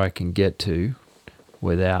where I can get to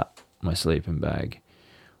without my sleeping bag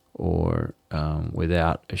or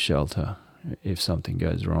without a shelter if something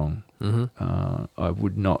goes wrong. Mm-hmm. I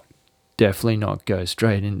would definitely not go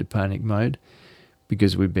straight into panic mode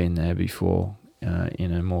because we've been there before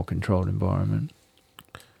in a more controlled environment.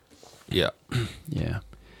 Yeah. Yeah.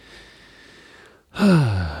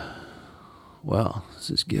 Well, this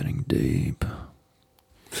is getting deep.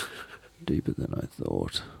 Deeper than I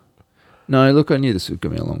thought. No, look, I knew this was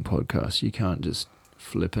going to be a long podcast. You can't just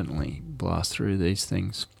flippantly blast through these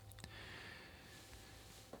things.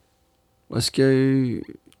 Let's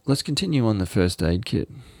continue on the first aid kit,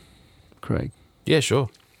 Craig. Yeah, sure.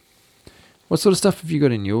 What sort of stuff have you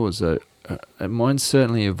got in yours? Mine's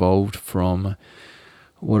certainly evolved from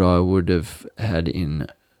what I would have had in,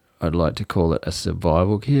 I'd like to call it a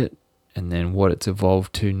survival kit, and then what it's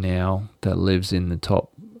evolved to now that lives in the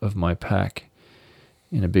top of my pack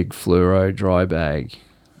in a big fluoro dry bag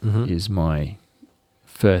is my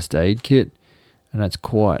first aid kit, and that's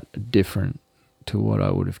quite a different to what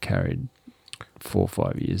I would have carried 4 or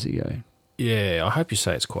 5 years ago. Yeah, I hope you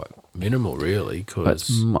say it's quite minimal, really, But it's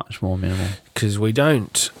because much more minimal. we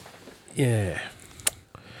don't. Yeah,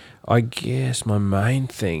 I guess my main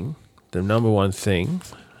thing, the number one thing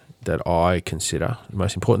that I consider, the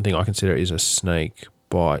most important thing I consider, is a snake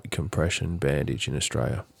bite compression bandage in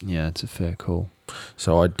Australia. Yeah, it's a fair call.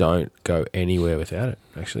 So I don't go anywhere without it,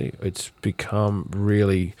 actually. It's become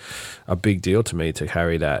really a big deal to me to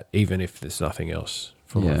carry that, even if there's nothing else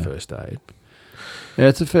for my first aid. Yeah,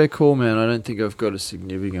 it's a fair call, man. I don't think I've got a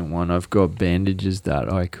significant one. I've got bandages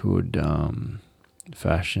that I could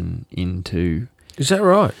fashion into. Is that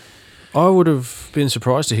right? I would have been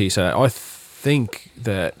surprised to hear you say that. I think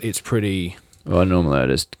that it's pretty... Well, normally I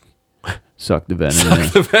just suck the venom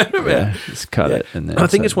out. Yeah, just cut it. And then I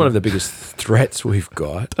think it's one of the biggest threats we've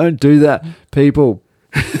got. Don't do that, people.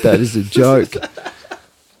 That is a joke.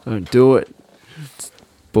 Don't do it. It's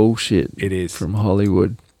bullshit. It is. From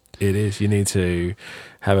Hollywood. It is. You need to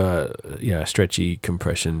have a stretchy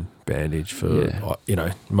compression bandage for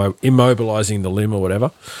immobilizing the limb or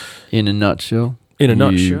whatever. In a nutshell.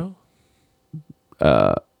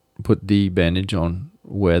 Put the bandage on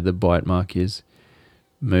where the bite mark is.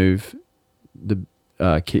 Move the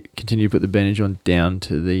continue to put the bandage on down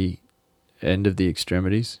to the end of the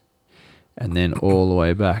extremities, and then all the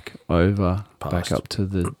way back over, back up to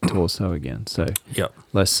the torso again. So,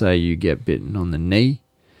 let's say you get bitten on the knee.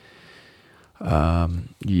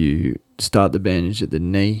 You start the bandage at the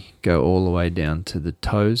knee, go all the way down to the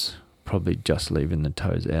toes, probably just leaving the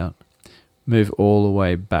toes out. Move all the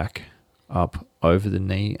way back up over the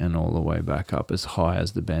knee and all the way back up as high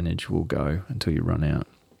as the bandage will go until you run out.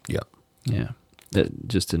 Yep. Yeah.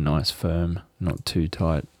 Just a nice firm, not too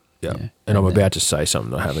tight. Yep. Yeah. And I'm about to say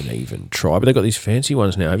something I haven't even tried, but they've got these fancy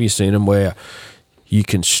ones now. Have you seen them where you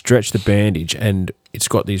can stretch the bandage and it's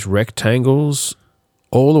got these rectangles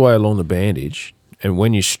all the way along the bandage, and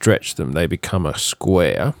when you stretch them, they become a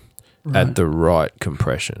square at the right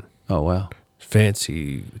compression. Oh, wow.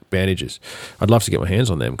 Fancy bandages. I'd love to get my hands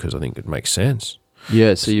on them because I think it makes sense.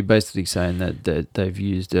 Yeah, so you're basically saying that they've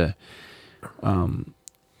used a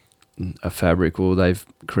fabric, or they've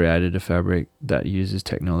created a fabric that uses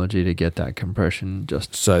technology to get that compression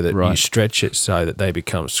just so that you stretch it so that they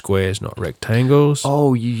become squares, not rectangles.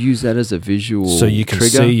 Oh, you use that as a visual so you can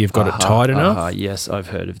trigger? See you've got it tight enough. Yes, I've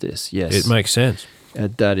heard of this. Yes, it makes sense.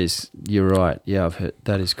 You're right. Yeah, I've heard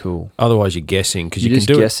that is cool. Otherwise, you're guessing because you can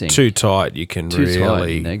do it too tight. You can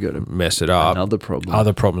really mess it up. Another problem.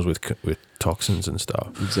 Other problems with toxins and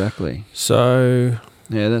stuff. Exactly. So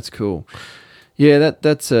yeah, that's cool. Yeah,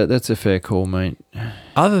 that's a fair call, mate.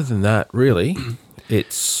 Other than that, really,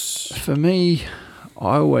 it's for me.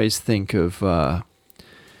 I always think of the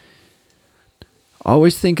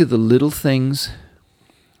little things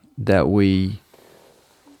that we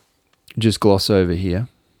just gloss over here.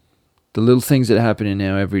 The little things that happen in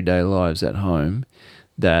our everyday lives at home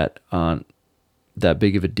that aren't that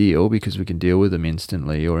big of a deal because we can deal with them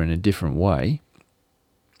instantly or in a different way.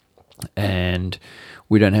 And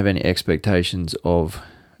we don't have any expectations of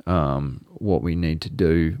what we need to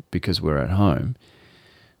do because we're at home.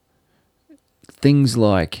 Things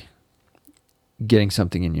like getting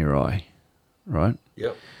something in your eye, right?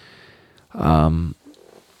 Yep.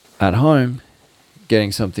 At home,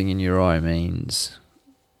 getting something in your eye means,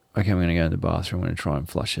 okay, I'm going to go in the bathroom, I'm going to try and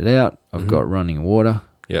flush it out. I've got running water.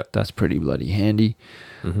 Yeah, that's pretty bloody handy.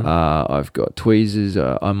 I've got tweezers.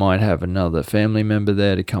 I might have another family member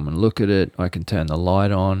there to come and look at it. I can turn the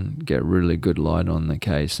light on, get really good light on the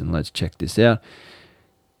case, and let's check this out.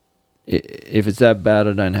 If it's that bad,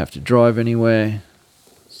 I don't have to drive anywhere.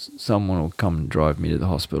 Someone will come and drive me to the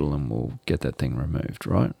hospital and we'll get that thing removed,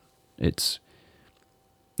 right? It's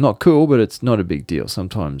not cool, but it's not a big deal.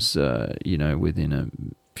 Sometimes, within a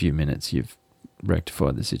few minutes, you've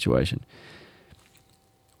rectified the situation.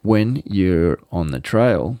 When you're on the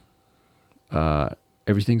trail,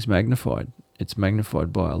 everything's magnified. It's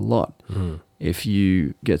magnified by a lot. If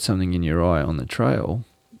you get something in your eye on the trail,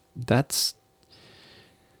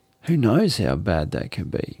 who knows how bad that can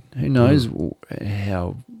be? Who knows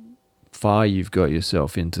how far you've got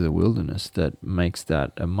yourself into the wilderness that makes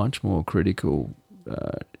that a much more critical.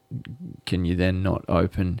 Can you then not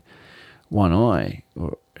open one eye,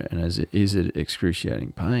 is it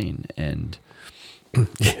excruciating pain? And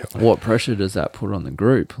what pressure does that put on the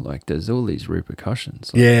group? Like, there's all these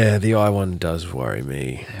repercussions. Like, yeah, the eye one does worry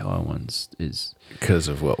me. The eye one's is because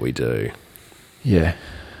of what we do. Yeah,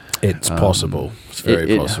 it's possible. It's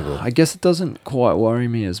very possible. I guess it doesn't quite worry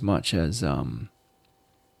me as much as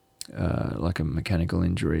like a mechanical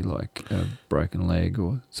injury, like a broken leg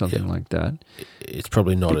or something like that. It's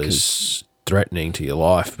probably not as threatening to your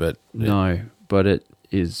life, but No, but it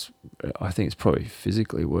is. I think it's probably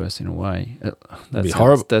physically worse in a way. That Be sounds,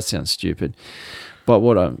 horrible. That sounds stupid. But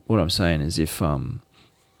what I'm saying is, if one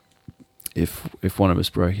of us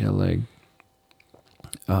broke our leg,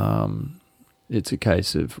 it's a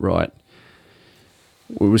case of, right,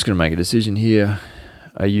 we're just going to make a decision here.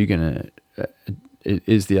 Are you going to?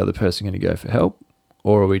 Is the other person going to go for help,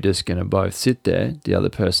 or are we just going to both sit there? The other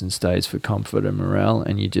person stays for comfort and morale,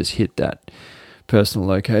 and you just hit that personal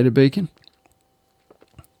locator beacon.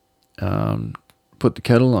 Put the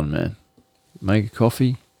kettle on, man. Make a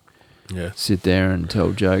coffee. yeah, Sit there and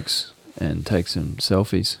tell jokes and take some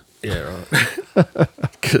selfies yeah, right.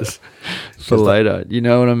 Because for later. You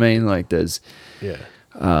know what I mean? Like there's, yeah,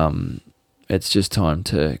 it's just time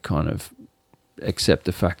to kind of accept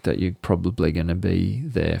the fact that you're probably going to be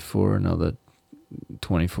there for another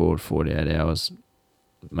 24 to 48 hours,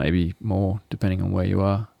 maybe more, depending on where you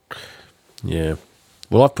are. yeah.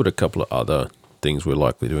 Well, I've put a couple of other things we're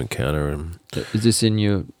likely to encounter, and Is this in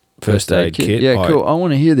your first aid kit. Yeah, cool. I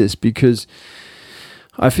want to hear this because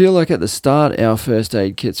I feel like at the start our first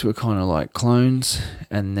aid kits were kind of like clones,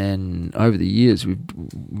 and then over the years we've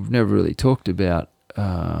never really talked about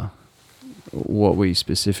what we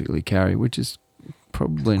specifically carry, which is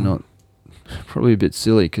probably a bit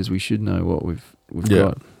silly because we should know what we've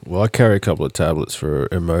got. Well, I carry a couple of tablets for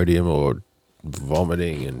Imodium or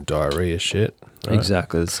vomiting and diarrhea shit. Right?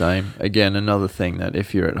 Exactly the same. Again, another thing that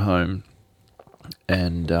if you're at home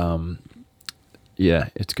and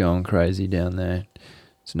it's going crazy down there,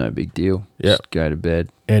 it's no big deal. Yeah. Just go to bed.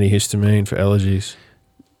 Antihistamine for allergies,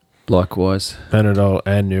 Likewise, Panadol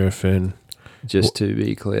and Nurofen, just to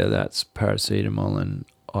be clear, that's paracetamol and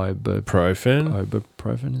Profen,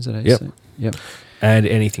 ibuprofen. Is that how you Yep. say it? Yep. and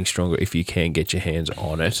anything stronger if you can get your hands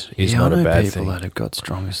on it is Yeah, not I know a bad people thing. that have got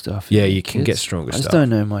stronger stuff. Yeah, in you their can get kits. stronger I just stuff. don't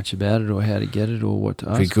know much about it or how to get it or what to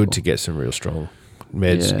ask It'd be good for. to get some real strong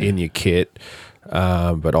meds Yeah. in your kit,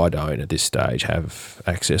 but I don't at this stage have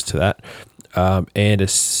access to that.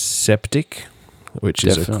 Antiseptic, which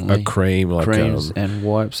is a Definitely. cream like creams and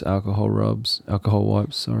wipes, alcohol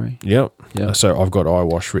wipes. Sorry. Yep. Yeah. So I've got eye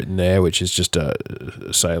wash written there, which is just a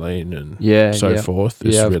saline and Yeah. so yeah. forth.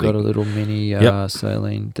 It's Yeah, I've really- got a little mini Yep.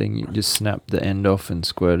 saline thing. You just snap the end off and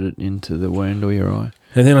squirt it into the wound or your eye.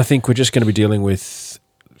 And then I think we're just going to be dealing with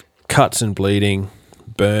cuts and bleeding,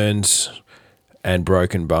 burns and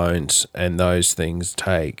broken bones, and those things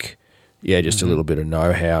take, just a little bit of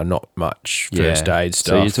know-how, not much first aid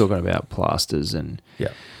stuff. So you're talking about plasters and Yeah.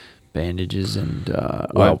 bandages and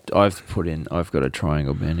Well- I've got a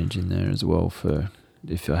triangle bandage in there as well for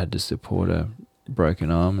if I had to support a broken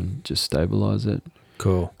arm and just stabilise it.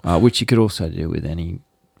 Cool. Which you could also do with any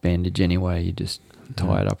bandage anyway. You just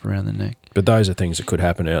tie it up around the neck. But those are things that could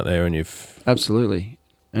happen out there, and you've... Absolutely.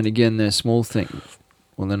 And again, they're small things.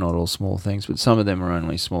 Well, they're not all small things, but some of them are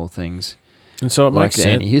only small things. And so it Like makes the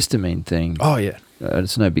sense. antihistamine thing. Oh, yeah.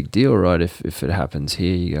 It's no big deal, right? If it happens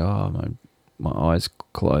here, you go, oh, my eyes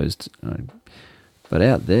closed. But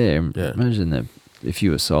out there, Yeah. imagine that if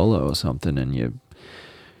you were solo or something and you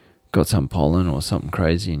got some pollen or something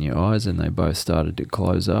crazy in your eyes and they both started to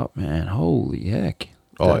close up, man, holy heck.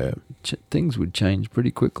 Oh, That- yeah. Things would change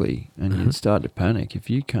pretty quickly and Mhm. you'd start to panic. If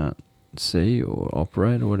you can't see or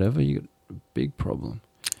operate or whatever, you got a big problem.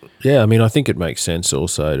 Yeah, I mean, I think it makes sense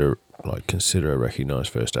also to consider a recognised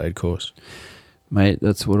first aid course. Mate,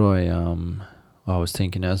 that's what I was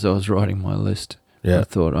thinking as I was writing my list. I Yeah.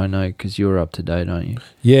 thought, I know, because you're up to date, aren't you?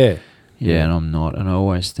 Yeah. Yeah, and I'm not. And I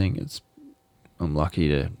always think I'm lucky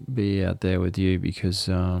to be out there with you because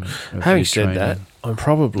of Having your said that,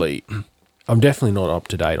 training. I'm definitely not up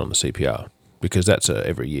to date on the CPR because that's a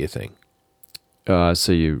every year thing.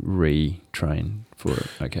 So you retrain for it.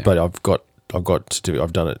 Okay. But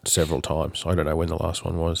I've done it several times. I don't know when the last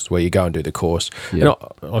one was, where you go and do the course. Yeah.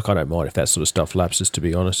 And I don't mind if that sort of stuff lapses, to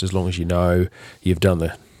be honest, as long as you know you've done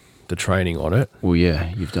the training on it. Well,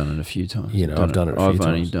 yeah, you've done it a few times. You know, I've done it a few I've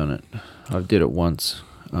only times. done it. I did it once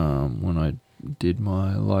when I did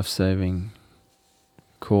my life-saving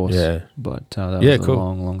course. Yeah. But that Yeah, was cool. a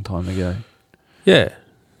long, long time ago. Yeah.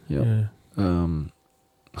 Yep. Yeah.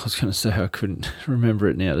 I was going to say I couldn't remember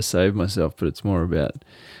it now to save myself, but it's more about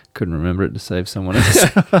couldn't remember it to save someone else,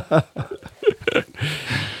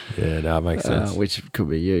 Yeah, no, it makes sense. which could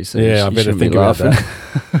be you. So Yeah, I you better shouldn't be think about laughing.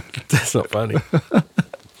 that. That's not funny.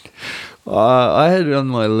 I had it on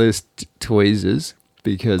my list tweezers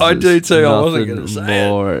because I do there's too, I wasn't nothing gonna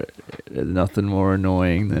say it. Nothing more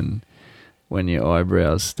annoying than when your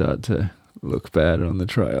eyebrows start to look bad on the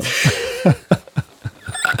trail.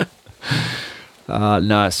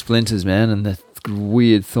 No, splinters, man, and the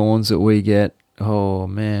weird thorns that we get. Oh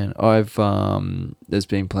man, I've there's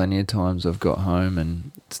been plenty of times I've got home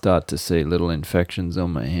and start to see little infections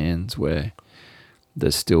on my hands where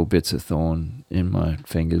there's still bits of thorn in my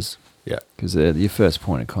fingers. Yeah. Because your first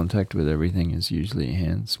point of contact with everything is usually your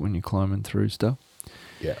hands when you're climbing through stuff.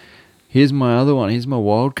 Yeah. Here's my other one. Here's my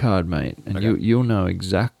wild card, mate. And Okay. you'll know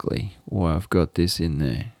exactly why I've got this in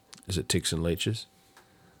there. Is it ticks and leeches?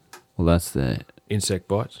 Well, that's the... Insect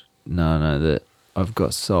bites? No, I've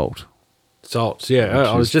got salt. Salts, yeah. I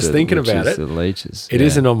which was is just thinking which about is it. the leeches. It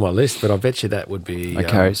yeah. not on my list, but I bet you that would be... I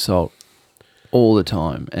carry salt all the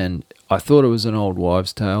time. And I thought it was an old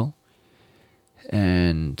wives' tale.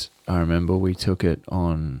 And I remember we took it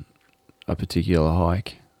on a particular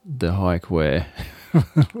hike. The hike where...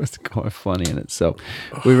 it was quite funny in itself.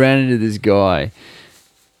 We ran into this guy...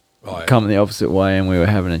 coming the opposite way, and we were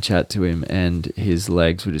having a chat to him, and his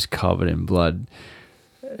legs were just covered in blood.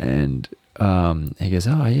 And he goes,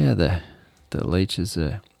 "Oh yeah, the leeches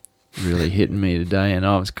are really hitting me today." And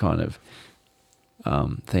I was kind of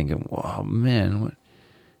thinking, "Wow, man,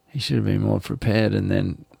 he should have been more prepared." And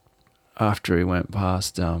then after he went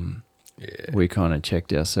past, we kind of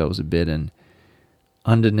checked ourselves a bit, and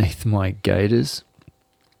underneath my gaiters,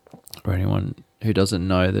 for anyone who doesn't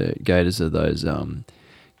know, the gaiters are those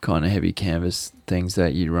kind of heavy canvas things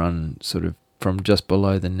that you run sort of from just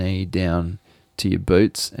below the knee down to your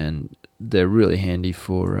boots, and they're really handy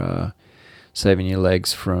for saving your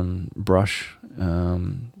legs from brush,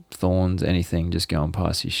 thorns, anything just going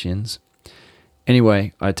past your shins.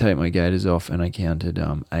 Anyway, I take my gaiters off and I counted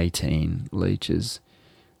 18 leeches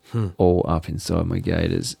all up inside my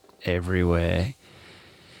gaiters everywhere.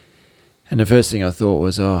 And the first thing I thought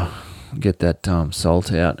was, get that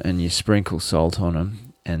salt out, and you sprinkle salt on them,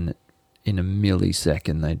 and in a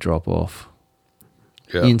millisecond they drop off.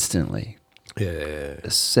 Yeah. Instantly. Yeah.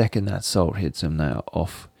 The second that salt hits them, they are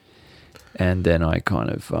off. And then I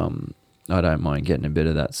kind of, I don't mind getting a bit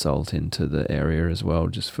of that salt into the area as well,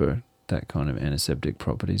 just for that kind of antiseptic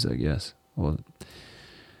properties, I guess. Or,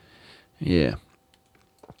 yeah.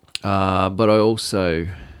 But I also,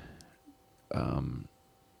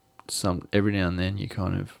 every now and then you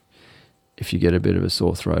kind of, if you get a bit of a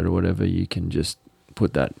sore throat or whatever, you can just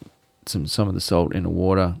put that some of the salt in the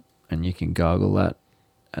water, and you can gargle that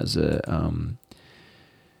as a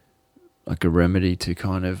like a remedy to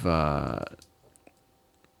kind of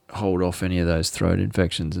hold off any of those throat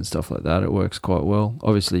infections and stuff like that. It works quite well.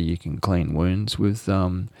 Obviously, you can clean wounds with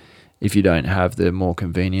if you don't have the more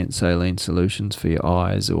convenient saline solutions for your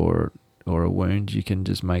eyes or a wound, you can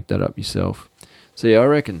just make that up yourself. So yeah, I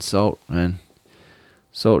reckon salt, man.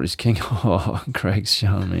 Salt is king. Oh, Craig's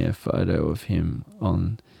showing me a photo of him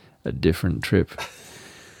on a different trip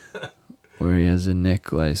where he has a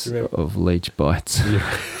necklace of leech bites.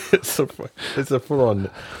 Yeah. It's a full-on...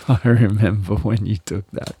 I remember when you took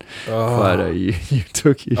that photo. You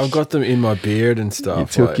took your... I've got them in my beard and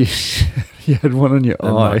stuff. You took your... You had one on your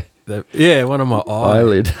eye. One on my eye.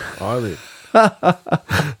 Eyelid.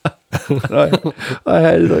 I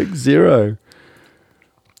had like 0.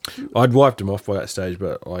 I'd wiped them off by that stage,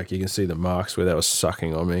 but like you can see the marks where that was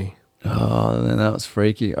sucking on me. Oh, then that was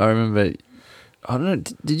freaky. I remember, I don't know,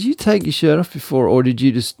 did you take your shirt off before, or did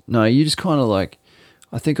you just, no, you just kind of like,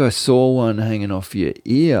 I think I saw one hanging off your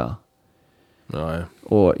ear. No.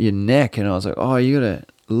 Or your neck, and I was like, oh, you got a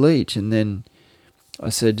leech. And then I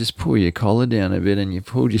said, just pull your collar down a bit, and you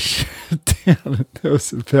pulled your shirt down, and there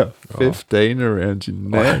was about 15 around your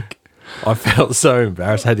neck. I felt so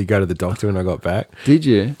embarrassed. I had to go to the doctor when I got back. Did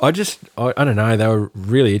you? I don't know. They were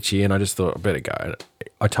really itchy, and I just thought I better go.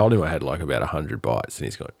 I told him I had like about 100 bites, and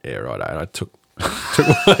he's gone, yeah, right. And I took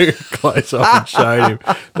my clothes off and showed him.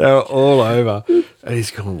 They were all over, and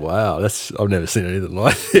he's gone, wow, I've never seen anything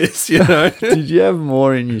like this. You know? Did you have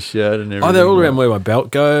more in your shirt and everything? Oh, they're all around where my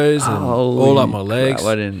belt goes, and all up my legs.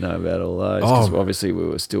 Crap, I didn't know about all those. Because obviously we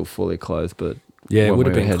were still fully clothed, but yeah, it would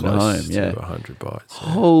have been heading close home. Yeah, to 100 bites. Yeah.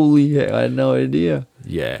 Holy heck, I had no idea.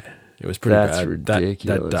 Yeah, it was pretty That's bad.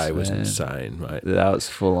 ridiculous. That day was man. Insane, mate. That was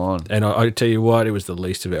full on. And I tell you what, it was the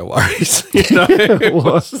least of our worries. You know, it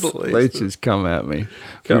was. Leeches come at me.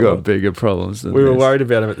 We got bigger problems than we were this. worried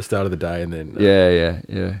about them at the start of the day, and then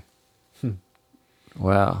yeah.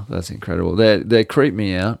 Wow, that's incredible. They creep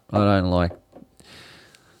me out. I don't like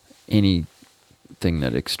anything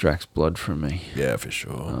that extracts blood from me. Yeah, for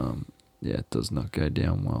sure. Yeah, it does not go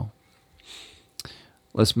down well.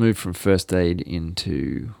 Let's move from first aid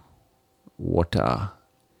into water.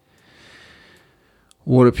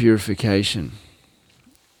 Water purification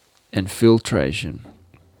and filtration.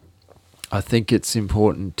 I think it's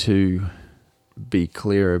important to be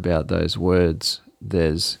clear about those words.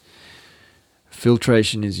 There's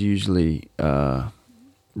Filtration is usually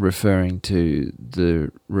referring to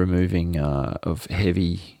the removing of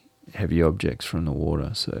heavy objects from the water,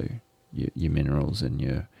 so your minerals and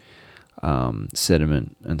your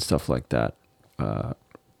sediment and stuff like that,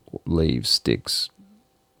 leaves, sticks,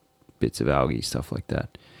 bits of algae, stuff like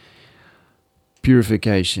that.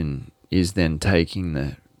 Purification is then taking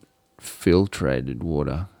the filtrated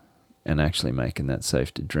water and actually making that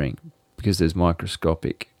safe to drink, because there's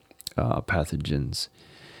microscopic pathogens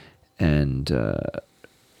and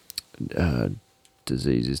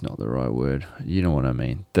disease is not the right word. You know what I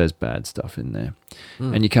mean? There's bad stuff in there.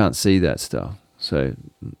 And you can't see that stuff. So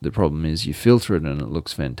the problem is you filter it and it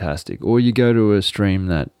looks fantastic. Or you go to a stream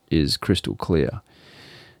that is crystal clear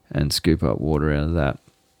and scoop up water out of that.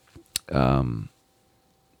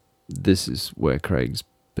 This is where Craig's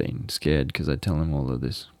been scared, because I tell him all of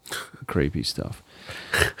this creepy stuff.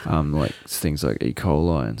 Like things like E.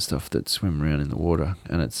 coli and stuff that swim around in the water,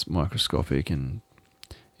 and it's microscopic and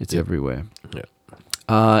it's everywhere. Yeah.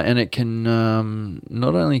 And it can,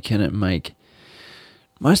 not only can it make,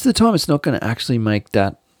 most of the time it's not going to actually make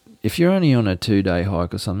that, if you're only on a 2-day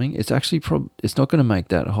hike or something, it's actually it's not going to make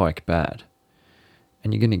that hike bad,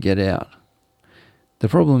 and you're going to get out. The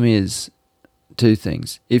problem is two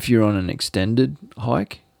things. If you're on an extended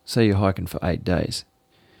hike, say you're hiking for 8 days,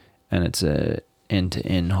 and it's a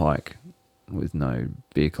end-to-end hike with no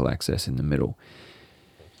vehicle access in the middle,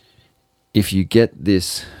 if you get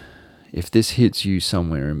this, if this hits you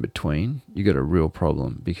somewhere in between, you got a real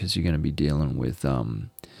problem, because you're going to be dealing with not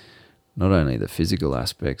only the physical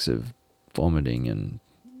aspects of vomiting and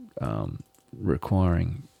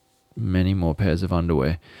requiring many more pairs of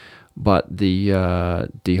underwear, but the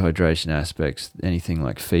dehydration aspects, anything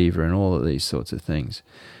like fever and all of these sorts of things.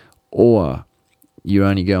 Or you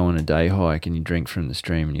only go on a day hike and you drink from the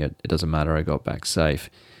stream and it doesn't matter, I got back safe.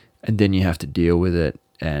 And then you have to deal with it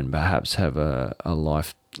and perhaps have a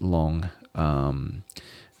lifelong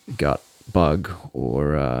gut bug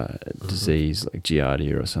or disease like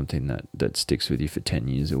Giardia or something that sticks with you for 10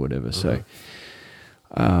 years or whatever. So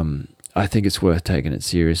I think it's worth taking it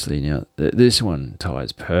seriously. Now, this one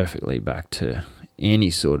ties perfectly back to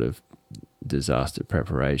any sort of disaster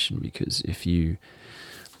preparation, because if you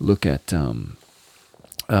look at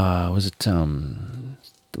was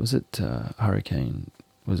it Hurricane?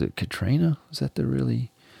 Was it Katrina? Was that the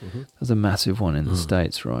really? That was a massive one in the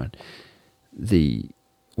States, right?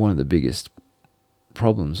 One of the biggest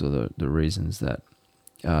problems, or the reasons that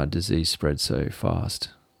disease spread so fast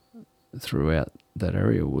throughout that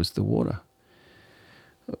area, was the water.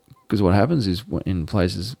 Because what happens is, in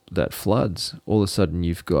places that floods, all of a sudden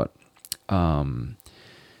you've got all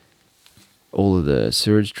of the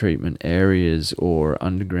sewage treatment areas or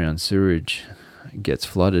underground sewage gets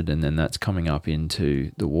flooded, and then that's coming up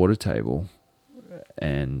into the water table,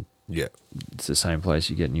 and it's the same place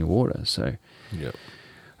you get new water. So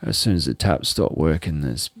as soon as the taps stop working,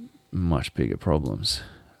 there's much bigger problems.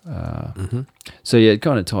 So yeah, it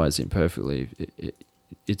kind of ties in perfectly.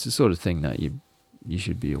 It's the sort of thing that you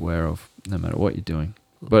should be aware of no matter what you're doing,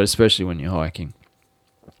 but especially when you're hiking.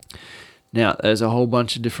 Now, there's a whole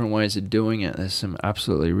bunch of different ways of doing it. There's some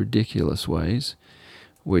absolutely ridiculous ways,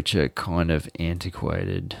 which are kind of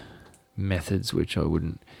antiquated methods, which I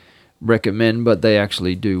wouldn't recommend, but they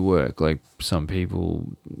actually do work. Like, some people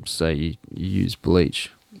say you use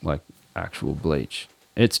bleach, like actual bleach.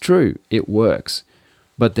 It's true, it works,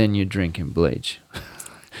 but then you're drinking bleach,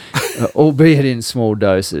 albeit in small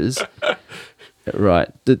doses. Right.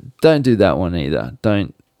 Don't do that one either.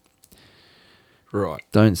 Don't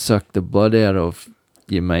suck the blood out of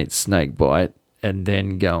your mate's snake bite and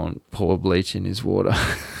then go and pour bleach in his water.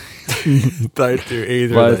 Don't do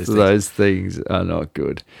either Both of those things are not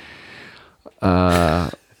good.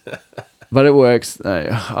 But it works.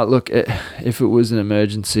 Look, if it was an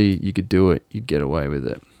emergency, you could do it. You'd get away with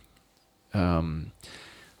it.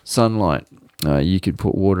 Sunlight. You could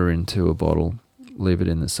put water into a bottle, leave it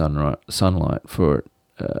in the sunlight for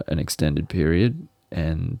an extended period,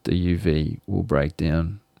 and the UV will break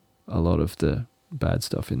down a lot of the bad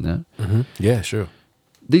stuff in that. Yeah, sure.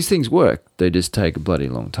 These things work. They just take a bloody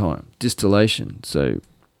long time. Distillation. So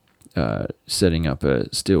setting up a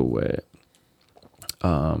still where,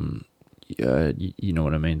 you know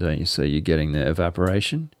what I mean, don't you? So you're getting the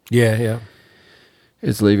evaporation. Yeah.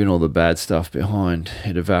 It's leaving all the bad stuff behind.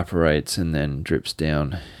 It evaporates and then drips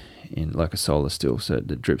down in like a solar still. So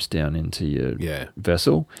it drips down into your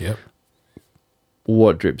vessel. Yep.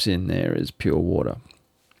 What drips in there is pure water.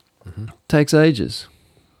 Takes ages.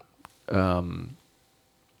 Boiling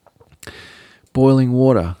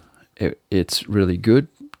water, it's really good.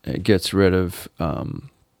 It gets rid of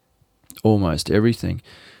almost everything.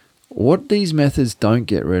 What these methods don't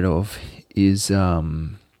get rid of is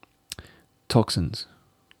toxins.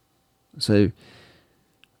 So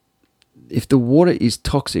if the water is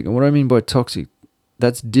toxic, and what I mean by toxic,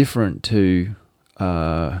 that's different to,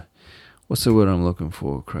 what's the word I'm looking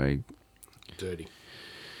for, Craig? Dirty.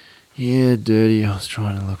 Yeah, dirty. I was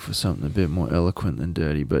trying to look for something a bit more eloquent than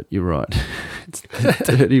dirty, but you're right. It's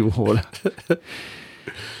dirty water.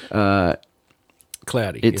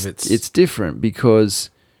 Cloudy. It's different because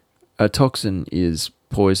a toxin is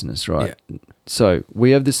poisonous, right? Yeah. So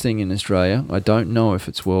we have this thing in Australia. I don't know if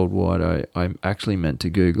it's worldwide. I actually meant to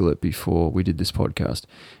Google it before we did this podcast.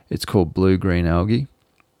 It's called blue-green algae.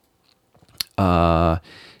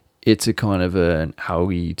 It's a kind of an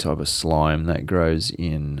algae type of slime that grows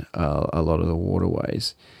in a lot of the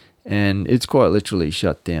waterways. And it's quite literally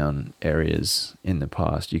shut down areas in the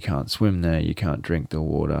past. You can't swim there. You can't drink the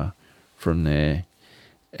water from there.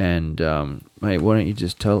 And, mate, why don't you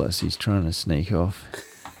just tell us? He's trying to sneak off.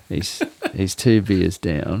 He's 2 beers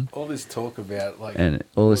down. All this talk about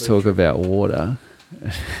water.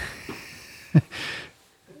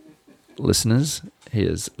 Listeners, he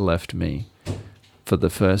has left me. For the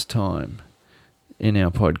first time in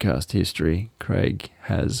our podcast history, Craig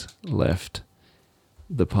has left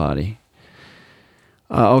the party.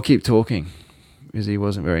 I'll keep talking because he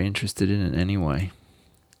wasn't very interested in it anyway.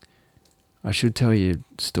 I should tell you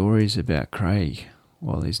stories about Craig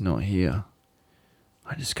while he's not here.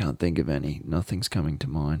 I just can't think of any. Nothing's coming to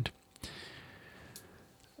mind.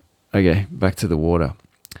 Okay, back to the water.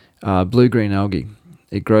 Blue-green algae.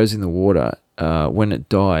 It grows in the water. When it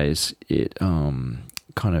dies, it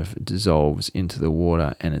kind of dissolves into the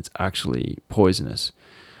water and it's actually poisonous.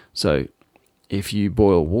 So if you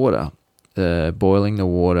boil water, boiling the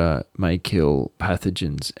water may kill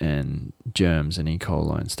pathogens and germs and E.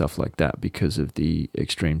 coli and stuff like that because of the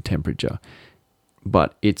extreme temperature.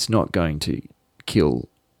 But it's not going to kill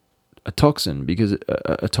a toxin because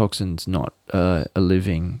a toxin's not a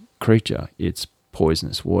living creature. It's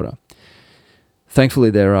poisonous water. Thankfully,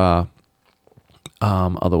 there are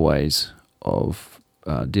other ways of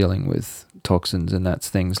dealing with toxins, and that's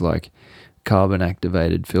things like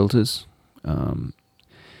carbon-activated filters.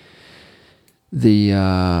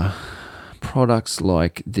 The products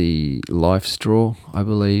like the Life Straw, I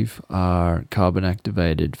believe, are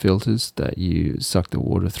carbon-activated filters that you suck the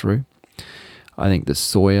water through. I think the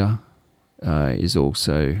Soya is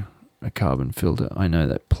also a carbon filter. I know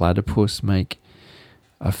that Platypus make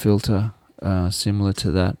a filter similar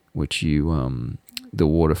to that, which you the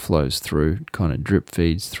water flows through, kind of drip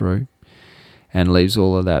feeds through, and leaves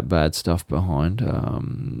all of that bad stuff behind.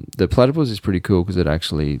 The Platypus is pretty cool because it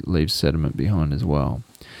actually leaves sediment behind as well.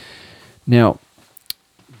 Now,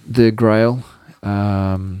 the Grail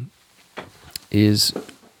is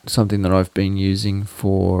something that I've been using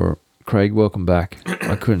for... Craig, welcome back.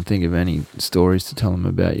 I couldn't think of any stories to tell him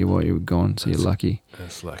about you while you were gone, so you're lucky.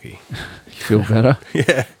 That's lucky. You feel better?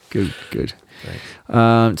 Yeah. Good.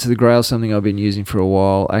 So the Grail is something I've been using for a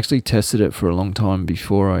while. I actually tested it for a long time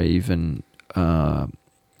before I even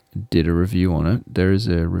did a review on it. There is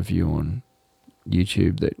a review on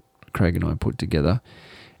YouTube that Craig and I put together.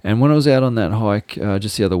 And when I was out on that hike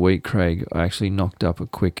just the other week, Craig, I actually knocked up a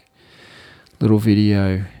quick little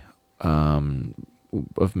video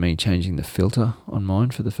of me changing the filter on mine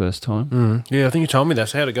for the first time. Yeah, I think you told me that.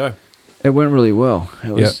 So how'd it go? It went really well.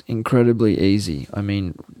 It was incredibly easy. I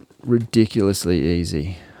mean, ridiculously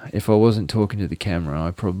easy. If I wasn't talking to the camera,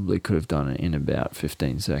 I probably could have done it in about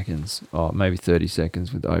 15 seconds, or maybe 30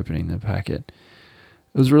 seconds with opening the packet.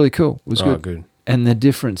 It was really cool. It was good. And the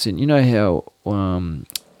difference in, you know how,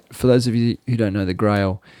 for those of you who don't know the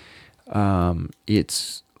Grail,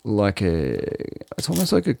 it's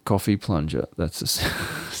almost like a coffee plunger. That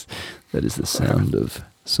is the sound of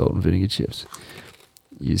salt and vinegar chips.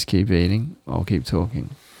 You just keep eating, I'll keep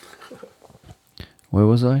talking. Where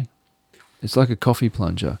was I? It's like a coffee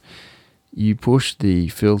plunger. You push the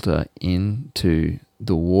filter into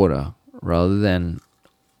the water rather than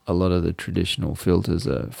a lot of the traditional filters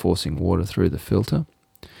are forcing water through the filter,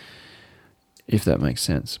 if that makes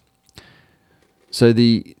sense. So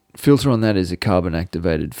the filter on that is a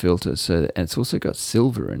carbon-activated filter, so it's also got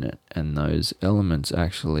silver in it, and those elements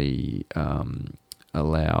actually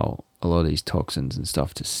allow a lot of these toxins and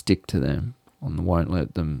stuff to stick to them and won't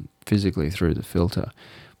let them physically through the filter.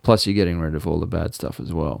 Plus, you're getting rid of all the bad stuff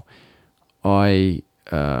as well. I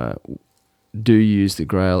do use the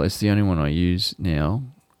Grail. It's the only one I use now.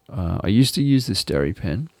 I used to use the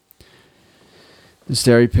SteriPen. The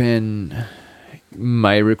SteriPen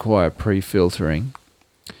may require pre-filtering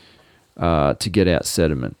to get out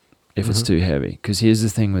sediment. if it's too heavy. Because here's the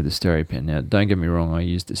thing with the SteriPen. Now, don't get me wrong, I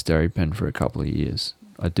used the SteriPen for a couple of years.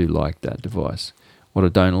 I do like that device. What I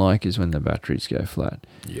don't like is when the batteries go flat.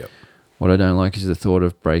 Yep. What I don't like is the thought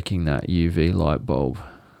of breaking that UV light bulb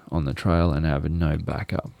on the trail and having no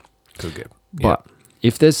backup. Could get. But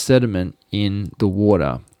if there's sediment in the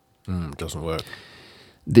water, doesn't work.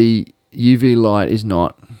 the UV light is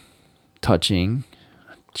not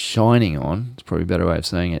shining on, it's probably a better way of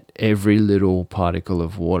saying it, every little particle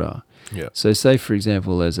of water. Yeah. So say, for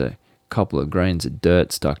example, there's a couple of grains of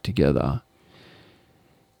dirt stuck together.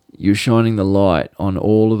 You're shining the light on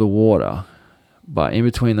all of the water, but in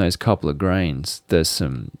between those couple of grains, there's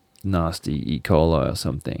some nasty E. coli or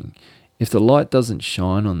something. If the light doesn't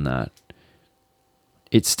shine on that,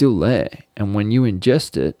 it's still there. And when you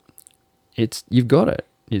ingest it, you've got it.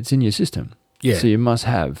 It's in your system. Yeah. So you must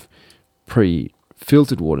have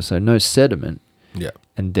pre-filtered water, so no sediment, Yeah.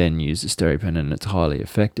 and then use the SteriPen, and it's highly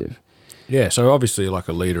effective. Yeah, so obviously like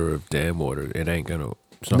a litre of dam water, it ain't going to...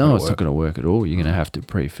 It's not going to work at all. You're going to have to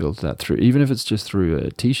pre-filter that through, even if it's just through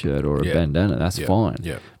a T-shirt or a bandana, that's fine.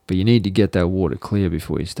 Yeah. But you need to get that water clear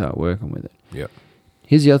before you start working with it. Yeah.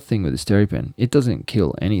 Here's the other thing with the SteriPen. It doesn't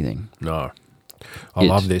kill anything. No. I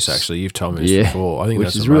love this, actually. You've told me this before. I think which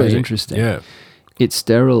that's is amazing. really interesting. Yeah. It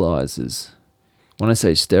sterilizes. When I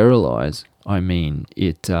say sterilize, I mean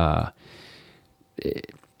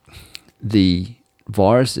the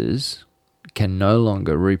viruses can no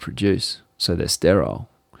longer reproduce, so they're sterile.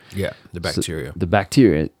 Yeah, the bacteria. So the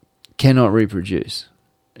bacteria cannot reproduce.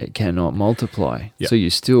 It cannot multiply. Yep. So you're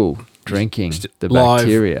still drinking the live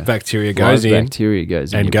bacteria. Bacteria goes in. Bacteria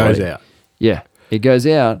goes in and your goes body. out. Yeah, it goes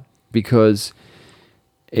out because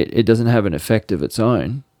it doesn't have an effect of its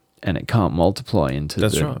own, and it can't multiply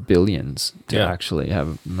into billions to actually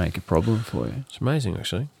make a problem for you. It's amazing,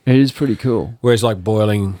 actually. It is pretty cool. Whereas like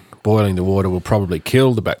boiling the water will probably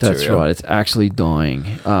kill the bacteria. That's right. It's actually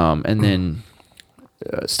dying. And then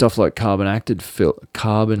stuff like carbon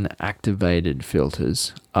activated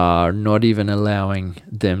filters are not even allowing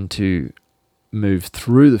them to move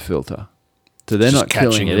through the filter. So they're not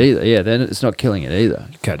killing it either. Yeah, it's not killing it either.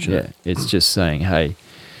 Catching it. It's just saying, hey,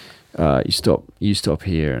 you stop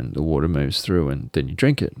here, and the water moves through, and then you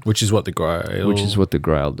drink it. Which is what the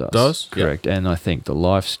Grail does. Correct. Yep. And I think the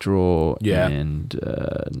Life Straw and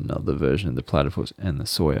another version of the Platypus and the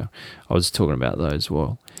Sawyer. I was talking about those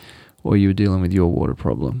while you were dealing with your water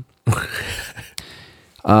problem.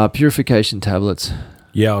 Purification tablets.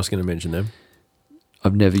 Yeah, I was going to mention them.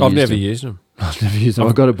 I've never used them.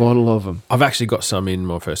 I've got a bottle of them. I've actually got some in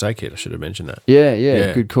my first aid kit. I should have mentioned that.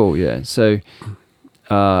 Yeah. Good call, yeah. So,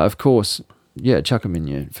 of course, chuck them in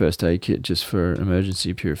your first aid kit just for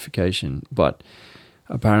emergency purification. But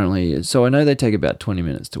apparently, so I know they take about 20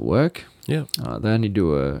 minutes to work. Yeah. They only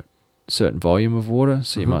do a certain volume of water,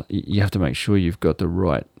 so you have to make sure you've got the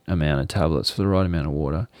right amount of tablets for the right amount of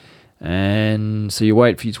water. And so you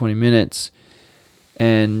wait for your 20 minutes,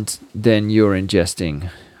 and then you're ingesting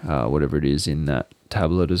whatever it is in that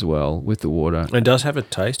tablet as well with the water. It does have a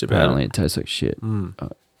taste about it. Apparently it tastes like shit.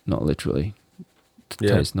 Not literally. It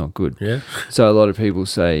tastes not good. Yeah. So a lot of people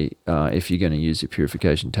say if you're going to use a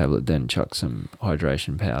purification tablet, then chuck some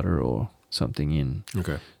hydration powder or something in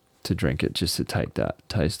to drink it just to take that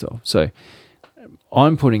taste off. So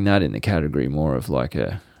I'm putting that in the category more of like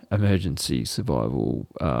a emergency survival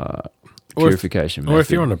purification method. Or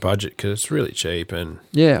if you're on a budget, because it's really cheap. And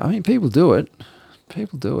yeah, I mean, people do it.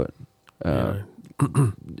 People,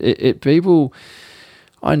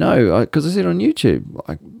 I know, because I see it on YouTube.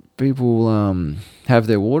 Like people have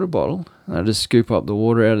their water bottle. They just scoop up the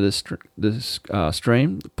water out of this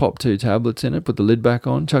stream, pop 2 tablets in it, put the lid back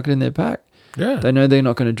on, chuck it in their pack. Yeah, they know they're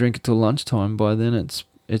not going to drink it till lunchtime. By then,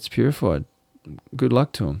 it's purified. Good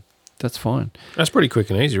luck to them. That's fine. That's pretty quick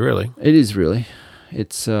and easy, really. It is really.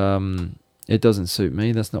 It's it doesn't suit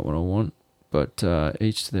me. That's not what I want. But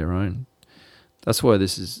each to their own. That's why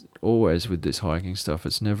this is always with this hiking stuff.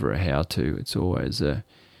 It's never a how-to. It's always a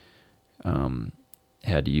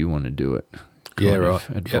how do you want to do it? Kind of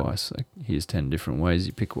advice. Like, here's 10 different ways.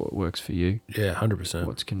 You pick what works for you. Yeah, 100%.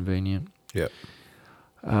 What's convenient. Yep.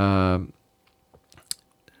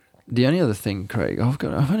 The only other thing, Craig, I've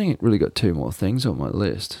only really got 2 more things on my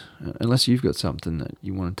list, unless you've got something that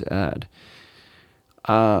you wanted to add.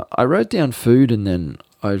 I wrote down food, and then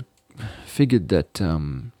I figured that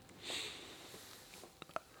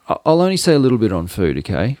I'll only say a little bit on food,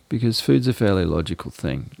 okay? Because food's a fairly logical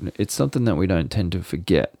thing. It's something that we don't tend to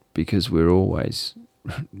forget because we're always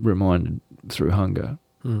reminded through hunger.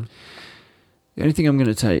 The only thing I'm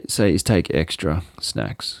going to say is take extra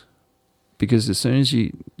snacks. Because as soon as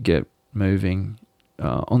you get moving,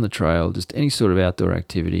 on the trail, just any sort of outdoor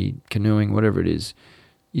activity, canoeing, whatever it is,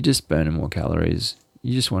 you're just burning more calories.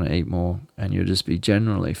 You just want to eat more, and you'll just be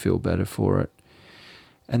generally feel better for it.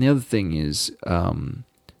 And the other thing is, if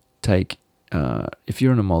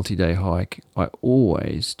you're on a multi-day hike, I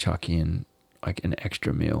always chuck in like an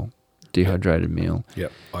extra meal, dehydrated meal.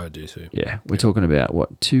 Yep, I do too. Yeah, we're talking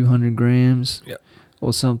about 200 grams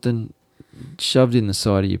or something shoved in the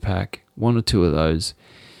side of your pack, 1 or 2 of those.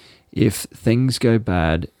 If things go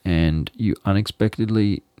bad and you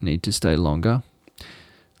unexpectedly need to stay longer,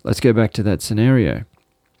 let's go back to that scenario.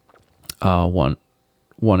 One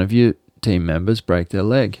of your team members break their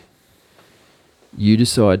leg. You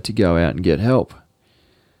decide to go out and get help.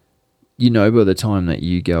 You know by the time that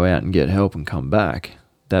you go out and get help and come back,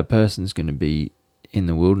 that person's going to be in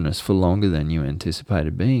the wilderness for longer than you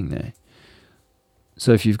anticipated being there.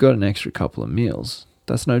 So if you've got an extra couple of meals,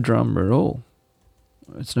 that's no drama at all.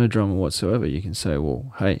 It's no drama whatsoever. You can say,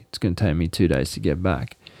 well, hey, it's going to take me 2 days to get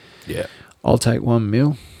back. Yeah. I'll take one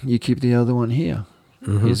meal. You keep the other one here.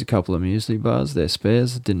 Mm-hmm. Here's a couple of muesli bars. They're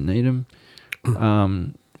spares. Didn't need them.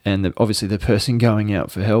 And obviously the person going out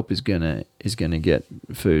for help is gonna get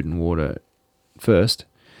food and water first.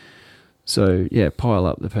 So yeah, pile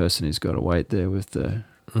up the person who's got to wait there with the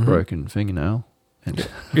broken fingernail and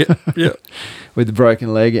with the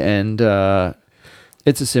broken leg, and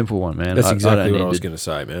it's a simple one, man. That's exactly what I was going to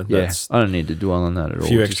say, man. Yeah, I don't need to dwell on that at all. A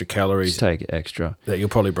few extra calories. Just take extra that you'll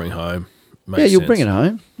probably bring home. You'll bring it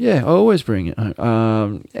home. Yeah, I always bring it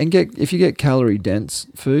home. And if you get calorie dense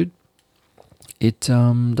food, it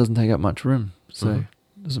doesn't take up much room, so it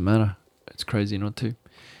doesn't matter. It's crazy not to.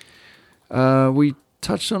 We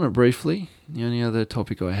touched on it briefly. The only other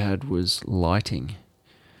topic I had was lighting.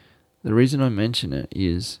 The reason I mention it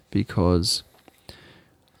is because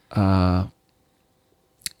I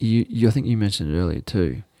think you mentioned it earlier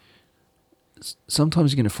too.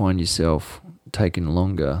 Sometimes you're going to find yourself taking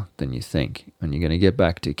longer than you think, and you're going to get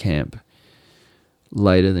back to camp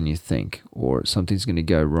later than you think, or something's going to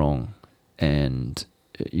go wrong, and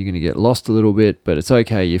you're going to get lost a little bit, but it's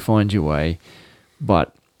okay. You find your way,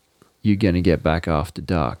 but you're going to get back after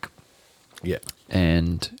dark. Yeah.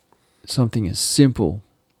 And something as simple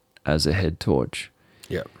as a head torch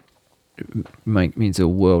means a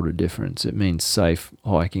world of difference. It means safe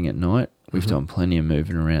hiking at night. We've done plenty of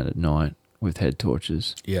moving around at night with head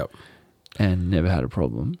torches. Yep. And never had a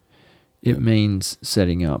problem. It means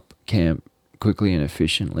setting up camp quickly and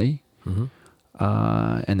efficiently.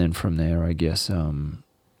 And then from there, I guess,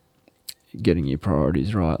 getting your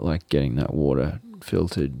priorities right, like getting that water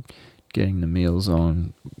filtered, getting the meals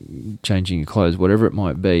on, changing your clothes, whatever it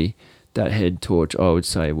might be. That head torch, I would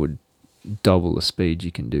say, would double the speed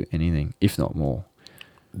you can do anything, if not more.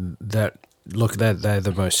 They're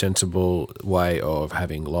the most sensible way of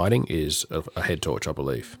having lighting is a head torch, I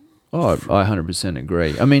believe. Oh, I 100%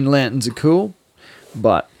 agree. I mean, lanterns are cool,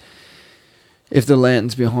 but if the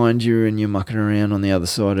lantern's behind you and you're mucking around on the other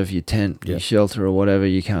side of your tent, your shelter or whatever,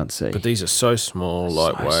 you can't see. But these are so small,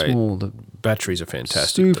 lightweight. So small. The batteries are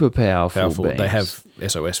fantastic. Super powerful. Beams. They have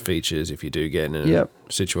SOS features if you do get in a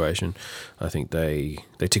situation. I think they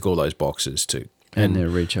tick all those boxes too. And they're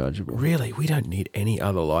rechargeable. Really, we don't need any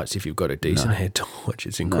other lights if you've got a decent head torch.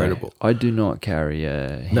 It's incredible. No, I do not carry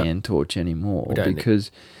a hand torch anymore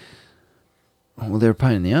because they're a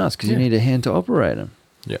pain in the ass because you need a hand to operate them.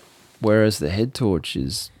 Yeah. Whereas the head torch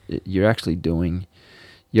you're actually getting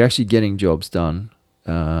jobs done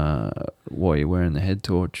while you're wearing the head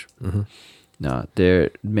torch. No, they're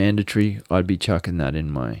mandatory. I'd be chucking that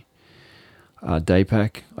in my day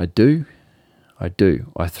pack. I do. I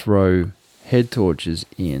throw head torches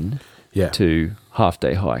in to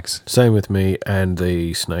half-day hikes. Same with me and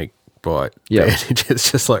the snake bite bandage.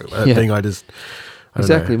 It's just like that thing I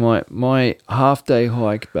Exactly. My half-day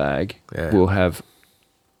hike bag will have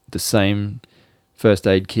the same first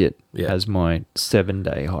aid kit as my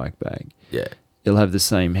 7-day hike bag. Yeah. It'll have the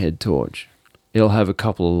same head torch. It'll have a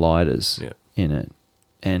couple of lighters in it,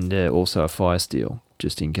 and also a fire steel,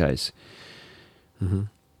 just in case.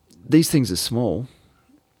 These things are small.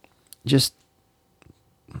 Just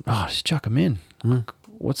chuck them in.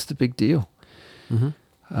 What's the big deal?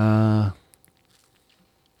 Yeah.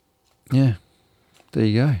 There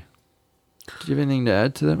you go. Do you have anything to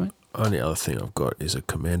add to that, mate? Only other thing I've got is a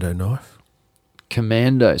commando knife.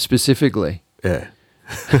 Commando, specifically? Yeah.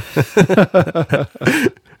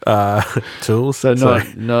 Tools. So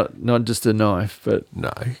not just a knife, but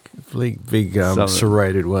no, big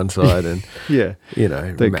serrated one side and that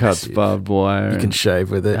massive. cuts barbed wire. You can shave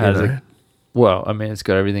with it. Well, I mean, it's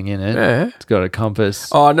got everything in it. Yeah. It's got a compass.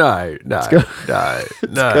 Oh, no. got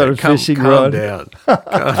a fishing rod.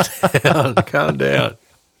 Calm down.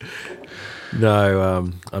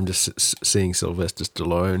 No, I'm just seeing Sylvester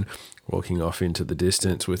Stallone walking off into the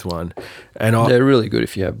distance with one. And They're really good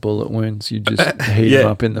if you have bullet wounds. You just heat them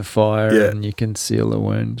up in the fire and you can seal a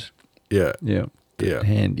wound. Yeah. Yeah. Yeah.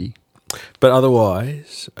 Handy. But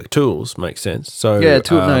otherwise, tools make sense. So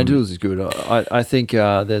tools is good. I think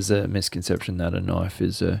there's a misconception that a knife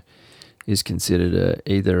is considered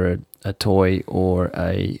either a toy or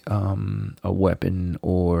a weapon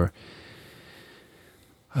or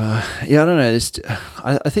I don't know.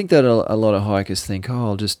 I think that a lot of hikers think,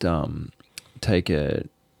 I'll just take a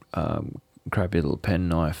crappy little pen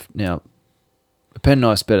knife. Now, a pen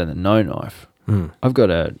knife's better than no knife. I've got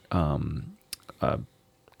a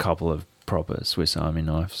couple of proper Swiss Army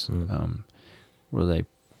knives. What are they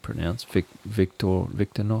pronounced?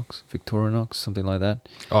 Victorinox, something like that.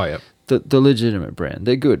 Oh, yeah. The legitimate brand.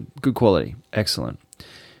 They're good quality, excellent.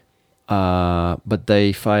 But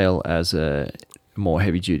they fail as a more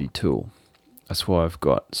heavy duty tool. That's why I've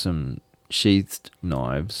got some sheathed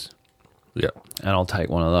knives. Yeah. And I'll take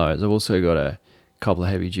one of those. I've also got a couple of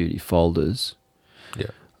heavy duty folders.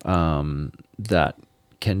 Yeah. That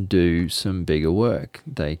can do some bigger work.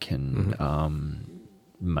 They can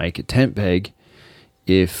make a tent peg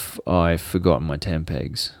if I've forgotten my tent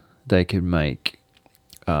pegs. They could make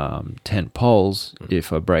tent poles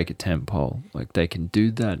if I break a tent pole. Like, they can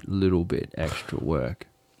do that little bit extra work.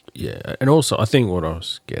 Yeah, and also I think what I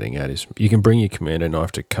was getting at is you can bring your commando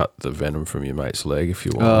knife to cut the venom from your mate's leg if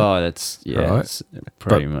you want. Oh, that's right? That's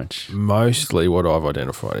pretty much. Mostly what I've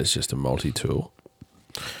identified is just a multi-tool.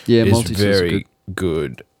 Yeah, multi-tool is very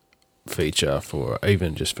good feature for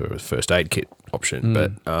even just for a first aid kit option.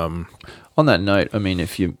 But on that note, I mean,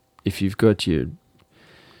 if you've got your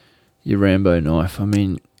Rambo knife, I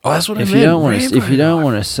mean, that's what I mean. If you don't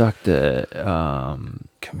want to suck the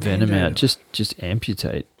venom out, just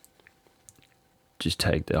amputate. Just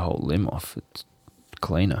take the whole limb off. It's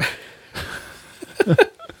cleaner.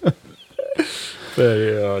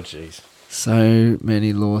 Oh, jeez. So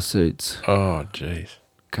many lawsuits. Oh, jeez.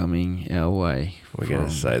 Coming our way. We're going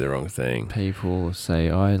to say the wrong thing. People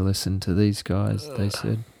say, I listened to these guys. They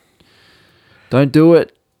said, don't do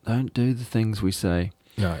it. Don't do the things we say.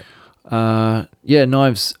 No.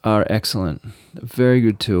 Knives are excellent. A very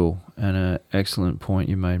good tool and an excellent point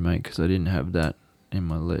you made, mate, because I didn't have that in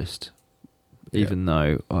my list. Even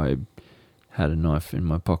though I had a knife in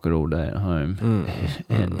my pocket all day at home,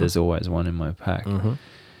 and there's always one in my pack.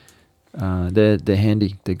 They're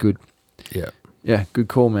handy. They're good. Yeah. Yeah, good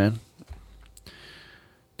call, man.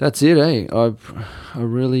 That's it, eh? I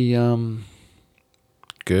really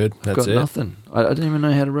good. That's got it. Nothing. I don't even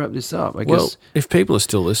know how to wrap this up. I guess if people are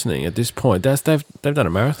still listening at this point, they've done a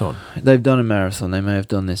marathon. They've done a marathon. They may have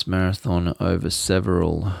done this marathon over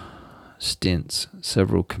several stints,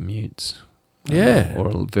 several commutes. Yeah. Or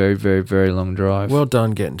a very, very, very long drive. Well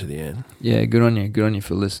done getting to the end. Yeah, good on you. Good on you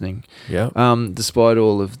for listening. Yeah. Despite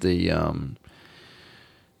all of the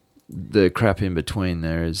crap in between,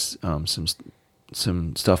 there is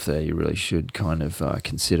some stuff there you really should kind of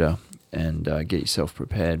consider and get yourself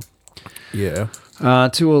prepared. Yeah.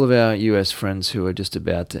 To all of our US friends who are just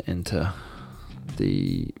about to enter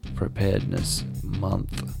the preparedness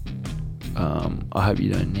month, I hope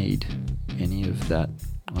you don't need any of that.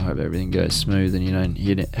 I hope everything goes smooth and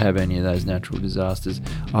you don't have any of those natural disasters.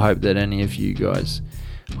 I hope that any of you guys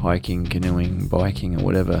hiking, canoeing, biking or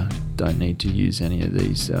whatever don't need to use any of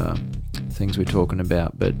these things we're talking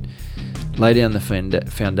about. But lay down the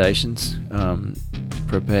foundations,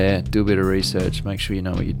 prepare, do a bit of research, make sure you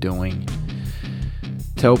know what you're doing,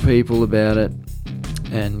 tell people about it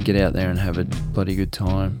and get out there and have a bloody good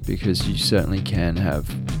time, because you certainly can have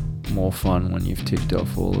more fun when you've ticked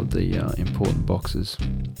off all of the important boxes.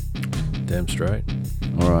 Damn straight.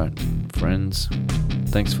 All right, friends.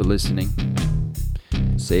 Thanks for listening.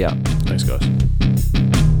 See ya. Thanks, guys.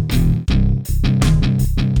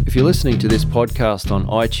 If you're listening to this podcast on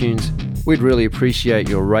iTunes, we'd really appreciate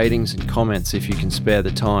your ratings and comments if you can spare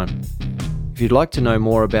the time. If you'd like to know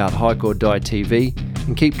more about Hike or Die TV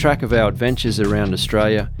and keep track of our adventures around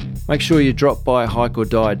Australia, make sure you drop by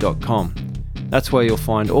hikeordie.com. That's where you'll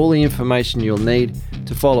find all the information you'll need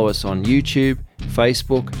to follow us on YouTube,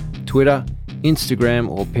 Facebook, Twitter, Instagram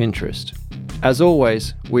or Pinterest. As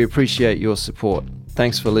always, we appreciate your support.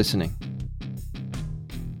 Thanks for listening.